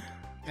progression.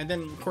 And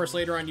then, of course,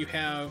 later on you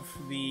have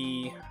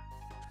the...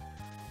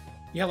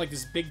 You have like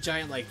this big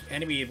giant like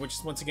enemy, which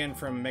is once again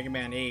from Mega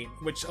Man 8,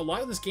 which a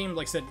lot of this game,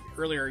 like I said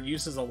earlier,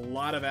 uses a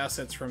lot of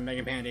assets from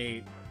Mega Man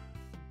 8.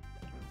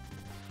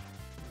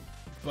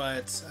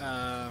 But,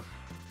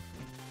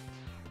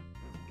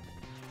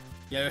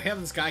 yeah, you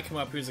have this guy come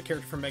up who's a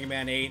character from Mega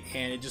Man 8,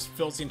 and it just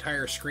fills the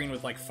entire screen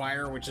with like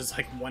fire, which is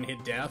like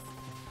one-hit death.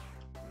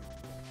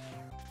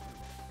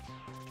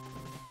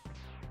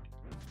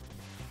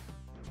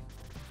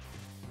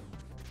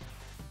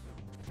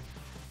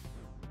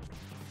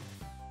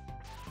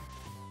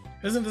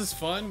 Isn't this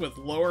fun with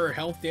lower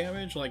health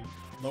damage, like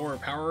lower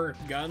power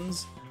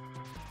guns?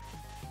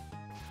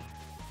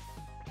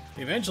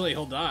 Eventually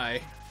he'll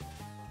die.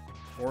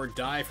 Or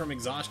die from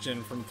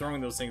exhaustion from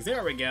throwing those things.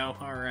 There we go,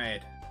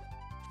 alright.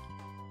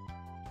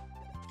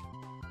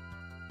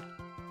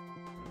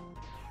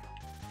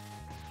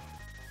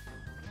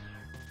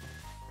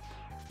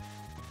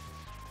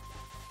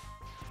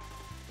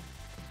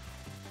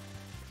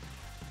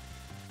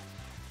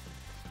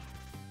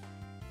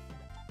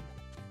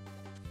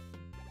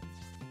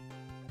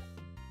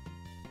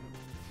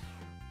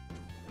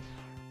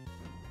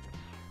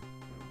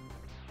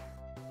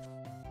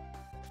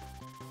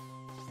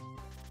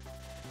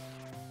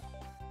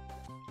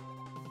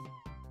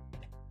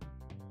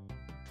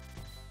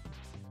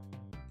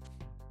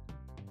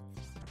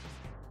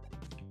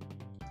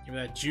 Give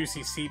me that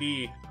juicy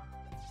CD.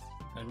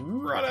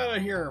 And run out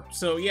of here!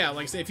 So yeah,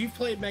 like I said, if you've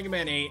played Mega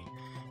Man 8,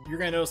 you're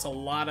gonna notice a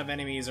lot of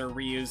enemies are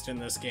reused in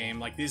this game.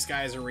 Like, these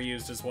guys are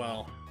reused as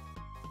well.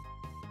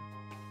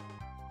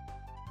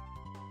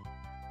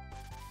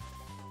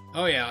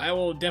 Oh yeah, I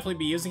will definitely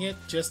be using it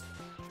just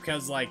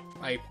because, like,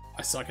 I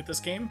suck at this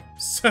game.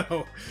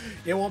 So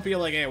it won't be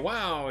like, hey,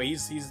 wow,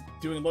 he's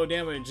doing low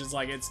damage. It's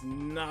like, it's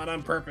not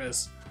on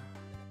purpose.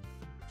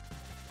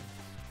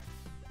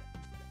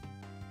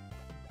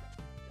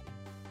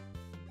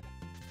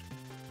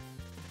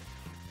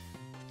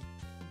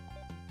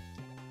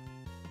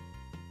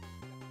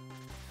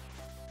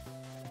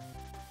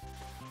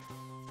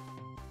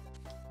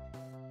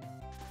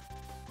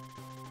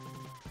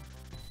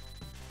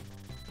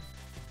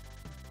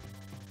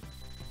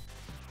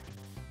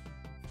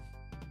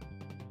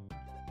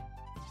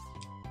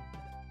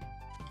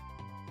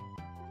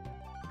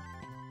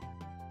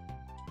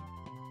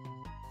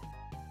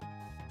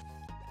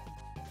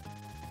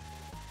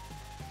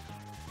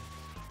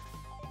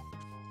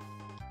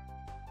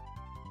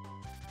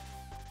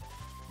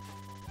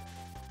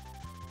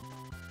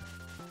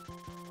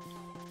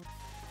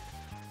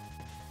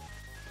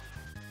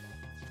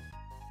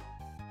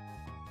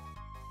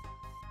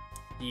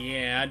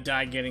 Yeah, I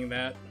died getting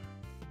that.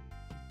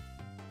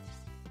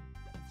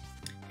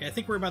 Okay, I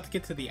think we're about to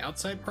get to the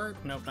outside part.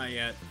 Nope, not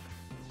yet.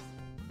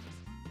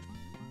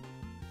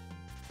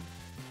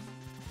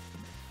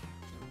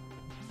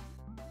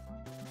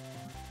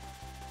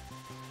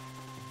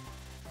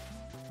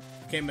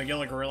 Okay,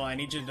 Magilla Gorilla, I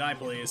need you to die,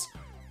 please.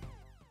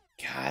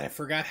 God, I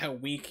forgot how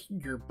weak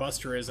your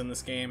Buster is in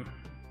this game.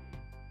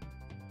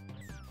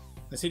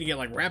 I see you get,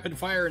 like, rapid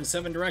fire in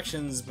 7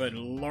 directions, but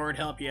Lord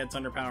help you, it's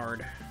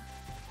underpowered.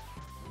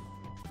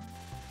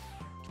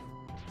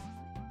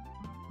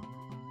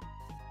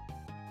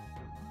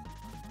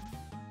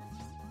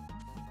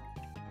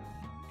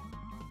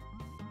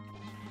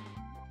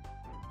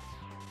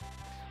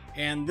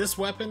 And this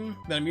weapon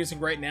that I'm using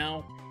right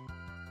now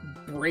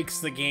breaks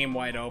the game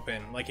wide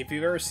open. Like, if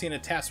you've ever seen a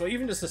task, well,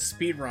 even just a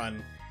speed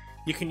run,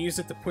 you can use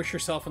it to push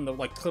yourself and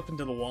like clip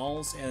into the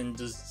walls and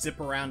just zip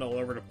around all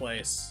over the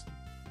place.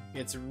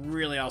 It's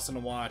really awesome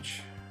to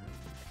watch.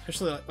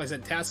 Especially, like I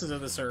said, tasks of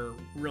this are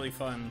really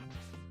fun.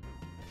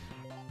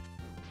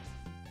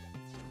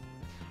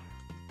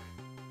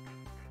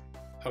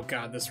 Oh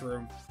god, this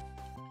room.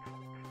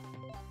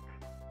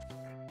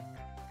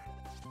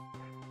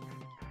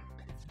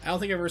 I don't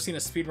think I've ever seen a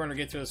speedrunner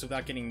get through this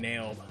without getting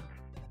nailed.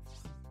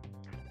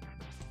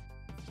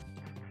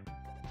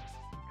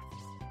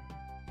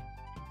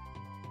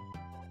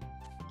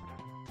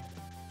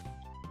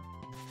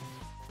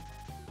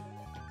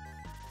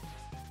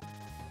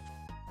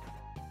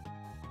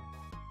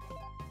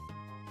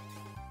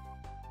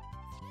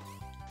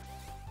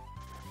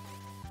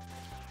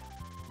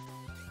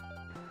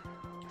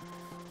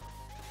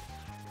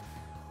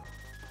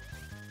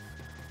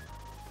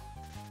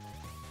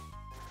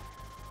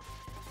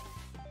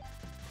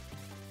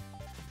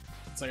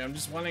 It's like, I'm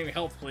just wanting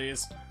health,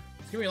 please.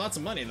 Give me lots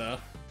of money, though.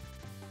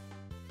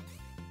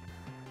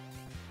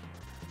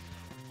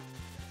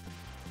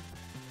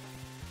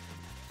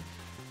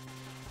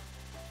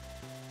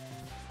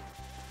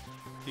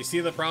 Do you see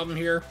the problem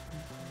here?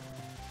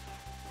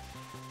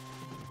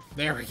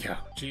 There we go.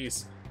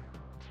 Jeez.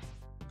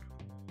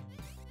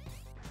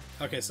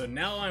 Okay, so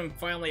now I'm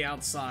finally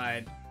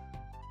outside.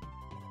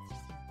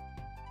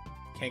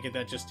 Can't get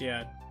that just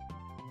yet.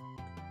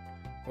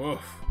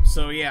 Oof.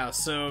 So yeah,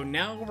 so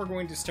now we're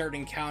going to start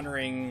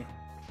encountering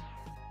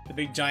the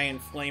big giant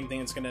flame thing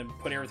that's going to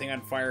put everything on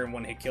fire and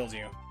one hit kills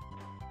you.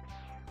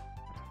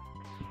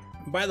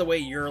 By the way,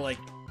 your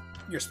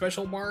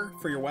special bar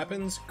for your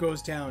weapons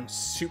goes down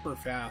super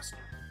fast.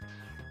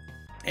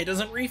 It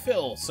doesn't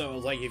refill, so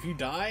like if you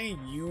die,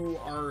 you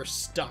are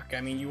stuck.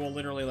 I mean, you will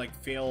literally like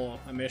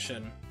fail a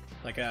mission,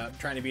 like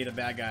trying to beat a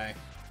bad guy.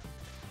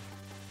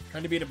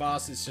 Trying to beat a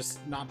boss is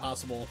just not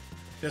possible.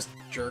 This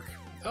jerk.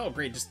 Oh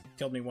great, just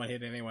killed me one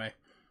hit anyway.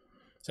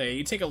 So yeah,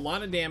 you take a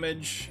lot of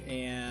damage,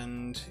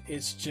 and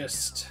it's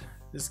just...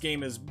 this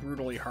game is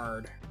brutally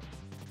hard.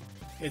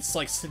 It's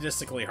like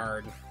sadistically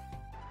hard.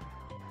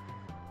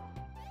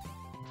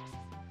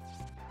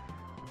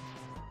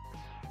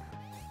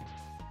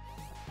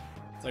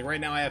 It's like right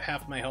now I have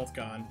half my health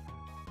gone.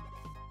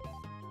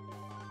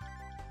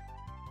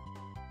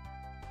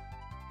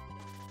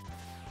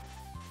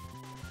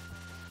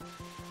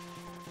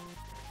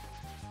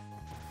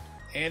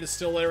 And it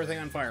still lit everything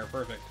on fire.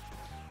 Perfect.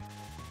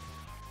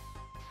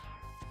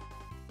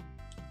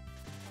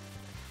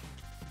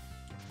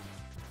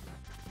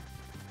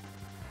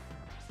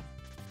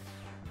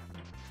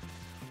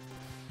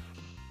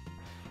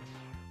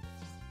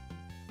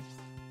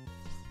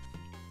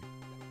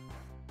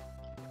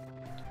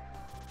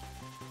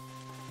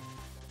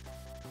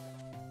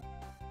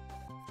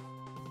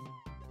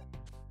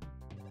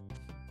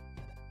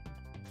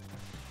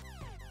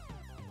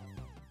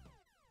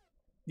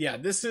 Yeah,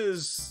 this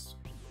is...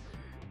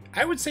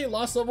 I would say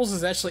Lost Levels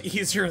is actually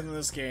easier than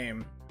this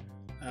game.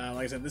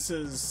 Like I said, this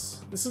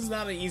is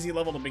not an easy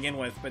level to begin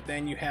with, but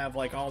then you have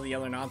like all the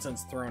other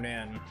nonsense thrown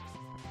in.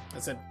 I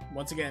said,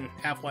 once again,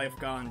 Half-Life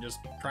gone, just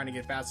trying to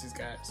get past these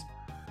guys.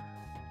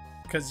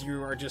 Because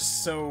you are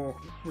just so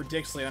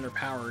ridiculously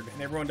underpowered,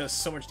 and everyone does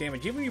so much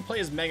damage. Even when you play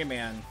as Mega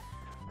Man,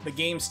 the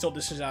game still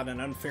dishes out an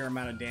unfair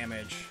amount of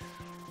damage.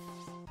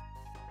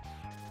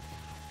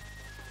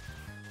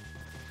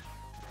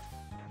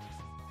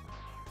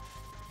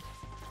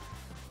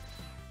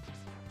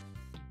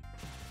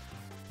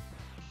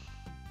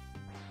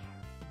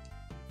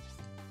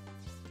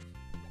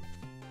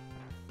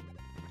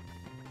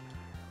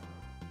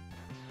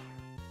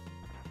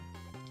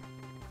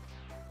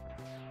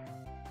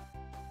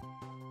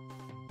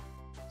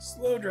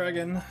 Slow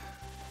dragon.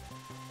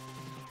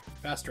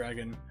 Fast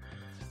dragon.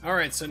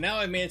 Alright, so now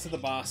I've made it to the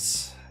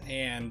boss,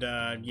 and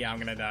yeah, I'm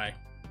gonna die.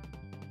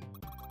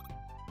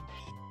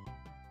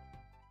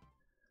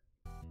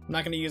 I'm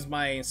not gonna use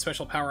my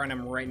special power on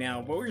him right now.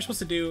 What we're supposed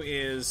to do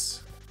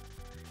is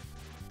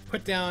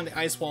put down the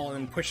ice wall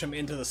and push him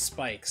into the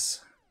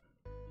spikes.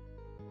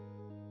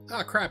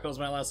 Ah, crap, it was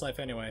my last life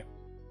anyway.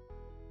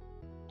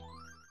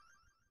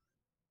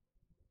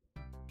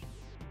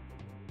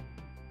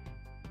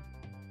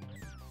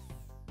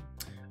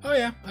 Oh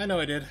yeah, I know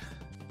I did.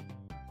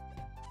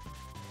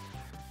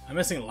 I'm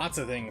missing lots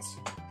of things.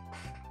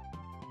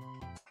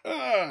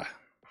 Ugh.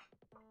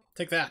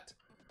 Take that.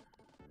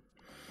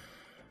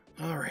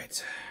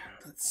 Alright,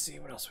 let's see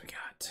what else we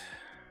got.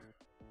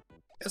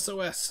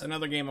 SOS,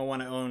 another game I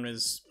want to own,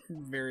 is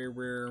very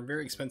rare,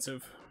 very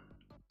expensive.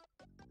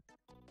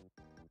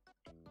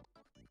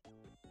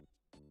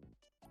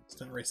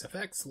 Stunt Race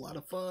FX, a lot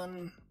of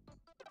fun.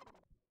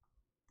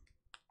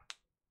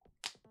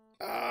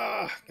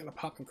 Ah, gotta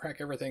pop and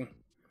crack everything.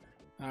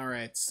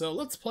 Alright, so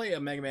let's play a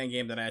Mega Man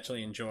game that I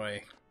actually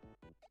enjoy.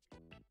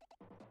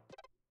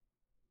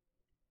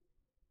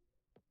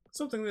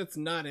 Something that's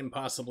not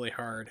impossibly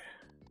hard.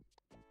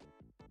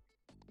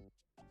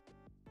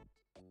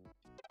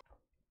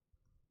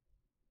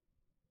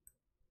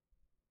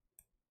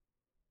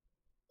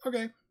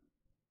 Okay.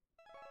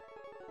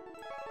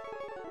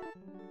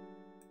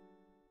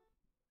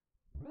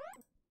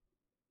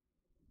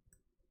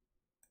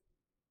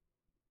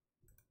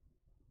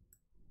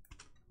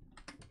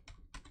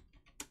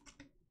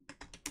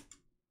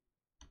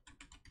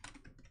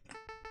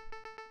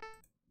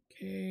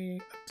 Okay,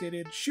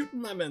 updated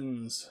shooting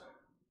lemons.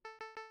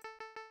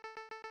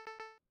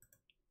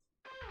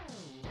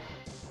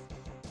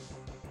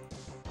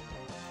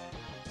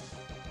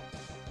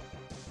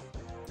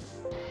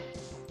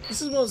 This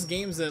is one of those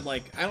games that,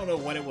 like, I don't know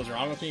what it was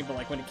wrong with me, but,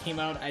 like, when it came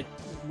out, I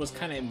was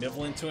kind of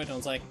ambivalent to it. I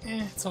was like,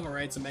 it's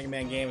alright, it's a Mega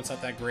Man game, it's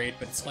not that great,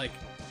 but it's like,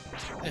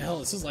 what the hell,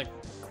 this is, like,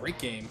 a great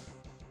game.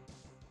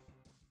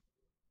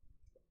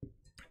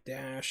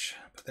 Dash,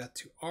 put that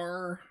to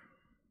R.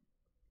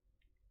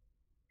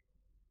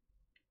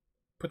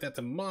 Put that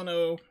to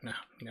mono. No,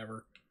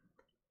 never.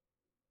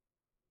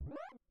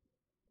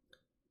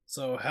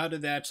 So how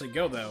did that actually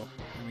go, though?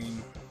 I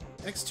mean,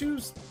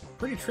 X2's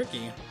pretty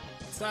tricky.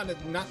 It's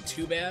not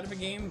too bad of a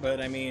game, but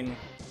I mean,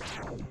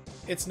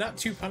 it's not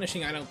too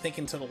punishing, I don't think,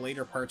 until the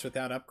later parts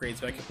without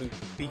upgrades, but I could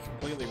be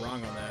completely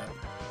wrong on that.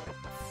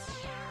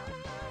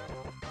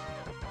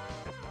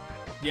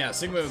 Yeah,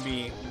 Sigma would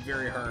be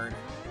very hard.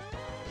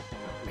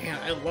 Man,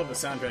 I love the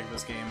soundtrack of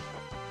this game.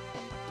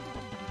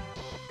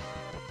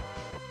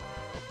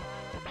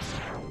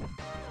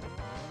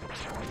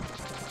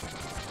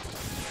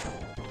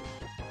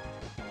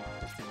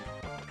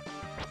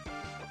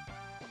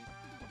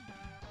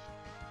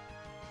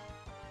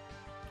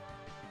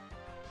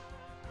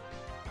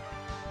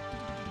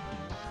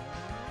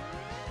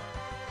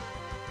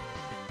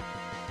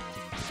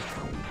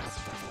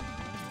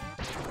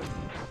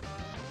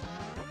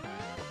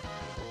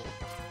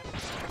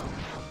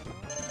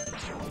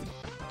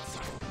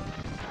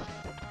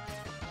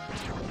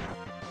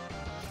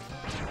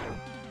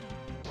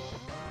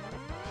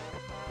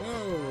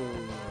 Whoa!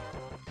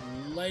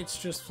 Lights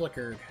just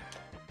flickered.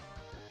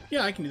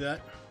 Yeah, I can do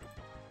that.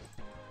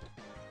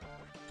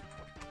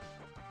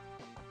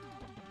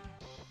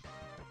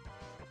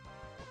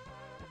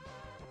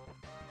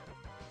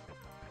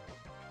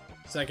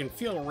 So I can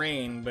feel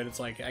rain, but it's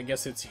like, I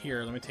guess it's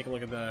here. Let me take a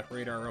look at the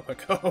radar real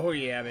quick. Oh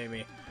yeah,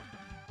 baby.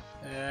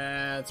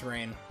 That's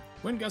rain.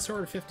 Wind gusts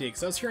over 50,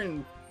 because I was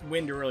hearing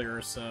wind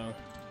earlier, so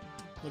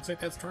looks like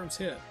that storm's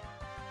hit.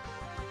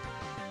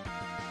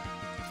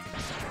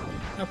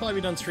 I'll probably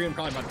be done streaming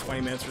probably about 20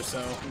 minutes or so.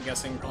 I'm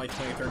guessing probably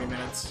 20-30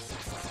 minutes.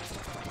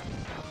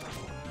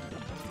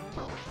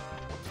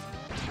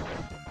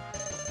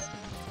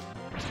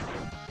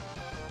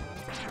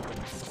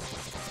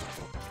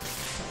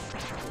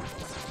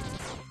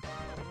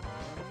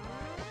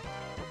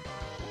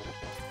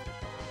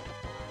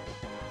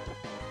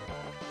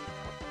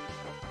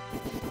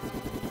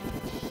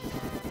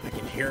 I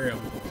can hear him.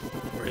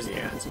 Where is he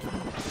at?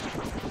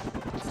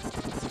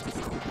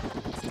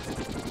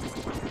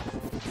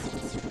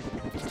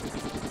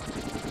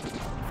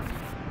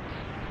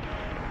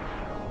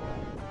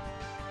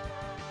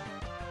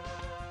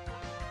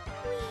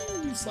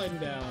 Sliding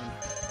down.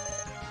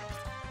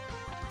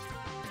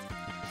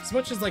 as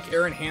much as like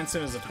Aaron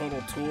Hansen is a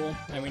total tool,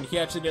 I mean, he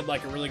actually did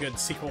like a really good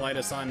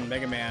sequelitis on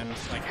Mega Man,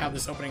 like how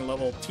this opening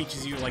level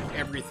teaches you like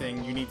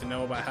everything you need to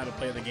know about how to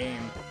play the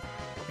game.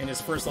 In his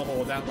first level,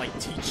 without like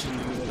teaching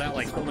you, without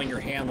like holding your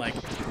hand, like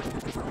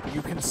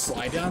you can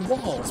slide down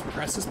walls.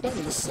 Press this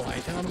button to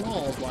slide down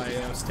walls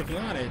while sticking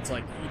on it. It's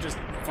like you just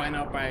find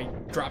out by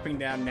dropping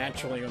down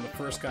naturally when the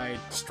first guy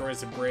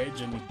destroys the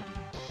bridge, and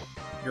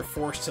you're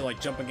forced to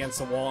like jump against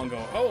the wall and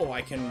go, oh,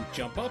 I can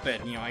jump up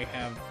it. You know, I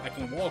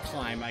can wall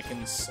climb. I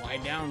can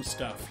slide down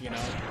stuff. You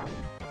know,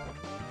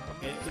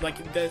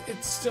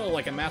 it's still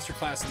like a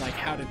masterclass in like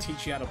how to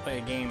teach you how to play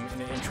a game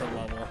in an intro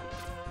level.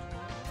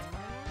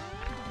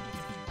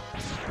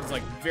 It's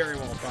like very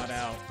well thought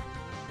out.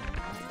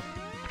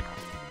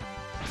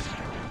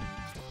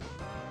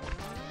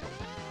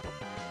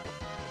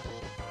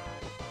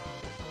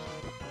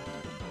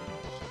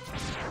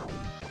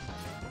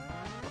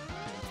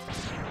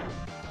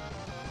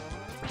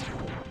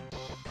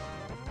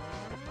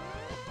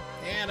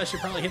 And I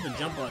should probably hit the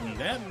jump button.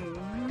 That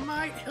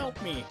might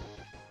help me.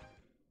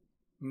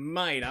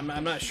 Might. I'm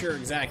not sure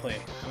exactly.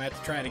 I'm gonna have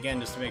to try it again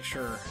just to make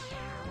sure.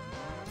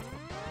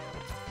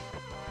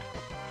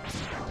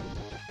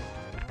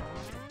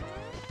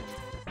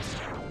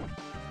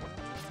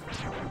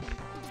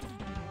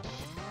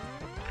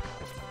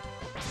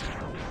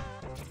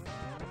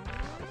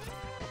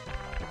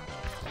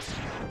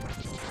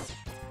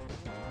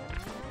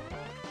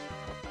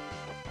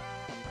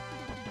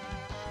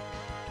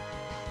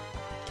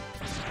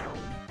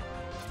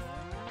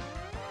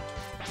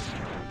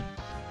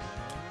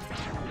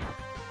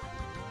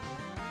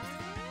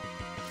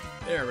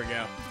 There we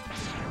go.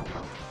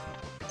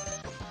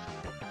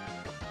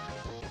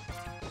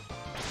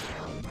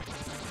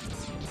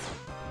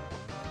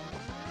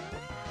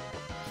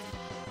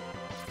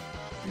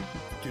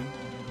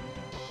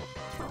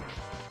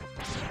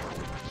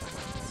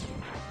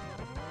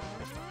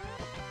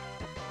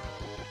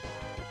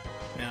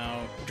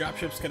 Now,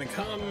 dropship's gonna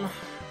come.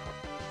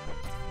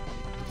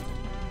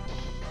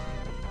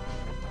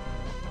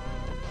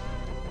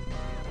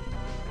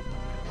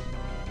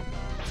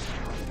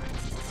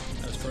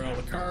 For all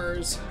the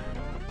cars.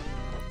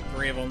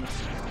 3 of them.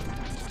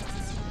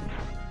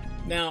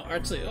 Now,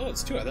 actually, oh,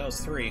 it's 2. I thought it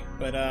was 3.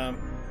 But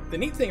the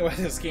neat thing about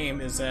this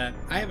game is that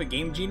I have a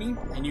Game Genie,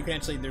 and you can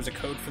actually, there's a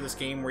code for this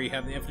game where you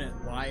have the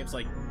infinite lives,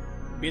 like,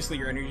 basically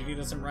your energy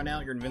doesn't run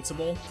out, you're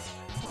invincible.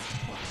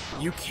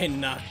 You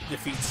cannot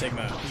defeat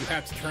Sigma. You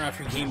have to turn off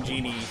your Game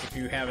Genie if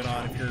you have it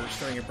on, if you're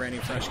starting a brand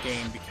new fresh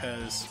game,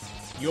 because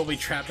you'll be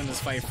trapped in this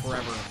fight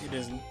forever.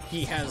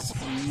 He has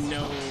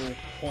no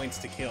points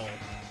to kill.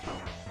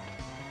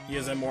 He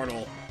is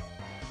immortal.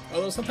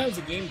 Although sometimes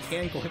the game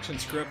can glitch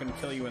and screw up and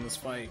kill you in this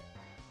fight.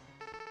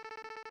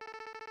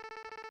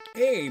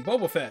 Hey,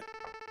 Boba Fett!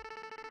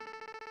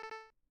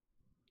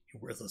 You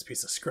worthless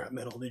piece of scrap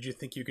metal. Did you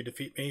think you could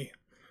defeat me?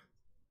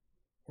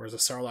 Where's the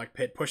Sarlacc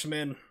pit? Push him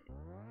in.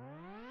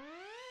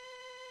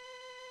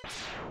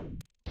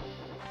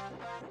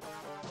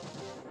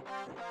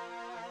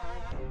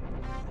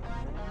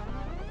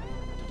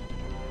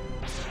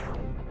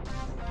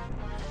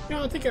 You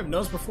know, I think I've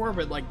noticed before,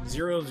 but like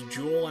Zero's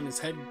jewel on his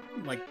head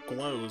like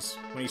glows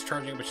when he's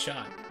charging up a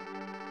shot.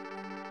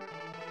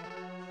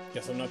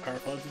 Guess I'm not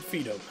powerful enough to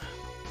defeat him.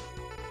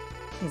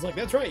 He's like,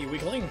 that's right, you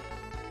weakling.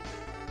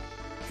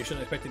 You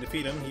shouldn't expect to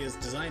defeat him. He is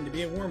designed to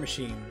be a war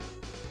machine.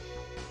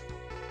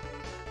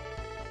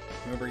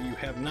 Remember, you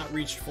have not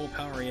reached full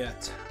power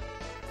yet.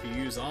 If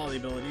you use all the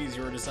abilities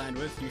you are designed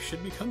with, you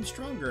should become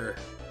stronger.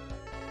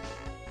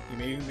 You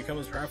may even become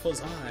as powerful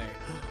as I.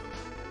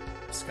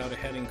 Scout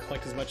ahead and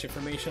collect as much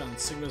information on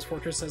Sigma's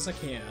fortress as I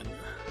can.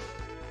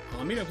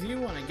 I'll meet up with you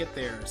when I get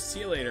there.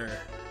 See you later.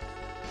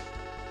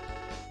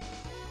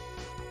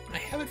 I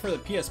have it for the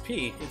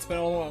PSP. It's been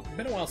a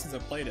while since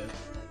I've played it.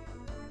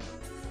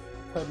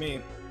 Pardon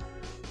me.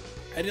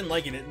 I didn't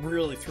like it. It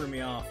really threw me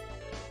off.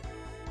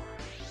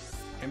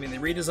 I mean, they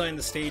redesigned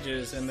the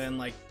stages, and then,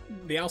 like,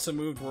 they also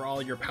moved where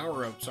all your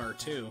power-ups are,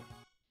 too.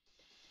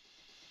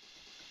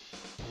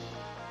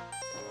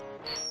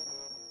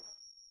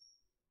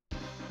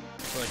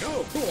 Like,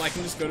 oh, cool, I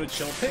can just go to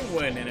Chill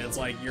Penguin, and it's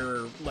like,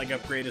 your leg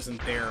upgrade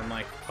isn't there. I'm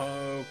like,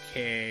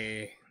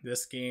 okay,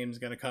 this game's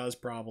gonna cause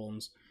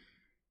problems.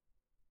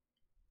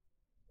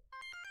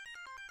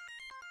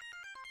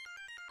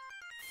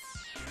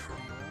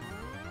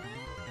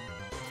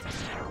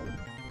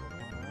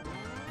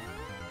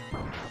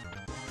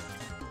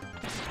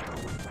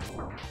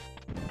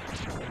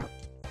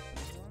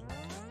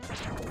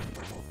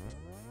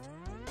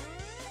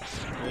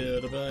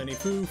 Little bunny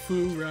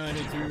foo-foo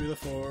running through the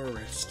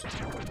forest.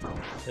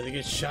 Then he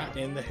gets shot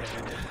in the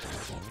head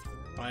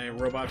by a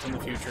robot from the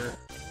future.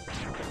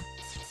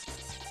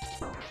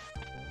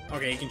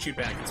 Okay, he can shoot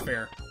back, it's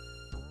fair.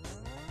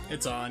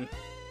 It's on.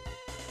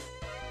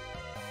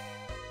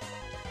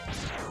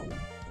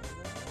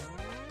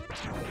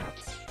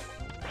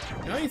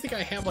 Now you think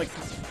I have, like...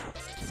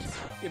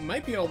 It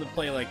might be able to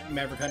play, like,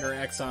 Maverick Hunter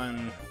X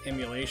on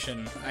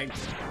emulation. I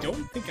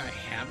don't think I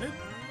have it.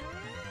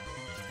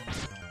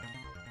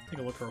 Take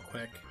a look real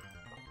quick.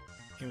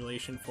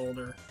 Emulation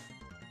folder.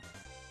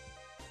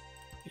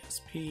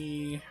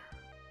 PSP.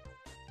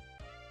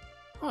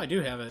 Oh, I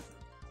do have it.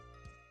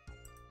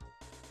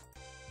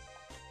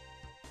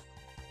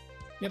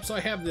 Yep, so I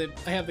have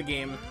the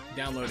game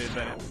downloaded,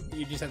 but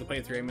you just have to play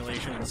it through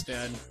emulation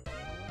instead.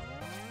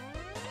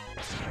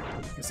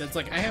 So it's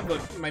like I have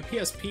my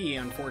PSP,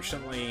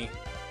 unfortunately,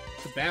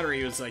 the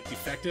battery was like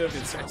defective.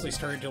 It's actually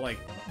started to like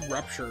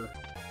rupture.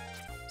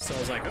 So I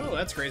was like, oh,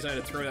 that's great. So I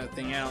had to throw that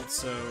thing out.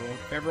 So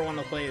if I ever want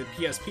to play the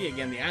PSP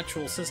again, the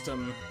actual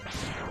system,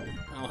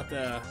 I'll have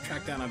to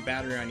track down a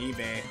battery on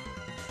eBay.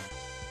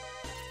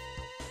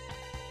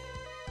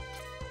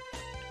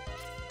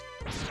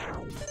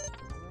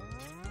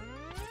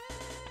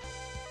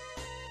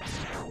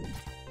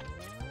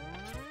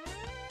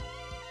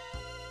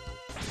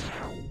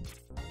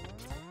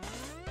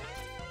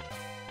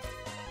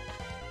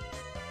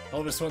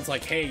 Oh, this one's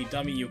like, hey,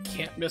 dummy, you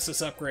can't miss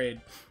this upgrade.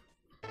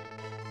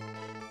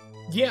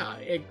 Yeah,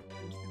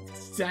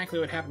 exactly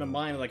what happened to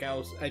mine. Like,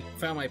 I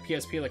found my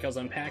PSP, like, I was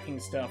unpacking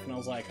stuff, and I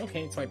was like,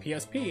 okay, it's my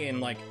PSP,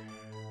 and, like,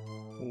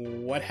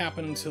 what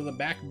happened to the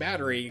back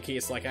battery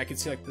case? Like, I could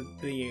see, like,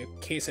 the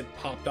case had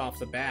popped off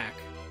the back,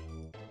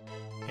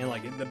 and,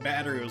 like, the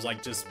battery was,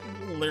 like, just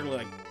literally,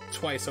 like,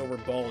 twice over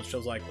bulged. I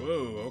was like,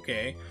 whoa,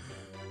 okay.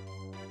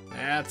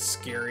 That's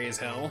scary as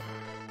hell.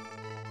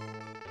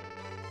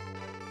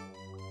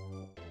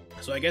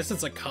 So I guess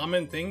it's a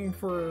common thing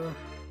for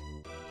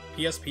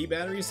PSP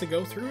batteries to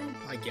go through,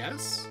 I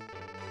guess?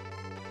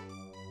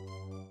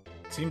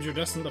 Seems you're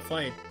destined to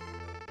fight.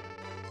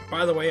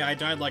 By the way, I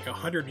died like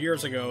 100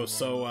 years ago,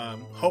 so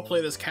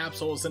hopefully this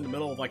capsule is in the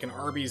middle of like an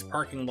Arby's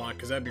parking lot,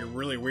 because that'd be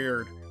really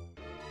weird.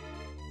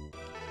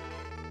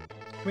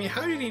 I mean,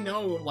 how did he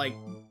know, like,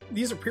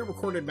 these are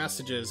pre-recorded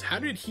messages, how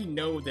did he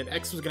know that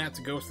X was gonna have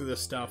to go through this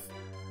stuff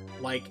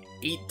like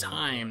 8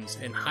 times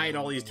and hide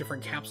all these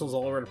different capsules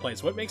all over the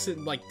place? What makes it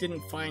like didn't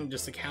find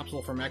just a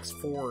capsule from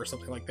X4 or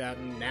something like that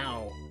and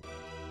now,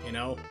 you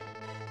know?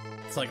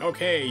 It's like,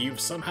 okay, you've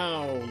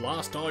somehow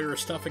lost all your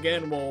stuff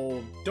again.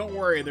 Well, don't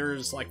worry,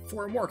 there's like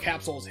 4 more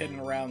capsules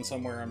hidden around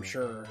somewhere, I'm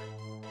sure.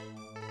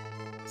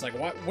 It's like,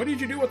 what did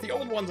you do with the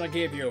old ones I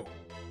gave you?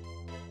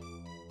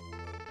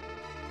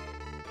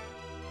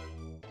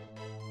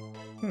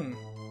 You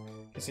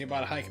see,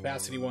 about a high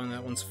capacity one,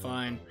 that one's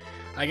fine.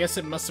 I guess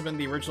it must have been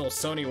the original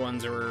Sony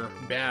ones that were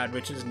bad,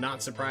 which is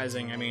not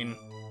surprising. I mean,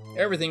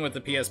 everything with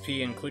the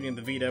PSP, including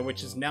the Vita,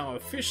 which is now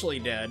officially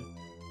dead,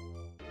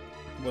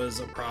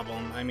 was a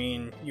problem. I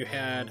mean, you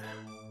had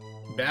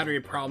battery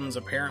problems,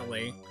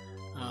 apparently.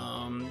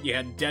 You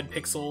had dead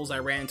pixels. I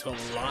ran into a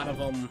lot of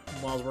them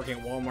while I was working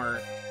at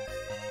Walmart.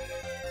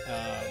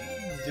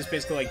 Just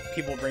basically, like,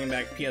 people bringing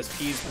back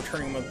PSPs,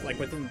 returning them, like,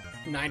 within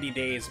 90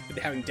 days,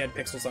 having dead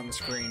pixels on the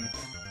screen.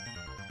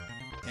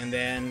 And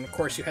then, of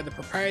course, you had the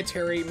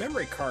proprietary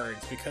memory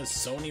cards, because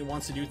Sony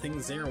wants to do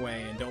things their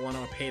way and don't want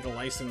to pay the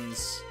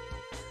license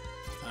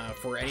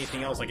for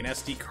anything else, like an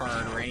SD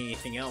card or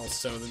anything else,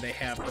 so that they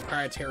have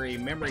proprietary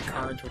memory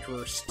cards, which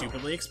were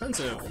stupidly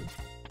expensive.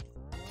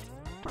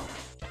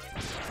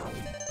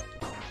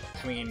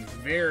 I mean,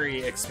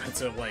 very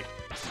expensive, like,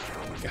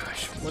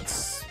 gosh,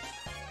 let's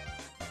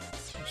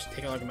just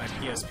take a look at my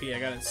PSP. I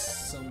got it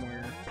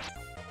somewhere.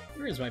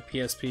 Where is my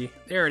PSP?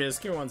 There it is.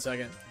 Give me 1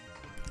 second.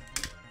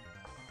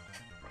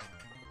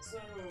 So,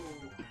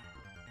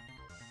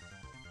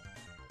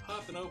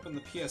 popping open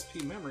the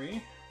PSP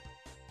memory.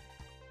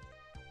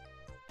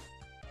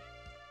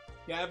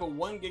 Yeah, I have a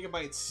 1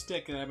 GB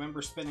stick that I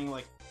remember spending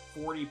like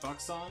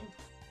 $40 on.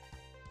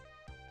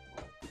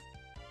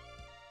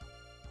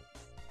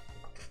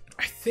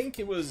 I think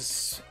it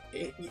was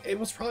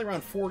probably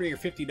around $40 or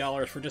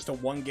 $50 for just a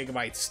 1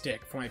 GB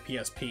stick for my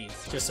PSP,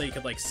 just so you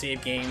could like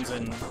save games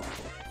and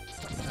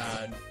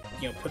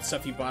you know, put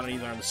stuff you bought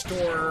either on the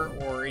store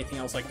or anything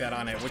else like that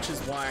on it. Which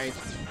is why,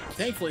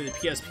 thankfully, the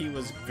PSP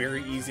was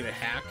very easy to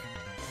hack.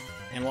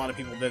 And a lot of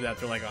people did that.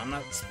 They're like, oh, I'm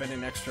not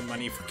spending extra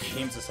money for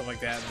games and stuff like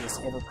that, this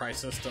overpriced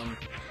system.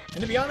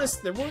 And to be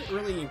honest, there weren't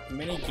really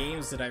many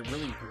games that I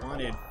really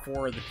wanted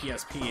for the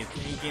PSP.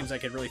 Any games I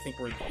could really think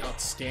were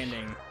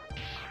outstanding.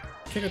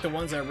 I think of the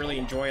ones I really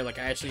enjoy, like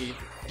I actually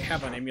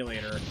have on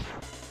emulator.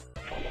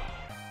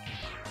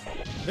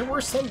 There were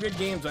some good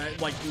games,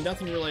 like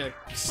nothing really like,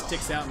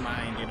 sticks out in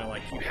mind, you know,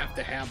 like you have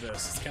to have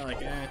this. It's kind of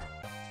like, eh.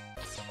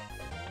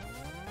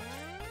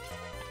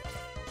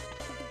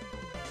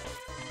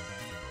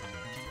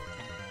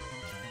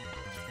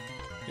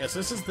 Yeah, so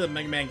this is the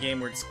Mega Man game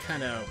where it's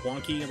kind of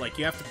wonky. Like,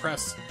 you have to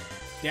press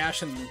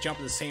dash and jump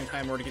at the same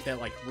time in order to get that,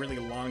 like, really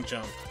long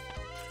jump.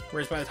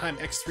 Whereas by the time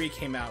X3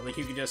 came out, like,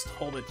 you could just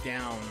hold it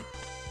down.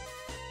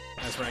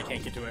 That's where I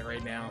can't get to it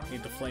right now. I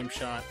need the flame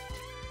shot.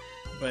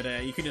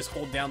 But you could just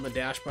hold down the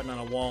dash button on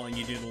a wall and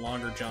you do the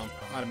longer jump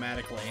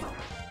automatically.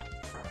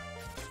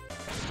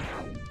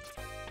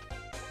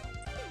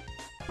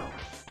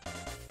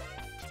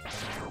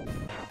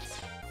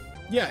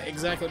 Yeah,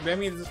 exactly. I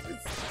mean,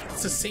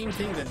 it's the same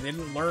thing that they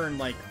didn't learn,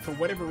 like, for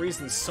whatever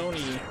reason,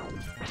 Sony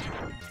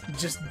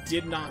just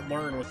did not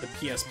learn with the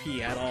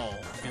PSP at all,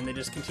 and they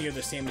just continued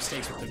the same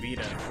mistakes with the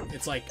Vita.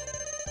 It's like,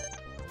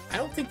 I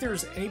don't think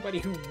there's anybody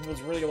who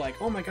was really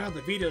like, oh my god,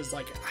 the Vita's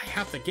like, I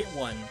have to get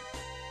one.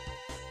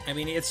 I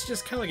mean, it's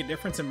just kind of like a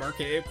difference in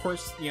market. Of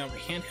course, you know,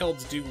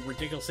 handhelds do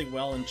ridiculously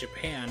well in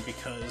Japan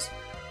because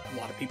a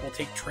lot of people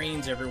take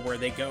trains everywhere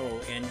they go,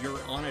 and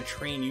you're on a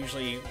train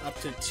usually up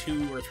to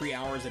 2 or 3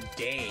 hours a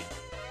day,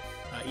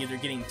 either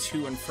getting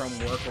to and from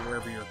work or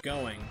wherever you're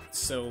going.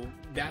 So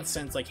that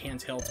sense, like,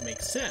 handhelds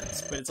make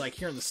sense, but it's like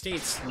here in the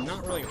States,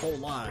 not really a whole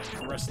lot.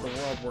 The rest of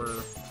the world,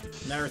 where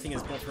not everything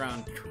is built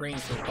around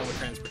trains for public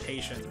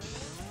transportation.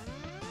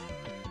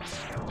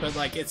 But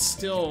like, it's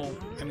still,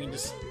 I mean,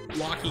 just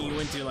locking you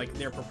into like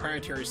their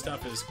proprietary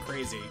stuff is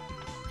crazy.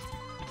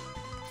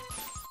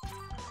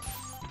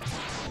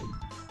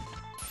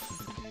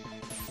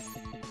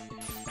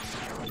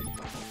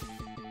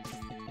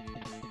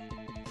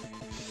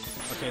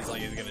 Okay, it's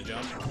like he's gonna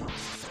jump.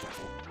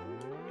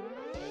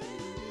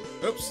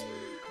 Oops,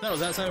 that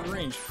was outside of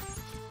range.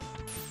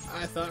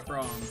 I thought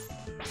wrong.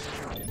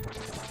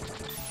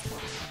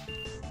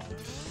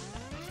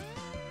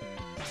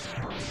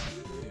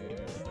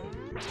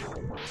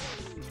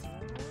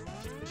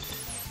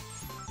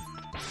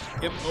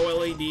 Yep,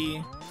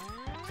 OLED.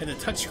 Had a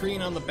touchscreen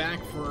on the back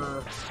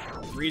for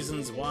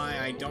reasons why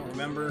I don't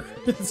remember.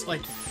 It's like,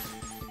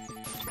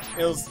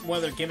 it was one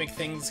of their gimmick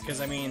things,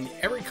 because I mean,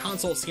 every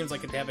console seems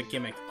like it to have a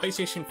gimmick.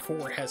 PlayStation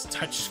 4 has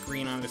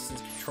touchscreen on its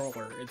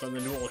controller. It's on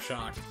the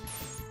DualShock.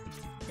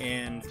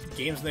 And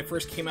games when they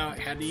first came out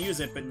had to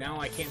use it, but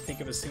now I can't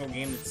think of a single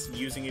game that's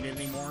using it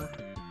anymore.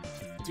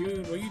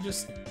 Dude, will you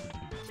just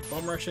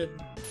bum rush it?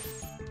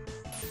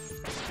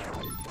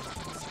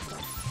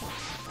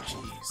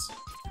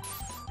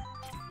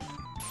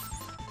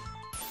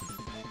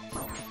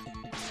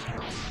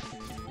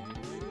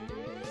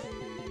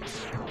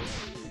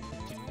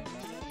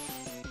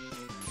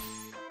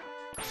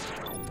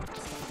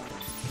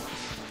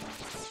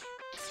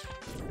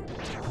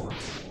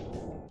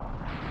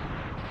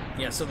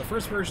 Yeah, so the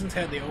first versions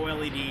had the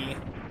OLED,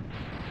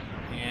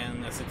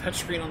 and it's a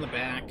touchscreen on the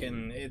back,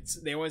 and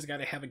they always got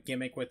to have a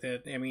gimmick with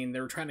it. I mean,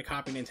 they were trying to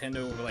copy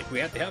Nintendo, like, we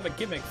have to have a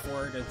gimmick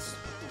for it. It's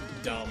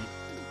dumb.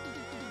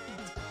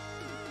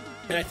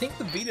 And I think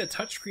the Vita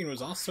touchscreen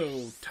was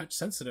also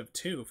touch-sensitive,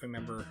 too, if I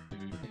remember.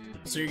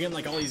 So you're getting,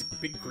 like, all these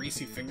big,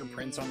 greasy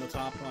fingerprints on the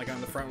top, like, on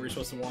the front where you're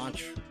supposed to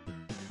watch.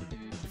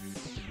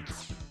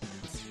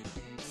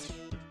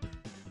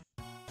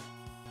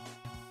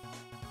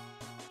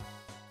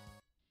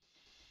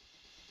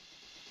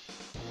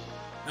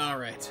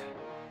 Alright.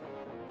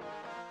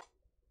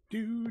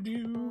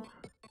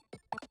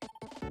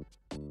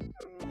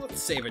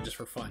 Let's save it just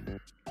for fun.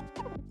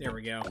 There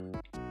we go.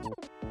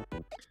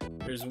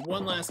 There's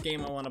one last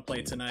game I want to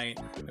play tonight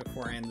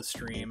before I end the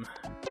stream.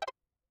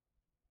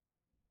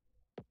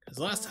 Because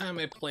last time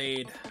I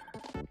played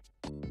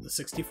the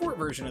 64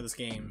 version of this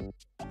game.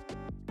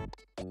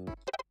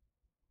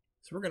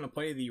 So we're going to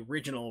play the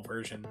original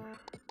version.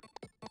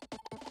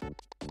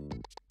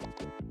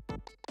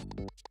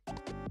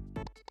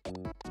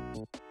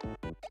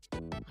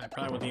 I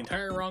probably went the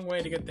entire wrong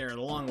way to get there,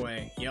 the long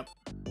way, yep.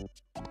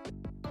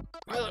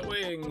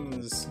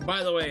 Pilotwings!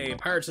 By the way,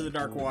 Pirates of the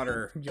Dark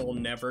Water, you'll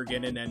never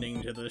get an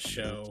ending to this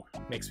show.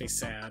 Makes me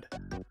sad.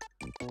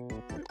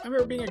 I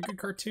remember being a good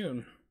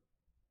cartoon.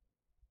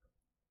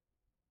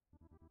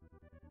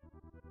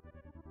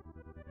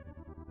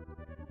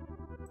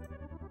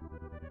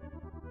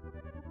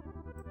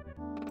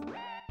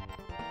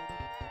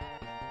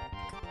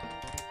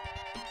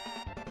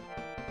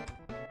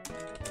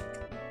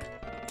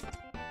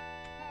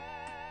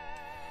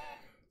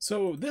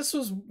 So this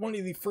was one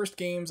of the first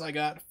games I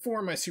got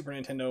for my Super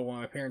Nintendo when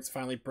my parents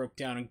finally broke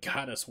down and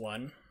got us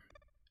one.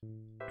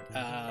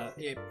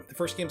 The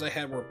first games I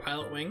had were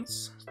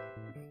Pilotwings,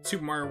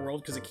 Super Mario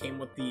World because it came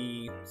with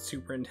the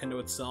Super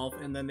Nintendo itself,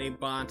 and then they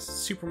bought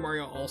Super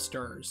Mario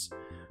All-Stars,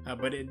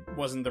 but it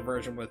wasn't the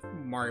version with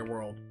Mario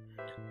World.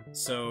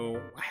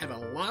 So I had a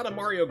lot of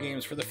Mario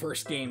games for the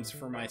first games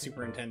for my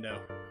Super Nintendo.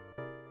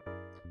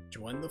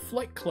 Join the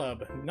Flight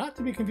Club, not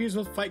to be confused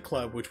with Fight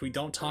Club, which we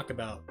don't talk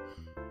about.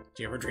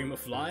 Do you ever dream of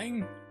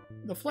flying?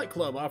 The Flight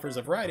Club offers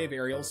a variety of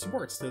aerial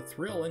sports to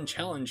thrill and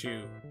challenge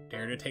you.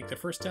 Dare to take the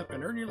first step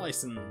and earn your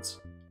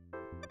license.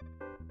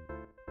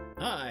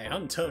 Hi,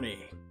 I'm Tony,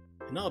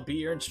 and I'll be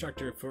your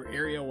instructor for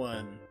Area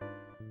 1.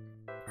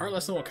 Our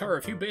lesson will cover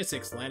a few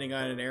basics, landing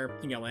an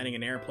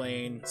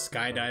airplane,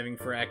 skydiving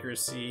for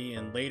accuracy,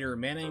 and later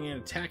manning an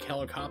attack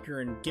helicopter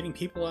and getting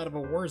people out of a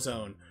war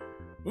zone.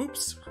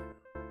 Oops.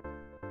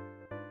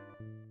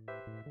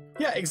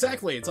 Yeah,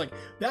 exactly. It's like,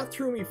 that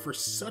threw me for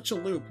such a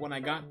loop when I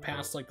got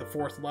past, like, the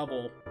 4th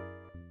level.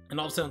 And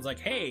all of a sudden it's like,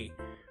 hey,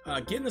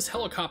 get in this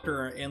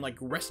helicopter and, like,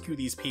 rescue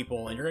these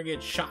people. And you're gonna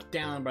get shot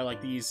down by,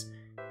 like, these,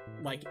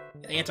 like,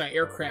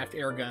 anti-aircraft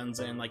air guns.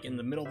 And, like, in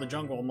the middle of the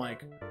jungle, I'm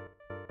like,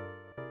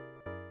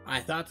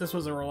 I thought this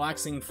was a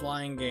relaxing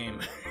flying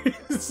game.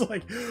 It's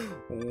like,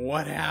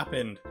 what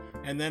happened?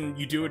 And then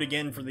you do it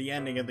again for the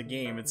ending of the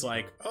game. It's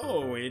like,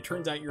 oh, it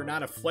turns out you're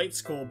not a flight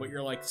school, but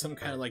you're like some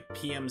kind of like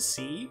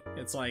PMC.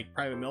 It's like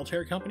private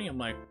military company. I'm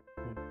like,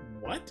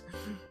 what?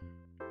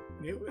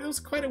 It was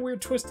quite a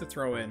weird twist to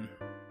throw in.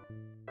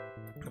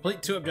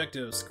 Complete 2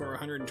 objectives, score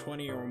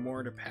 120 or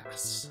more to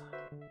pass.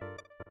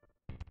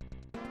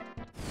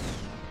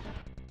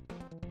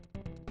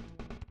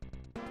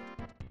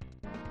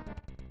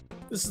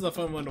 This is a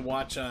fun one to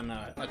watch on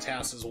a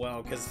task as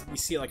well, because you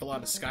see like a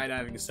lot of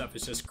skydiving stuff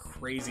is just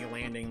crazy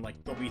landing.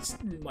 Like they'll be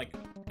like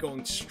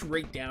going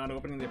straight down,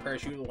 opening the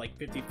parachute with like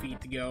 50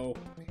 feet to go,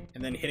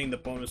 and then hitting the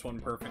bonus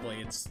one perfectly.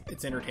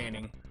 It's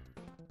entertaining.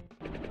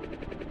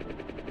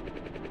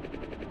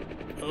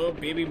 Oh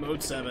baby,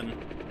 mode 7.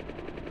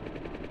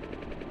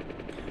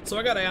 So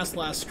I got asked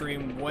last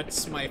stream,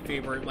 what's my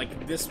favorite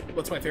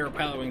what's my favorite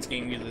Pilotwings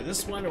game, either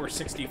this one or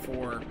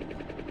 64?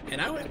 And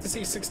I would have to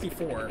say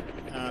 64,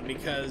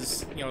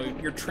 because, you know,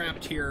 you're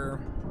trapped here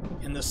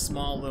in this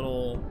small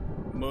little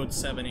Mode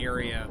 7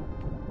 area.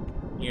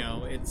 You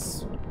know,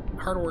 it's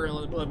hardware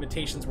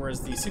limitations,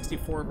 whereas the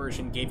 64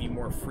 version gave you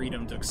more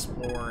freedom to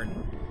explore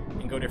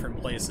and go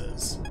different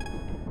places.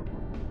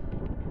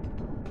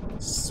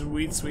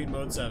 Sweet, sweet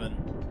Mode 7.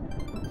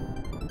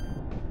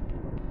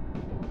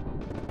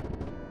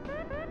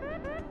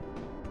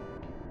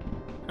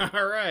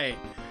 Alright.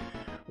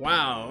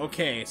 Wow,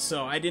 okay,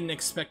 so I didn't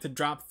expect to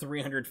drop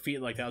 300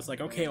 feet like that. I was like,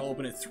 okay, I'll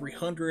open at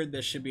 300,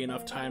 this should be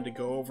enough time to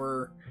go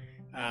over.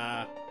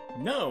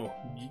 No,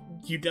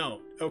 you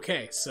don't.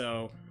 Okay,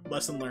 so,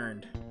 lesson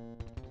learned.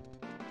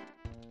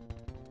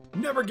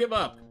 Never give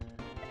up!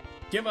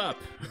 Give up!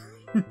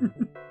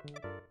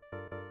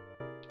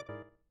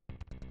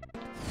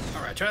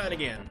 Alright, try that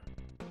again.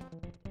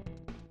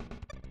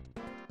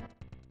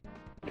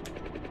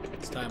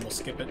 This time we'll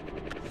skip it.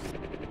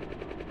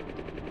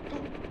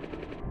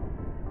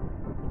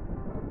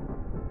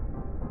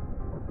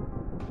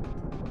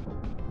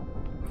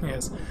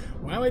 Yes.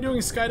 Why am I doing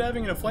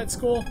skydiving in a flight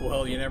school?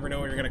 Well, you never know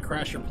when you're going to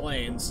crash your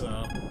plane,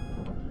 so...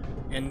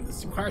 And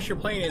to crash your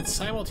plane and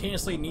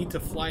simultaneously need to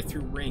fly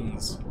through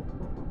rings.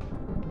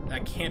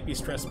 That can't be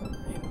stressed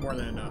more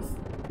than enough.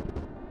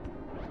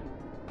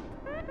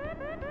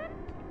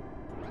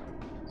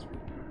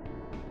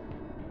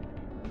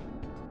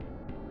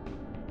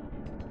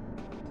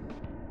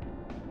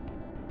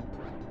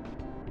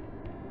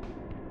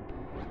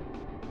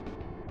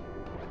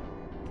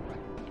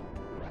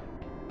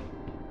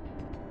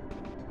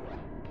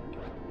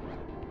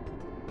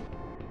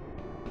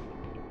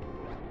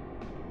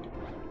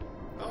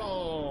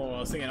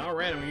 I was thinking,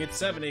 alright, I'm gonna get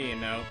 70,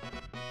 and no.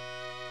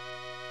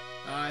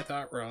 I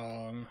thought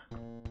wrong.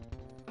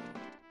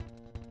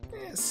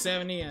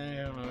 70,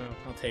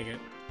 I'll take it.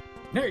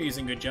 They're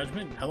using good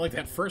judgment. I like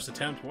that first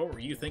attempt. What were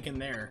you thinking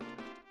there?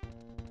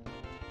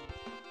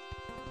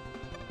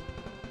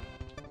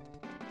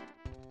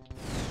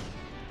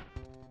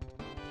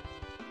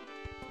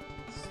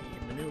 Let's see,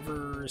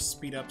 maneuvers,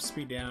 speed up,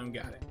 speed down,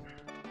 got it.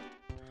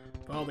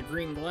 Follow the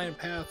green glide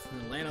path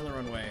and land on the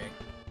runway.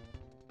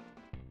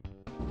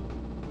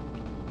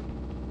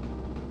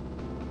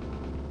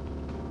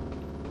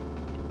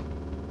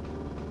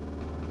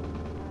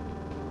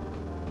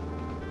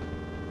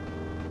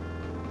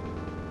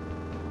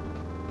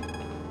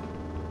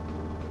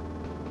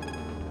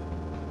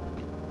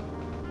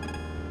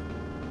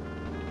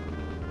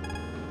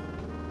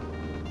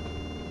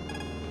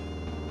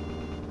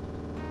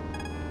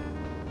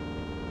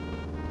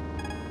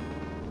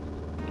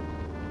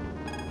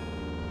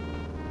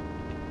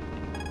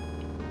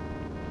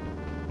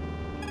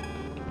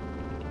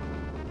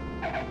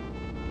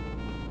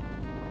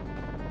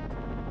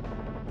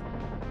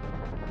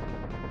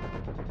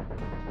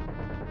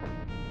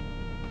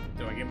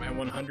 Do I get my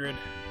 100?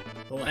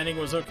 The landing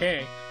was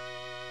okay.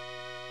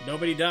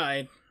 Nobody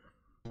died.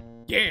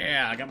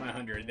 Yeah, I got my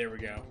 100. There we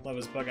go. Love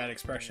his bug-eyed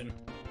expression.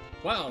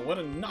 Wow, what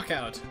a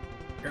knockout.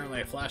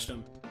 Apparently I flashed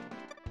him.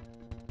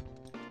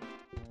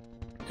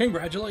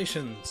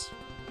 Congratulations!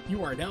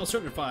 You are now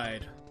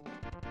certified.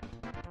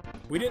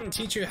 We didn't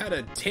teach you how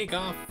to take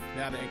off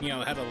that,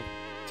 how to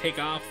take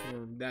off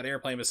that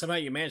airplane, but somehow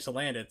you managed to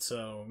land it,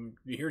 so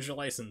here's your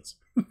license.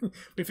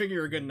 We figure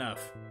you're good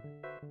enough.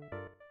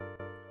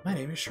 My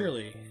name is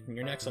Shirley, and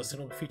your next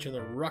lesson will feature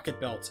the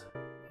Rocket Belt.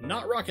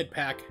 Not Rocket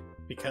Pack,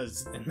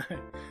 because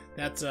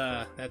that's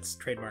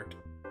trademarked.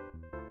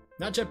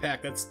 Not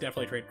Jetpack, that's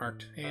definitely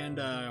trademarked. And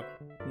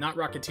not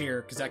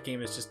Rocketeer, because that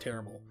game is just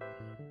terrible.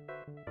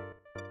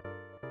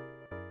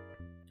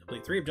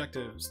 Complete 3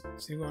 objectives,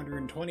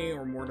 220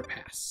 or more to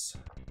pass.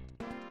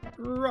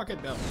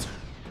 Rocket Belt.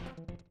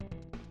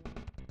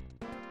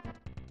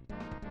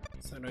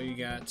 So I know you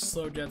got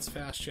slow jets,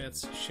 fast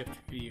jets, shift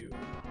view.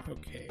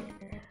 Okay.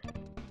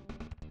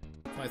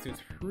 Fly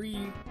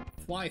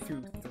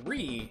through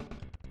three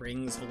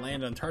rings,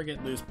 land on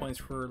target, lose points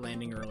for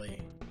landing early.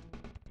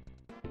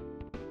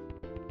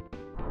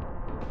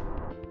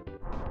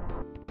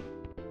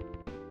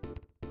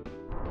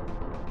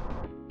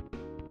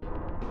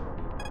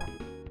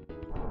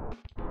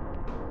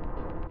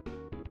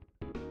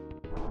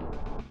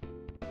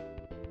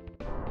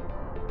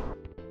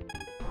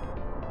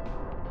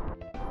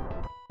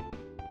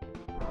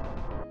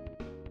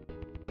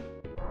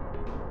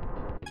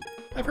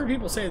 I've heard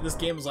people say this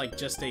game is like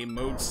just a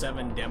Mode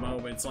 7 demo,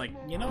 but it's like,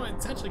 you know,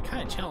 it's actually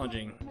kind of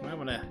challenging. You might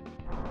want to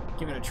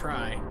give it a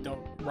try. Don't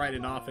write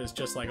it off as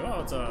just like,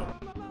 oh, it's a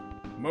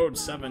Mode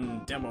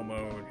 7 demo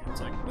mode.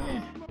 It's like,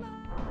 eh.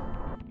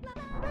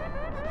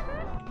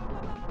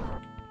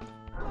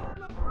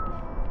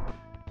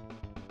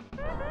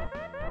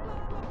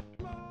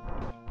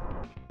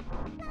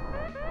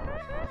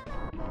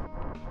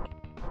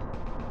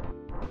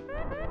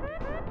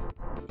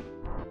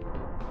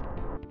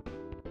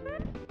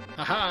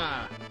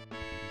 Aha!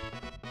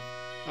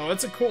 Oh,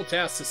 it's a cool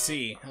task to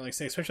see. I like to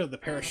say, especially the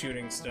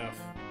parachuting stuff.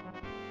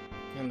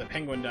 And the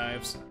penguin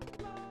dives.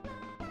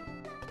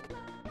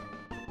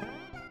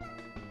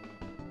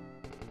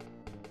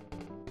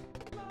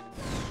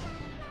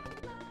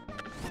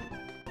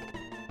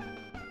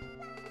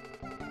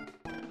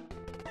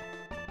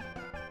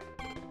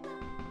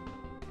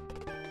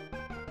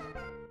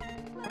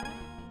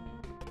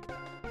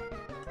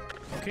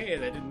 Okay,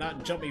 that did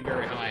not jump me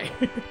very high.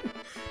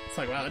 It's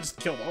like, wow, I just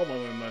killed all my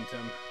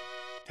momentum.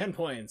 10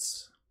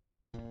 points.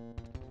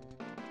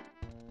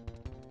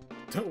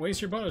 Don't waste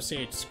your bonus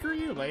stage. Screw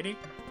you, lady.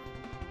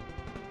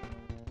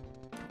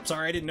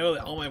 Sorry, I didn't know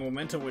that all my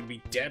momentum would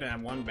be dead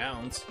on one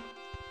bounce.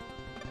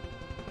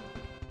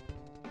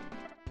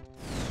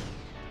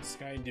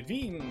 Sky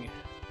Divine.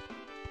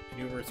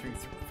 Maneuver through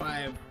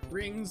 5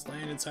 rings,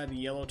 land inside the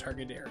yellow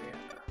target area.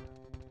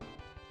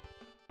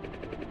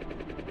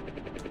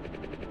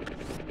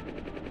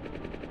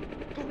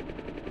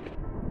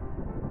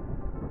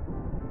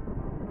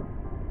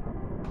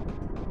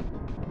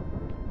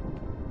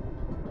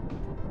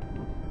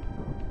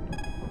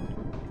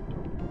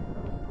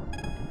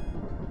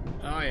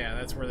 Oh yeah,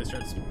 that's where they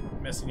start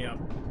messing you up.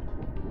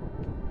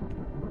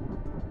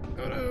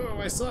 Oh no,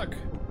 I suck!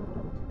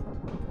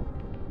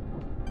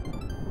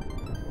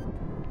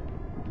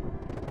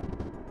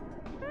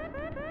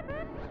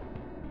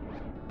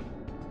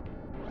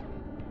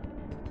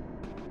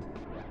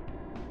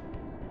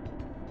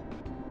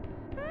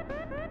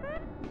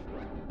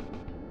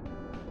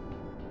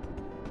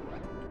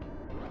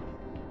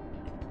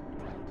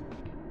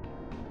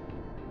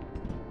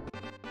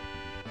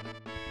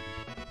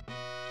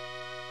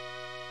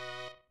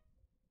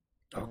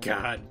 Oh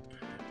god,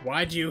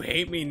 why do you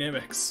hate me,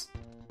 Nimix?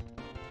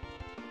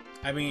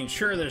 I mean,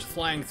 sure, there's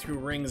flying through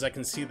rings, I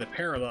can see the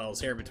parallels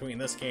here between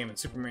this game and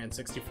Superman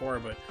 64,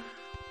 but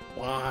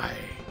why?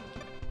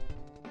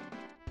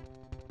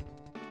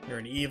 You're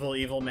an evil,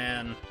 evil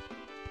man.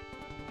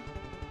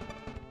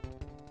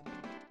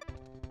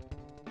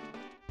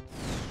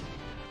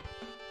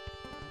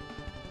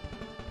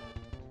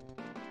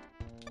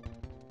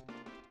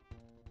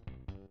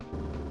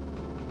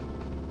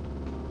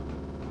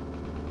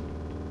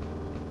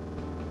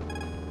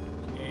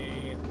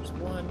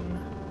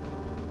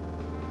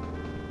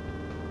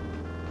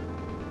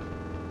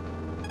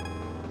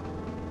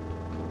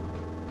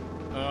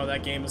 Oh,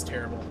 that game is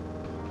terrible.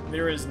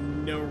 There is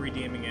no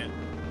redeeming it.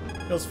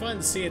 It was fun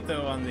to see it,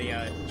 though, on the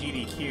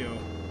GDQ.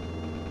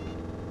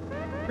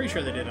 Pretty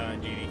sure they did it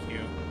on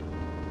GDQ.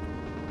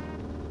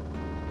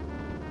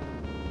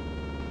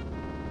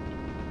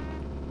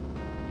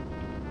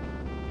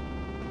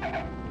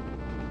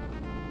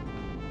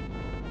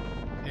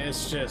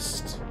 It's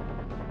just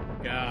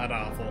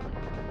god-awful.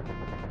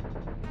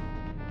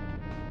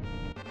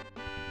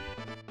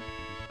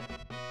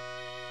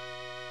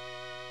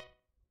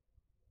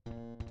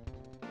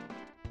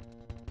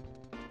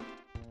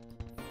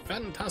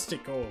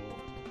 Fantastico!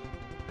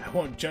 I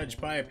won't judge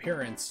by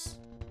appearance.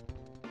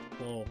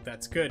 Well,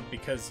 that's good,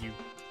 because you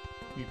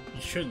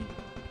shouldn't.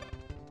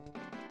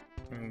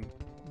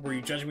 Were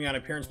you judging me on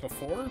appearance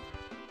before?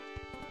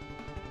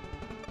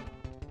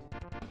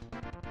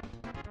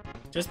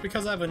 Just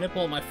because I have a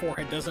nipple on my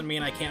forehead doesn't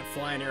mean I can't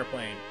fly an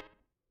airplane.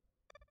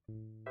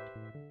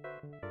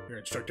 Your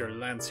instructor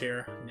Lance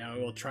here. Now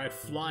we will try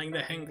flying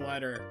the hang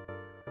glider.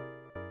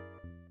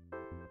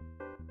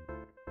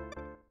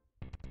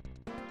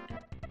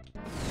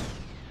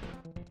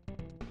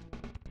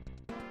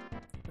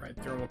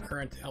 Thermal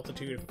current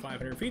altitude of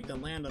 500 feet,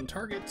 then land on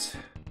target.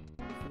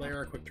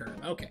 Flare, quick turn.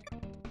 Okay.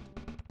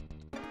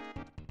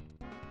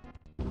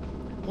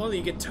 Well,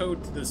 you get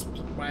towed to this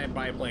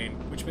biplane,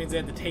 which means they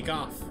had to take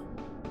off,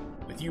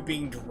 with you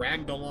being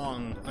dragged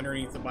along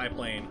underneath the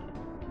biplane.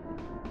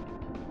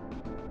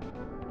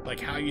 Like,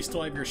 how you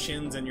still have your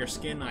shins and your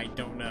skin, I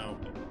don't know.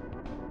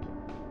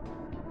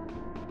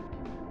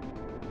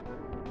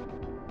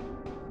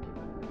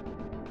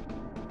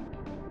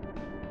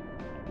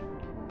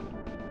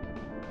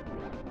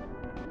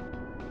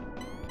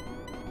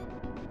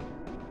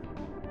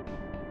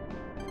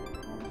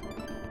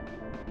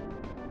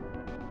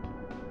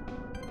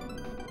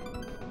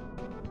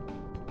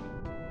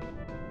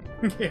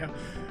 Yeah,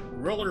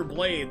 roller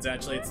blades,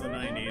 actually, it's the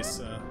 90s,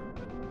 so...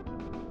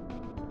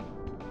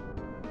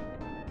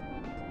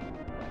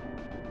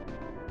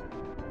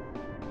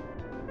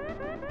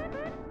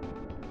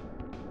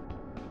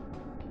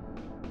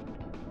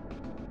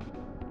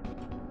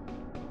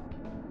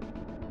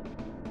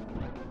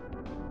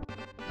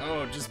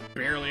 Oh, just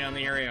barely on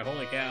the area,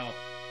 holy cow.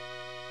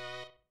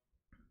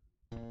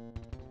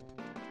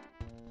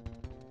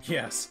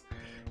 Yes.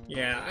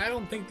 Yeah, I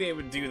don't think they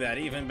would do that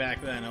even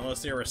back then,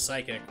 unless they were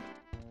psychic.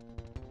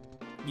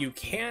 You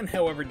can,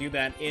 however, do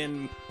that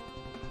in...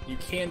 You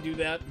can do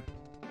that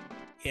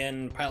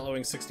in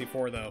Pilotwings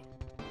 64, though.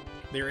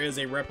 There is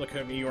a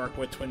replica of New York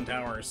with Twin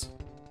Towers.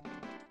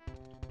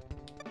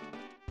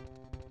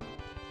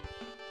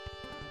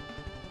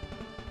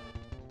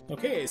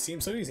 Okay, it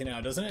seems so easy now,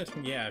 doesn't it?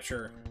 Yeah,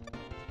 sure.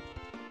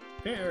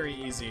 Very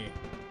easy.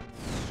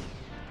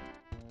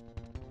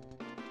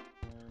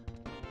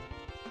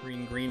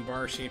 Green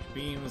bar-shaped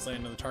beams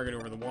land on the target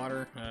over the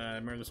water. I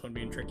remember this one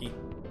being tricky.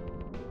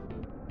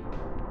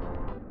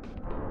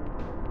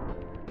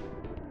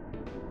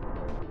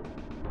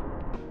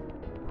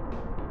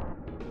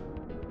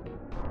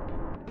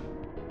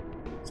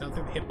 So I don't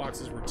think the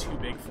hitboxes were too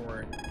big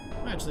for it.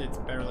 Actually, it's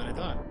better than I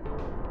thought.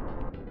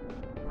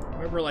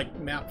 Remember, like,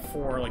 map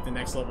 4, like the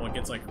next level, it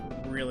gets, like,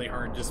 really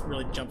hard, just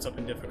really jumps up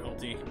in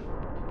difficulty.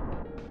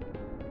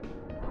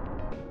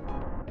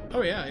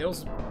 Oh yeah, it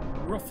was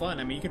real fun.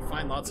 I mean, you can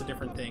find lots of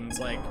different things,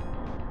 like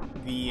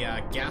the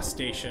gas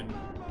station.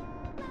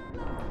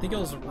 I think it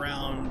was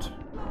around...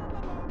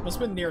 Must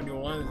have been near New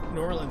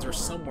Orleans or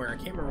somewhere. I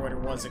can't remember what it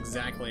was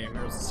exactly. I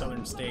remember it was a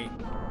southern state.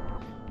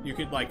 You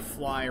could, like,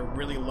 fly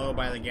really low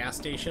by the gas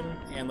station,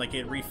 and, like,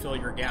 it'd refill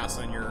your gas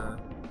on your...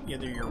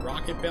 either your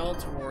rocket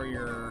belt or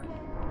your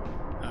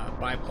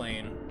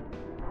biplane.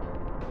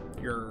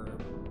 Your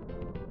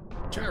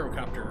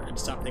gyrocopter. I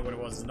just stopped thinking what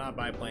it was. It's not a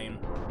biplane.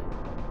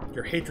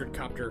 Your hatred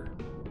copter.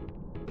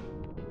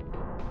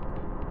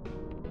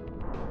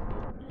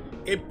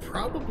 It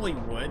probably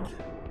would.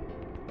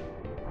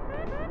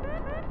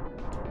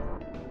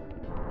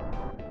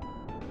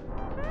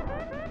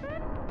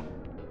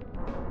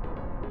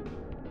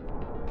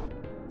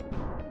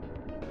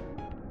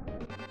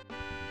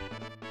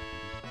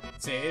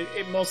 See,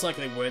 it most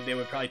likely would. They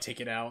would probably take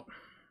it out.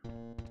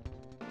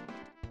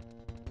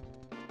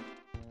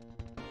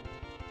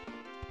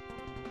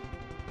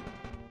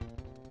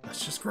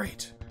 That's just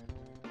great.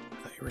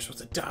 I thought you were supposed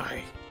to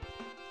die.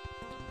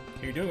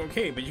 You're doing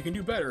okay, but you can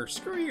do better.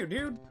 Screw you,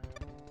 dude.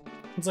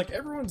 It's like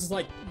everyone's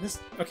like this.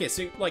 Okay,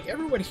 so like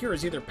everyone here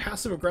is either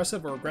passive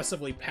aggressive or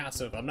aggressively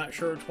passive. I'm not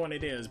sure which one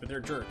it is, but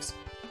they're jerks.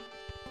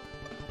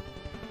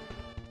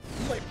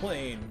 Light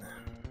plane.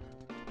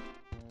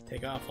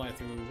 Take off, fly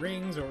through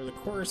rings over the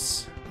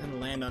course,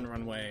 and land on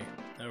runway.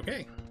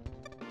 Okay.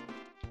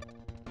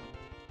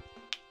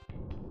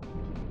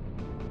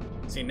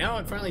 See, now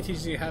it finally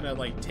teaches you how to,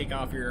 like, take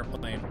off your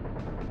airplane.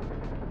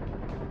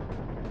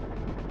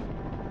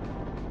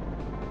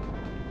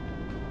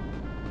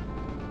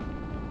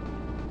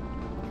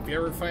 If you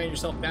ever find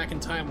yourself back in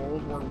time in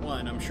World War I,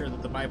 I'm sure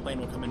that the biplane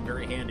will come in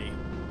very handy.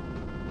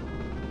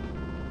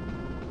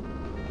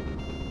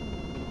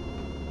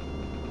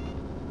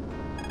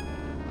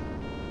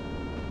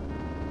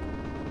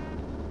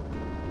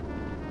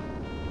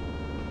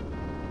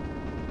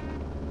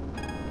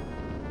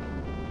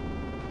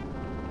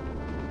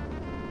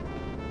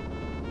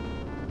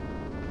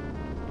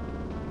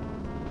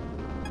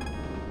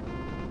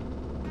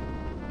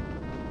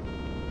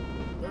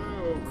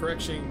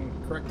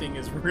 Correcting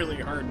is really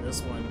hard in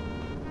this one.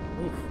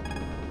 Oof.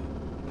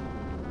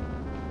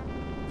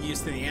 You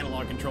used to the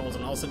analog controls,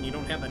 and all of a sudden you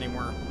don't have that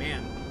anymore.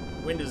 Man,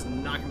 wind is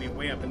knocking me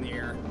way up in the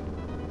air.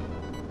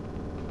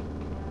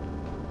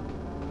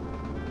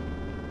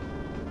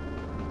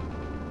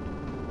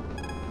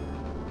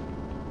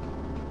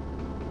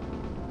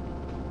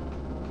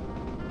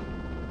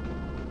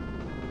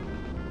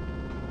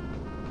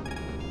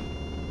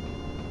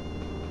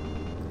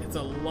 It's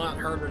a lot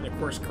harder to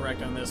course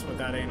correct on this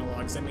without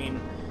analogs. I mean,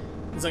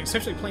 it's like,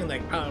 especially playing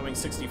like Pilotwings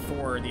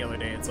 64 the other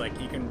day, it's like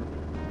you can...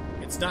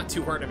 It's not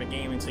too hard of a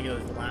game until you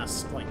get to the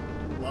last, like,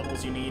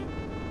 levels you need.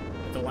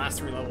 If the last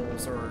 3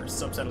 levels or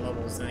subset of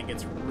levels, then it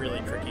gets really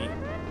tricky.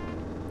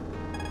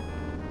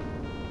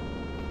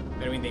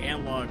 But I mean, the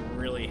analog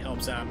really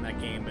helps out in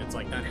that game. It's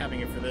like not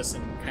having it for this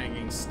and kind of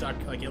getting stuck,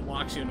 like it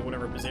locks you into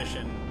whatever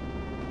position.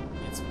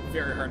 It's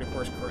very hard to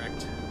course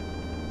correct.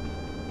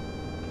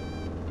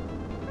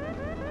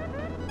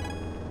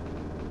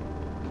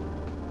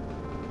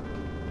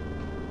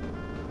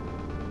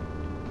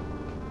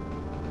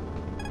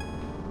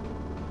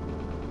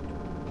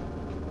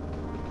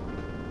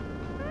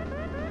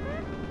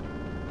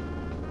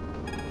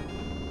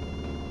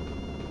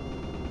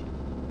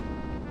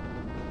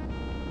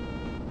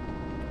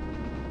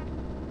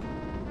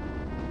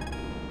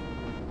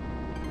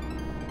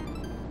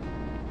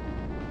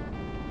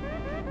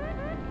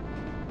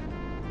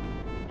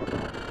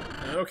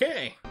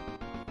 Okay.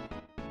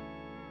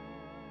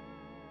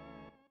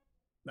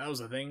 That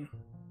was a thing.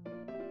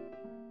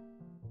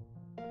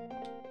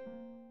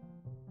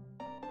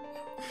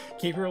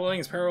 Keep your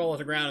wings parallel to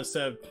the ground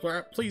instead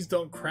of, please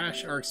don't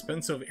crash our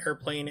expensive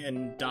airplane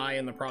and die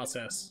in the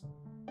process.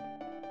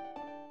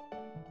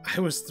 I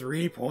was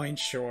 3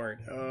 points short.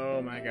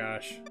 Oh my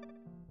gosh.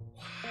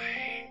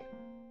 Why?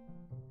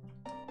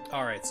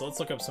 Alright, so let's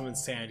look up some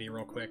insanity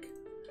real quick.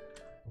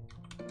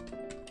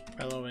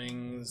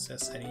 Pilotwings,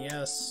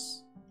 SNES,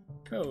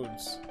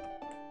 codes.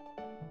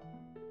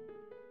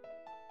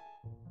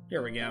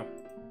 Here we go.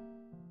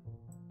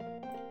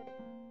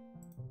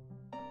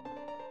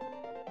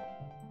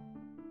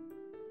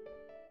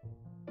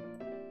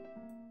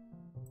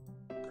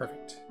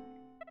 Perfect.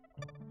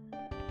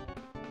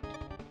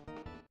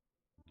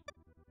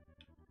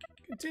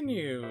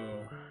 Continue.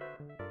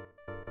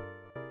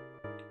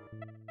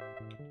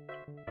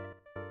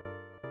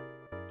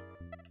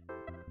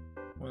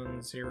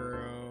 One,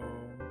 0,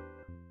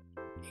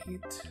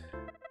 8.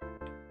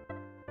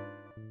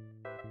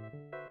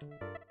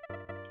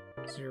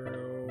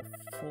 0,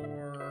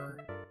 4,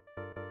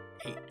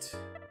 8.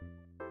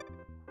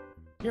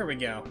 Here we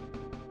go.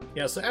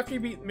 Yeah, so after you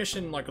beat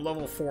mission like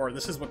level 4,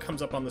 this is what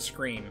comes up on the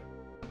screen.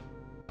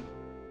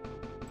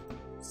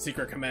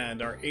 Secret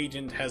command. Our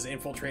agent has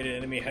infiltrated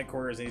enemy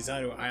headquarters in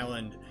Izanu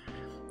Island.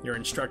 Your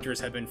instructors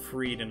have been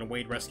freed and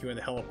await rescue in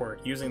the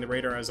heliport. Using the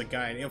radar as a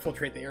guide,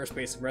 infiltrate the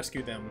airspace and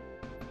rescue them.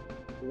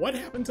 What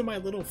happened to my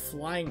little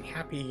flying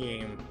happy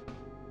game?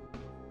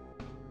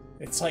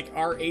 It's like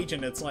our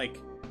agent, it's like...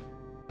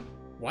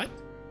 What?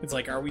 It's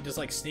like, are we just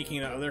like sneaking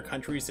into other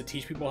countries to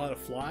teach people how to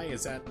fly?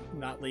 Is that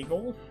not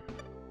legal?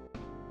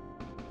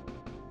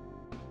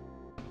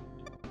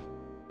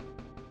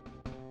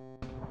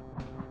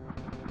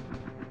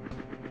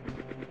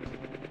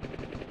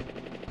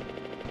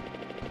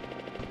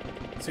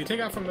 So you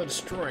take off from the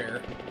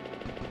destroyer.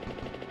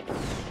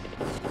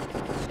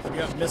 We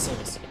got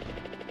missiles.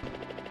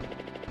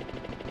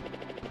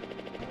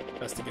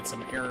 Best to get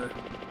some air.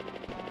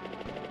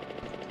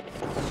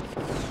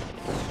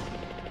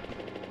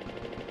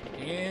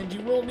 And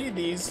you will need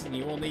these, and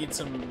you will need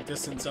some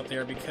distance up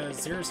there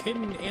because there's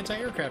hidden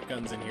anti-aircraft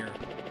guns in here.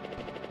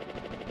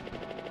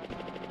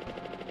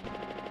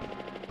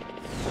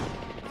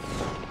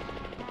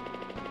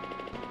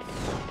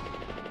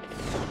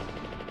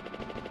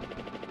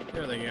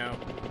 There they go.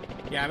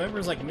 Yeah, I remember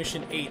it was like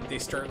Mission 8, they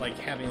start like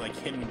having like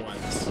hidden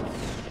ones.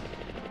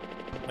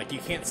 Like you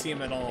can't see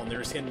them at all, and they're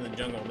just hidden in the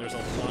jungle, and there's a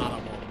lot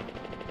of them.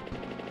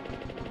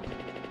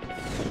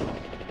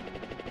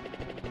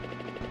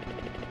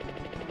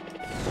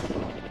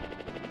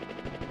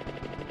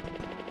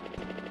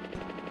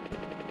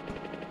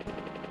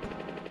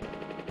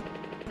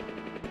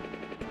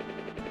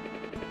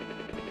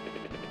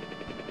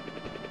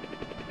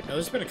 Now,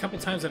 there's been a couple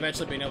times I've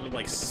actually been able to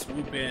like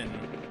swoop in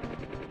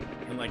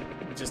and like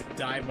just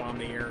dive bomb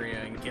the area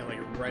and get like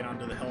right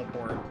onto the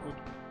heliport.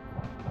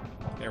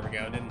 Oop. There we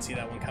go. Didn't see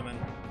that one coming.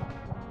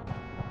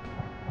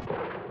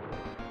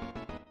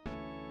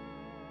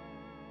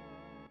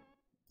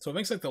 So what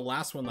makes like the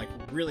last one like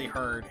really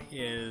hard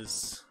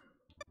is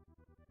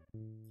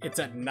it's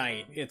at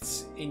night.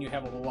 And you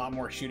have a lot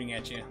more shooting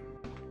at you.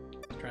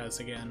 Let's try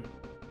this again.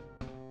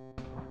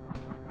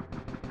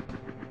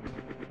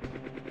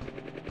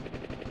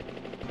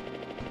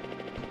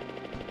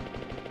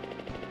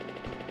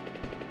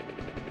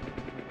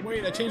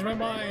 Wait, I changed my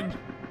mind.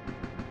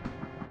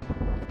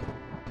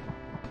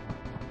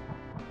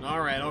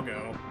 Alright, I'll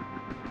go.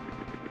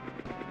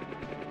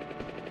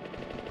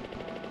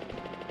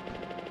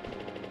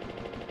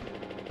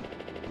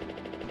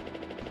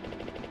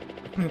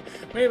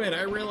 Wait a minute,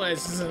 I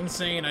realize this is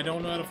insane. I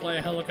don't know how to fly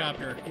a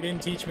helicopter. You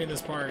didn't teach me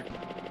this part.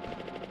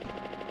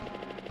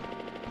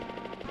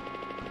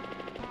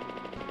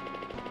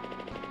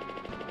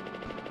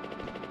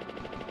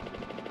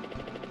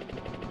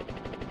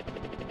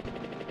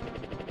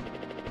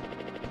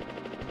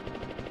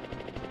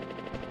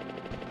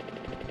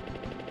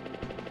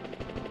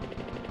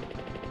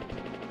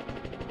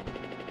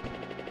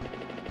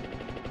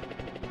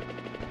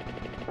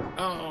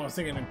 Oh, I was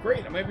thinking,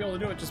 great, I might be able to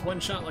do it just one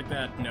shot like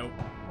that. Nope.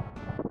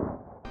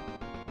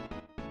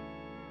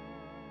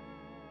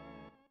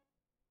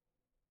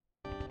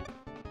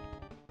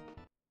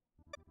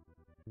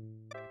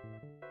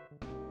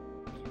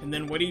 And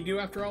then what do you do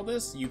after all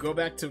this? You go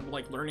back to,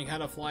 like, learning how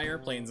to fly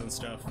airplanes and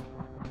stuff.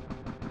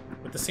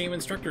 With the same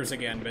instructors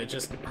again, but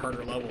just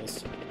harder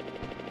levels.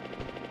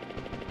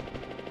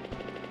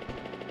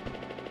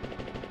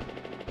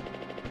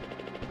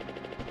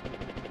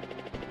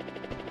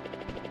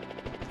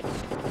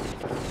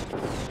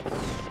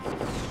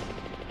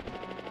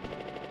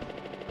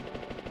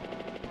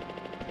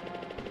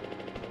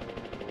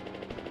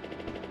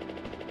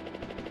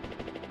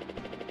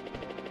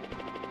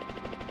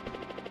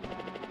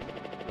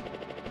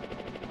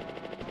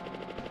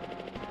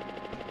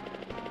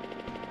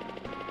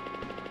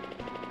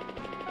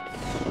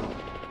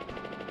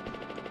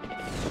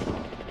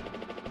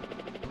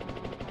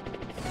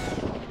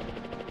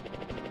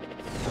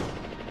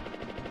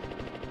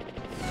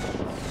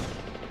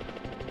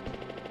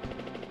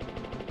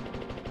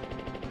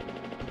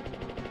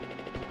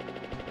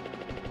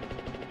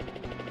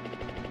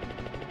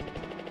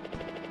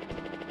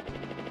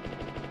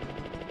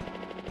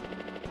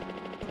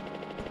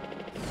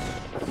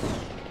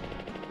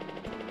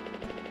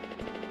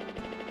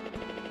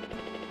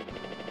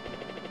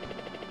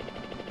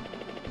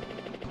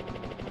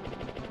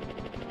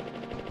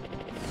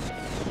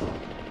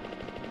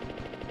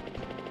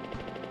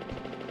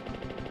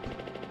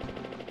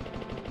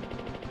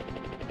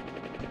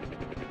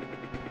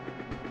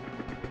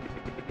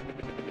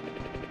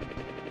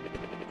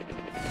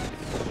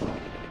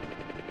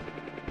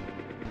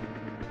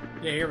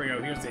 Yeah, here we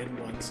go. Here's the hidden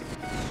ones.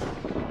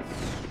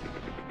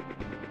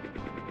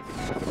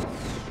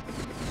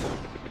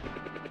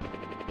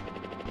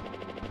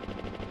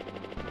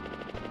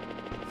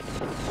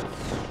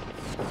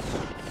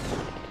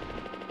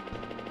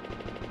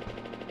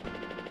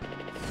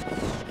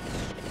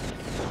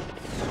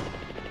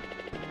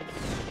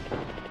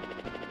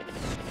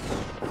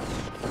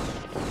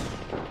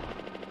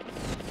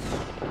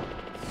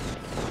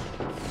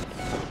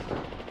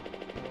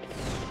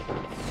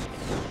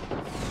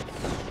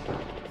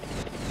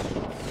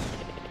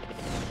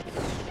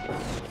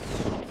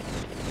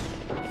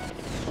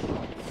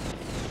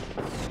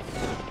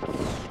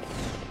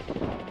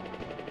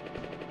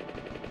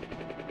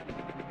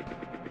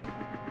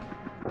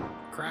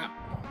 Crap.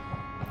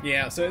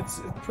 Yeah, so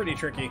it's pretty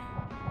tricky.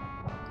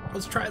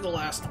 Let's try the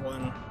last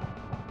one.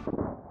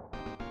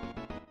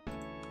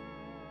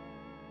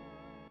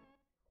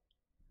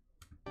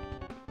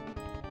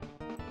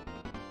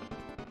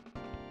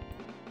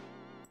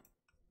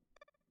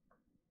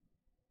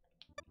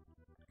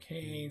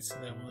 Okay, so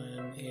that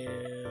one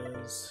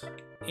is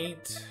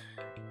 8,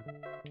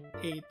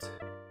 8,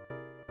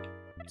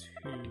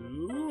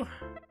 2,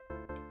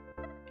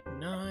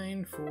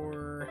 9,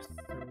 4,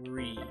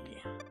 3.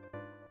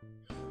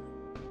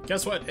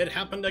 Guess what? It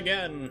happened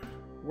again!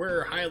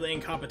 We're highly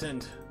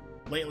incompetent.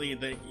 Lately,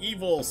 the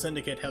evil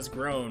syndicate has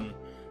grown.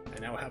 I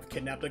now have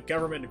kidnapped a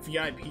government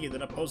VIP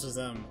that opposes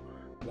them.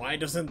 Why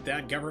doesn't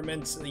that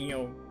government,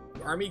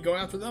 army go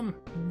after them?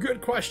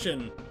 Good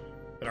question!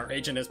 But our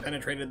agent has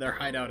penetrated their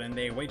hideout and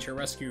they await your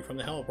rescue from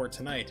the heliport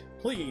tonight.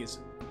 Please!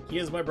 He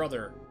is my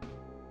brother.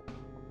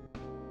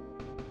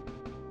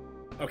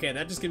 Okay,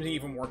 that just gives me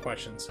even more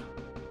questions.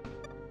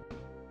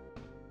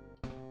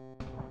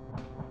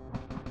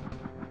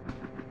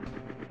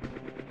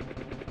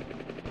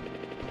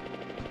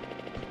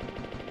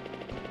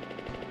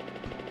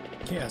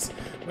 Yes,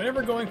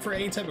 whenever going for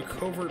any type of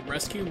covert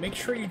rescue, make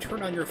sure you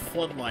turn on your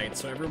floodlight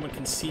so everyone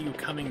can see you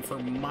coming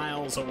from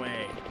miles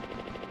away.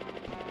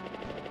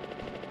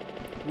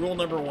 Rule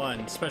number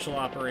 1, special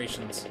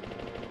operations.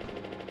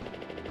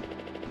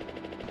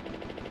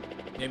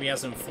 Maybe have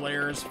some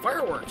flares.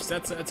 Fireworks!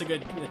 That's a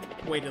good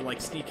way to,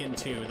 like, sneak in,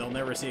 too. They'll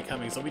never see it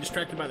coming, so they'll be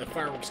distracted by the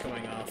fireworks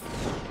going off.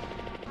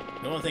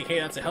 They'll think, hey,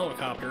 that's a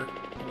helicopter.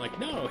 I'm like,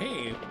 no,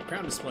 hey,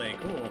 ground display,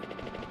 cool.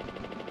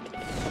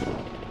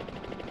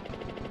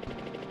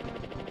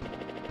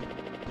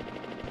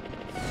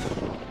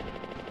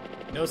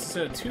 Notice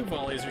instead of 2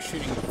 volleys, they're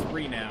shooting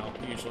 3 now,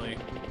 usually.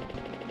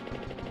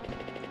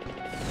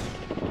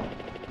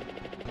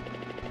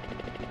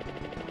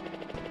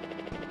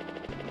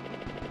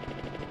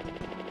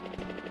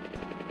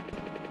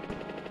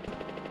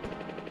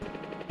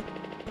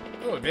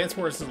 Oh, Advance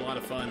Wars is a lot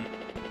of fun.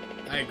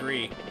 I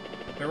agree.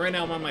 But right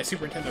now I'm on my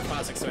Super Nintendo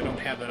Classic, so I don't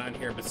have that on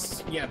here.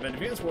 But yeah, but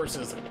Advance Wars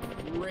is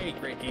a great,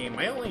 great game.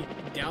 My only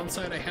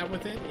downside I have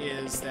with it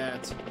is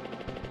that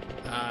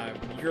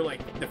you're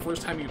like, the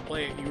first time you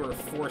play it, you are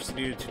forced to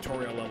do the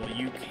tutorial level.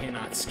 You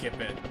cannot skip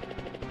it.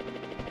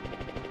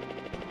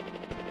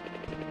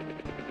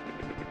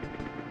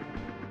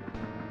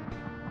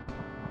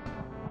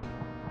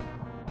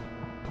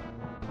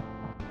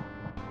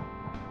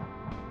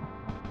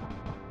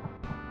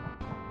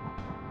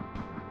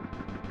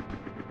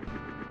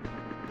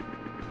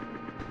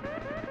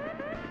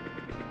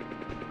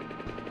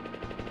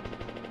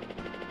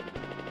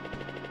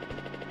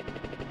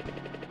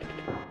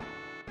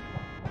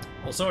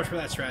 Well, so much for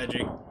that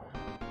strategy.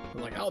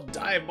 I'm like, I'll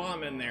dive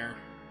bomb in there.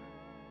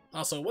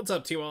 Also, what's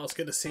up, T-Wall? It's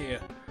good to see you.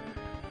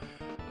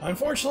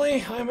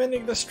 Unfortunately, I'm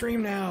ending the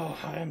stream now.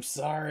 I'm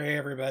sorry,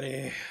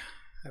 everybody.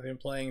 I've been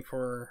playing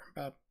for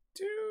about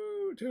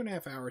two and a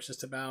half hours,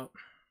 just about.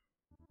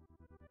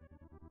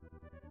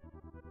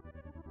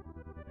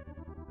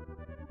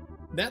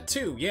 That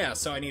too, yeah,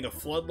 so I need a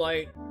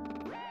floodlight,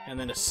 and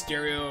then a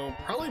stereo,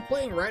 probably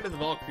playing Ride of the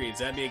Valkyries.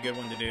 That'd be a good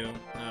one to do.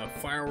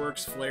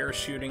 Fireworks, flares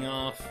shooting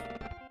off.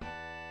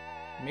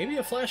 Maybe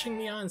a flashing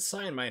neon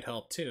sign might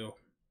help too.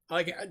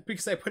 Like,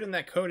 because I put in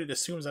that code, it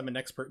assumes I'm an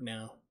expert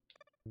now.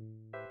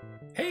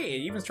 Hey, it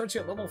even starts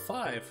you at level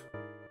 5.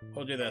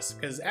 We'll do this,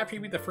 because after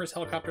you beat the first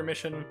helicopter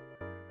mission,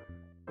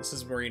 this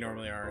is where you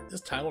normally are.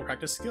 This time we'll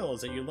practice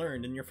skills that you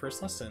learned in your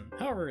first lesson.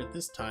 However,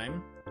 this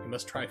time, you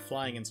must try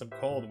flying in some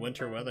cold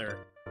winter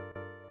weather.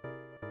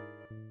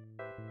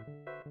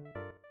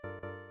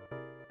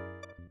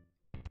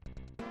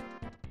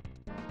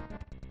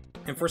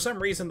 And for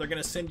some reason, they're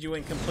gonna send you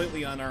in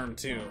completely unarmed,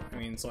 too. I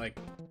mean, it's like,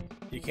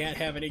 you can't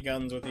have any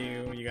guns with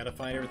you, you gotta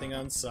find everything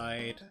on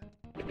site.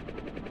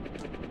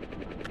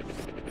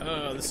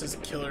 Oh, this is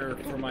killer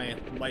for my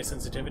light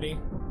sensitivity.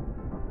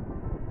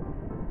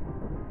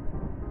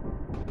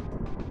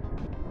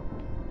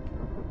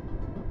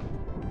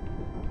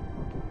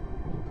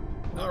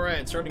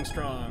 Alright, starting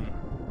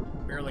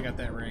strong. Barely got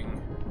that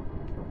ring.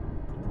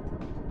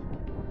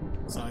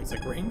 Sounds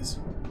like rings?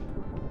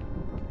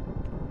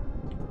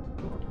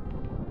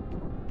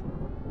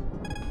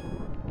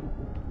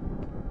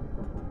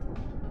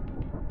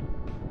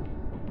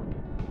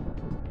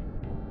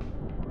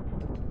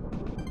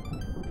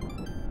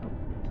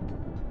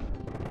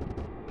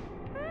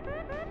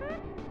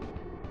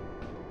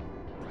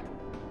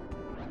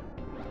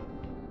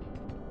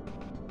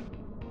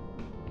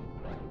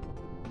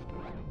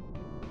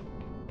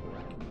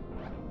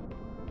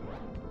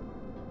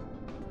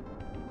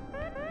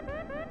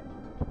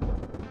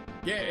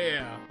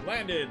 Yeah,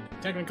 landed!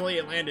 Technically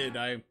it landed.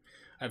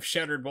 I've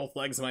shattered both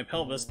legs of my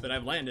pelvis, but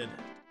I've landed.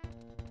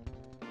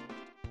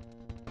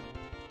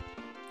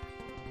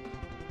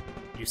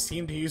 You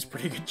seem to use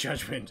pretty good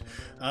judgment.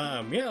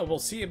 Yeah, we'll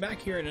see you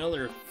back here in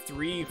another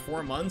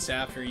 3-4 months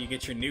after you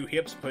get your new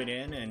hips put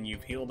in and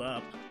you've healed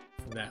up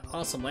from that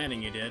awesome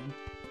landing you did.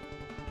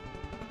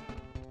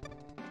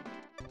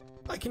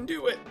 I can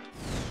do it!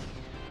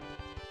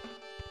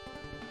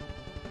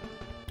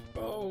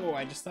 Oh,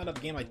 I just thought of a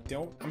game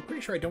I'm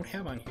pretty sure I don't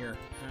have on here.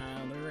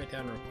 Let me write it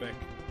down real quick.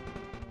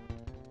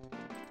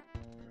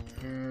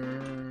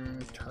 Turn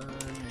and burn.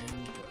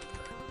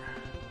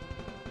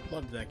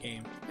 Loved that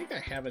game. I think I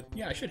have it.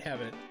 Yeah, I should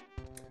have it.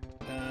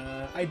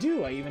 I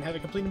do. I even have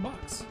it complete in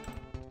box.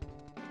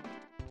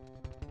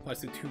 Flies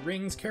through 2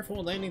 rings. Careful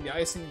when landing. The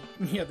icing.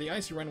 Yeah, the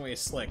icy runway is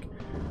slick.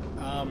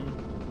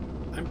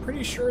 I'm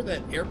pretty sure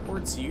that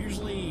airports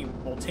usually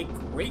will take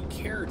great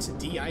care to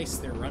de-ice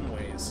their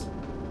runways.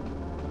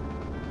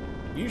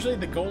 Usually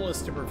the goal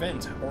is to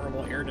prevent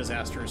horrible air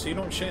disasters, so you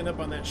don't end up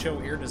on that show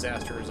Air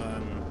Disasters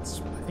on,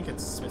 I think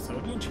it's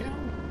Smithsonian Channel?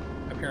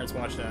 My parents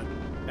watch that.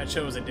 That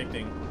show is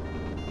addicting.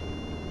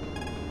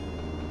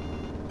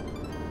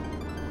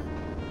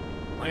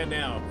 Land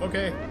now.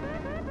 Okay.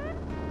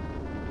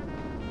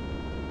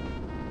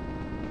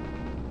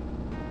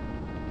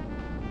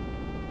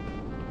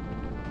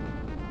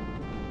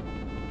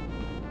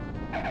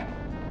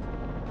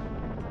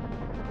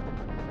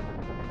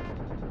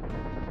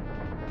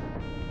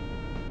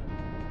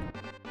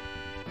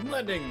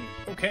 Landing.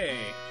 Okay.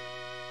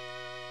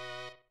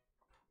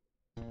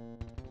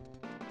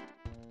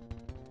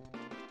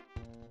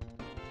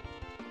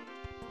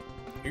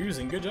 You're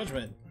using good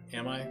judgment,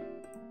 am I?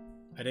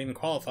 I didn't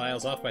qualify, I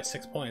was off by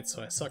 6 points,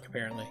 so I suck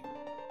apparently.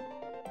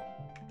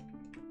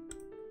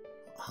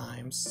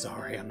 I'm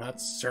sorry, I'm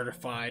not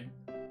certified.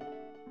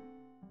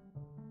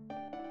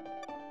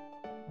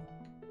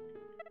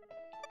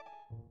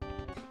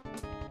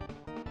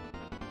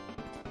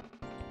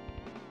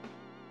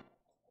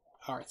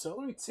 Alright, so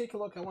let me take a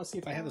look. I want to see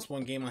if I have this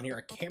one game on here.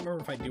 I can't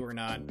remember if I do or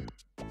not. Here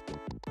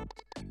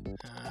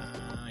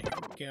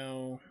we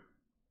go.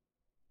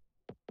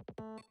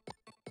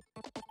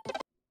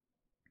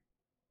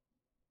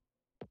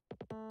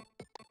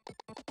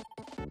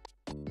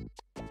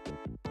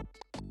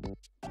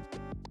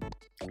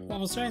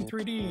 Wolfenstein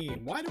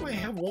 3D. Why do I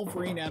have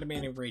Wolverine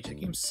Animated Rage? That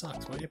game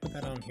sucks. Why did I put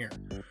that on here?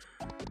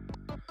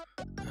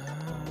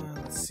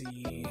 Let's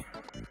see.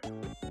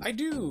 I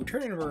do!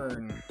 Turn and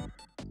burn.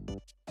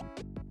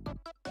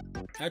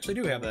 I actually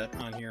do have that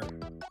on here.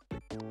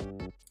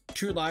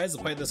 True Lies,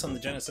 I played this on the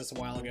Genesis a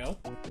while ago.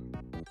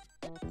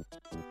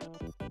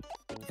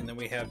 And then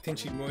we have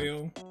Tenchi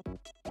Muyo.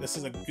 This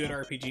is a good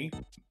RPG.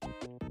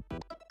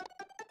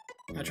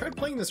 I tried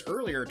playing this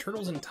earlier,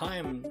 Turtles in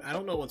Time. I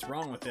don't know what's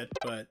wrong with it,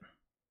 but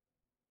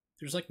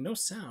there's like no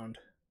sound.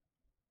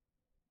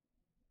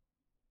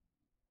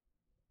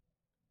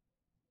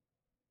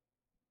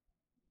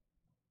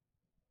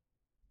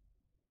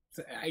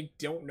 I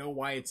don't know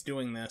why it's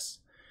doing this.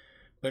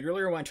 But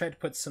earlier when I tried to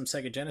put some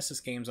Sega Genesis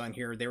games on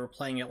here, they were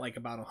playing at like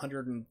about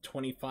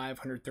 125,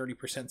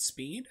 130%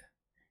 speed,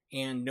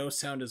 and no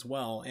sound as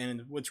well.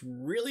 And what's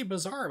really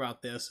bizarre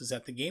about this is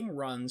that the game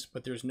runs,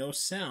 but there's no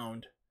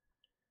sound,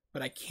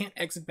 but I can't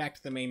exit back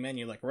to the main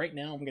menu. Like right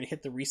now, I'm going to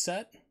hit the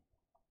reset.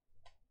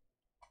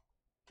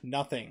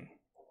 Nothing.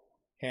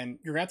 And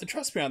you're going to have to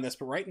trust me on this,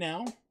 but right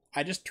now,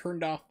 I just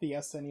turned off the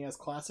SNES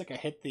Classic. I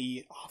hit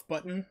the off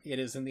button. It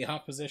is in the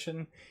off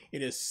position.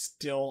 It is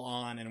still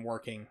on and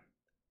working.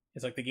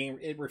 It's like the game,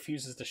 it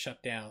refuses to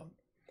shut down.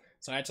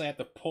 So I actually have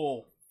to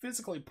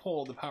physically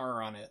pull the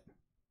power on it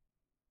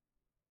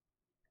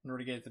in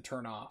order to get it to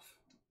turn off.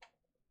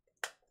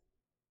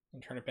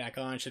 And turn it back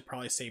on. It should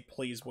probably say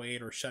please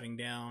wait or shutting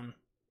down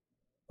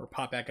or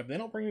pop back up. Then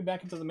it'll bring me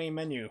back into the main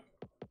menu.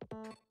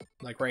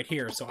 Like right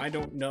here. So I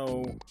don't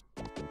know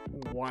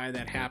why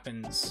that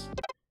happens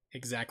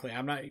exactly.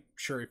 I'm not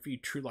sure if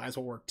True Lies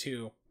will work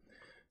too.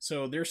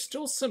 So there's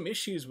still some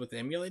issues with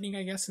emulating,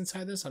 I guess,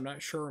 inside this. I'm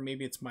not sure.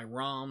 Maybe it's my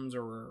ROMs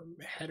or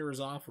headers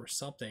off or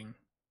something.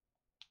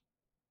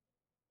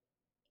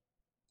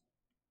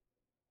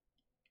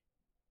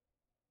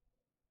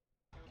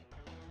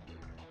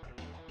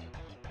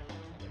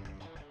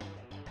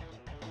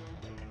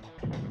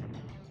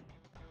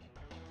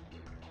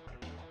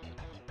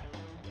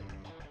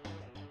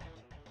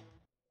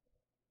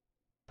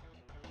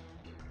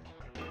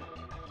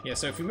 Yeah,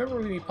 so if you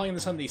remember me playing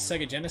this on the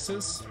Sega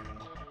Genesis,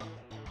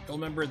 you'll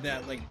remember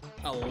that, like,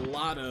 a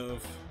lot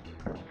of...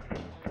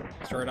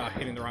 Started off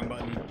hitting the wrong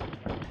button.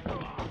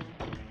 I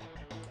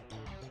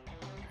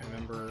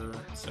remember...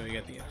 So you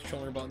got the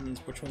shoulder buttons.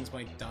 Which ones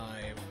might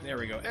dive? There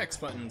we go. X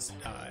buttons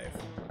dive.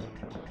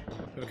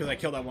 Because I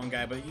killed that one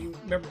guy, but you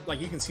remember, like,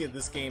 you can see that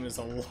this game is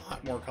a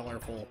lot more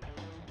colorful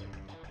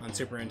on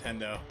Super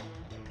Nintendo.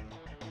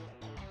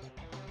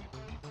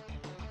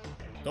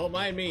 Don't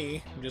mind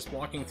me. I'm just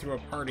walking through a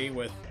party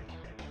with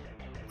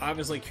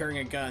obviously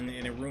carrying a gun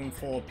in a room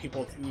full of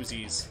people with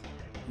Uzis.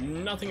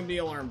 Nothing to be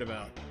alarmed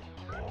about.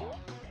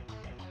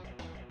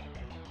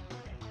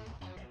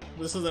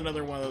 this is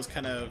another one of those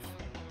kind of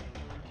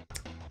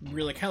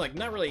really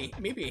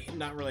maybe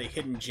not really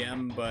hidden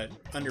gem, but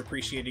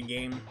underappreciated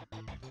game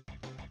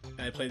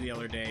I played the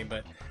other day.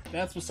 But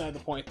that's beside the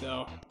point,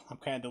 though. I'm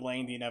kind of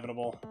delaying the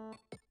inevitable.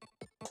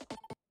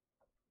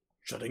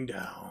 Shutting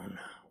down.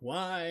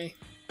 Why?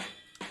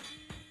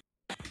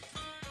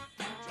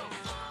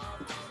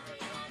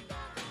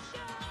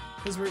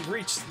 As we've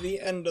reached the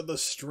end of the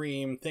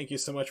stream, thank you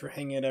so much for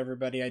hanging out,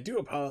 everybody. I do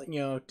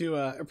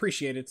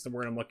appreciate it. It's the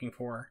word I'm looking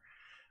for.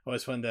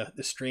 Always fun to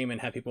stream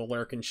and have people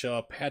lurk and show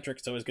up. Patrick,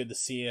 it's always good to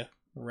see you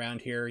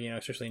around here,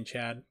 especially in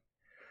chat.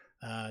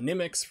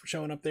 Nimix for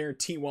showing up there,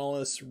 T.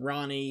 Wallace,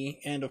 Ronnie,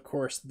 and of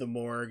course the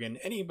Morgue, and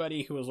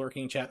anybody who was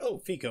lurking in chat. Oh,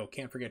 Fico,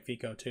 can't forget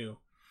Fico too.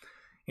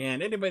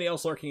 And anybody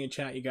else lurking in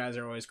chat, you guys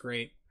are always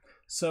great.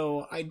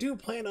 So I do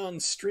plan on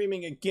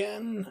streaming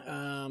again.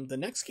 The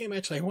next game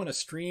actually I want to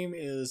stream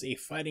is a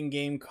fighting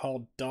game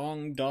called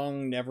Dong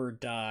Dong Never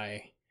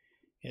Die.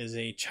 It is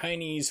a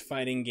Chinese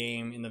fighting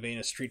game in the vein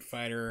of Street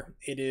Fighter.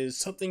 It is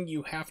something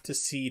you have to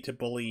see to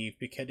believe,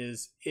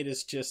 because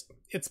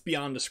it's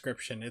beyond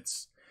description.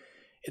 It's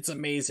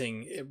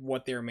amazing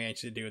what they're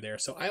managed to do there.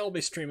 So I will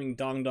be streaming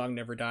Dong Dong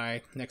Never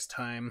Die next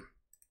time.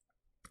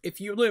 If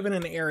you live in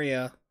an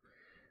area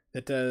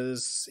that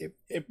does,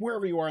 if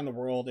wherever you are in the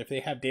world, if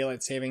they have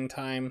daylight saving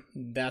time,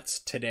 that's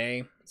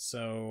today.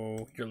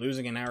 So you're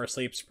losing an hour of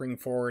sleep. Spring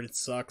forward, it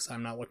sucks.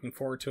 I'm not looking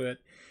forward to it.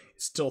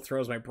 It still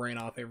throws my brain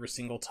off every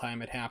single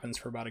time it happens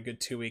for about a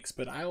good 2 weeks.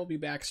 But I will be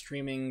back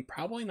streaming,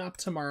 probably not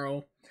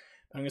tomorrow.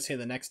 I'm going to say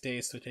the next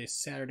day, so today's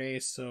Saturday.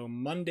 So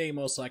Monday,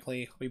 most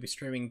likely, we'll be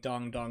streaming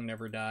Dong Dong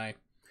Never Die.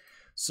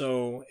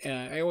 So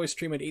I always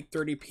stream at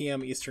 8:30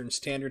 p.m. Eastern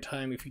Standard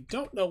Time. If you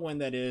don't know when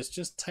that is,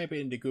 just type it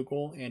into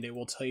Google and it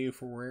will tell you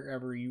for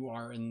wherever you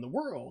are in the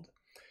world.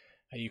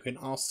 You can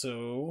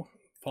also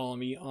follow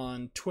me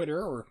on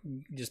Twitter or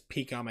just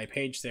peek on my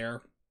page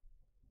there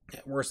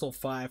at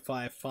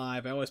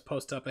Wursel555. I always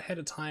post up ahead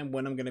of time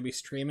when I'm going to be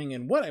streaming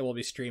and what I will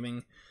be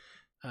streaming.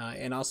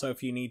 And also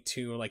if you need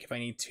to, if I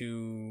need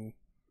to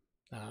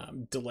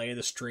delay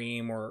the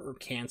stream or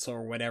cancel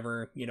or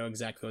whatever, you know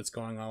exactly what's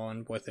going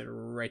on with it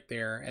right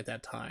there at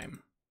that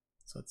time.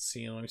 So let's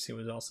see, let me see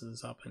what else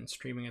is up and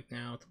streaming it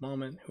now at the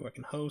moment, who I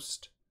can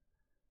host.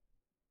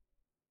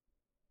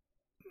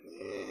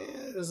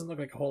 It doesn't look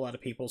like a whole lot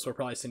of people, so we'll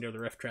probably send you the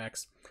riff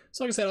tracks.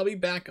 So like I said, I'll be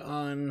back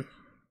on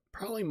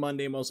probably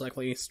Monday, most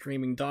likely,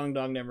 streaming Dong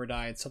Dong Never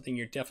Die. It's something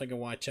you're definitely going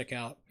to want to check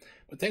out.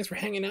 But thanks for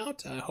hanging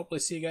out. Hopefully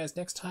see you guys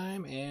next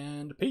time,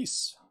 and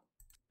peace.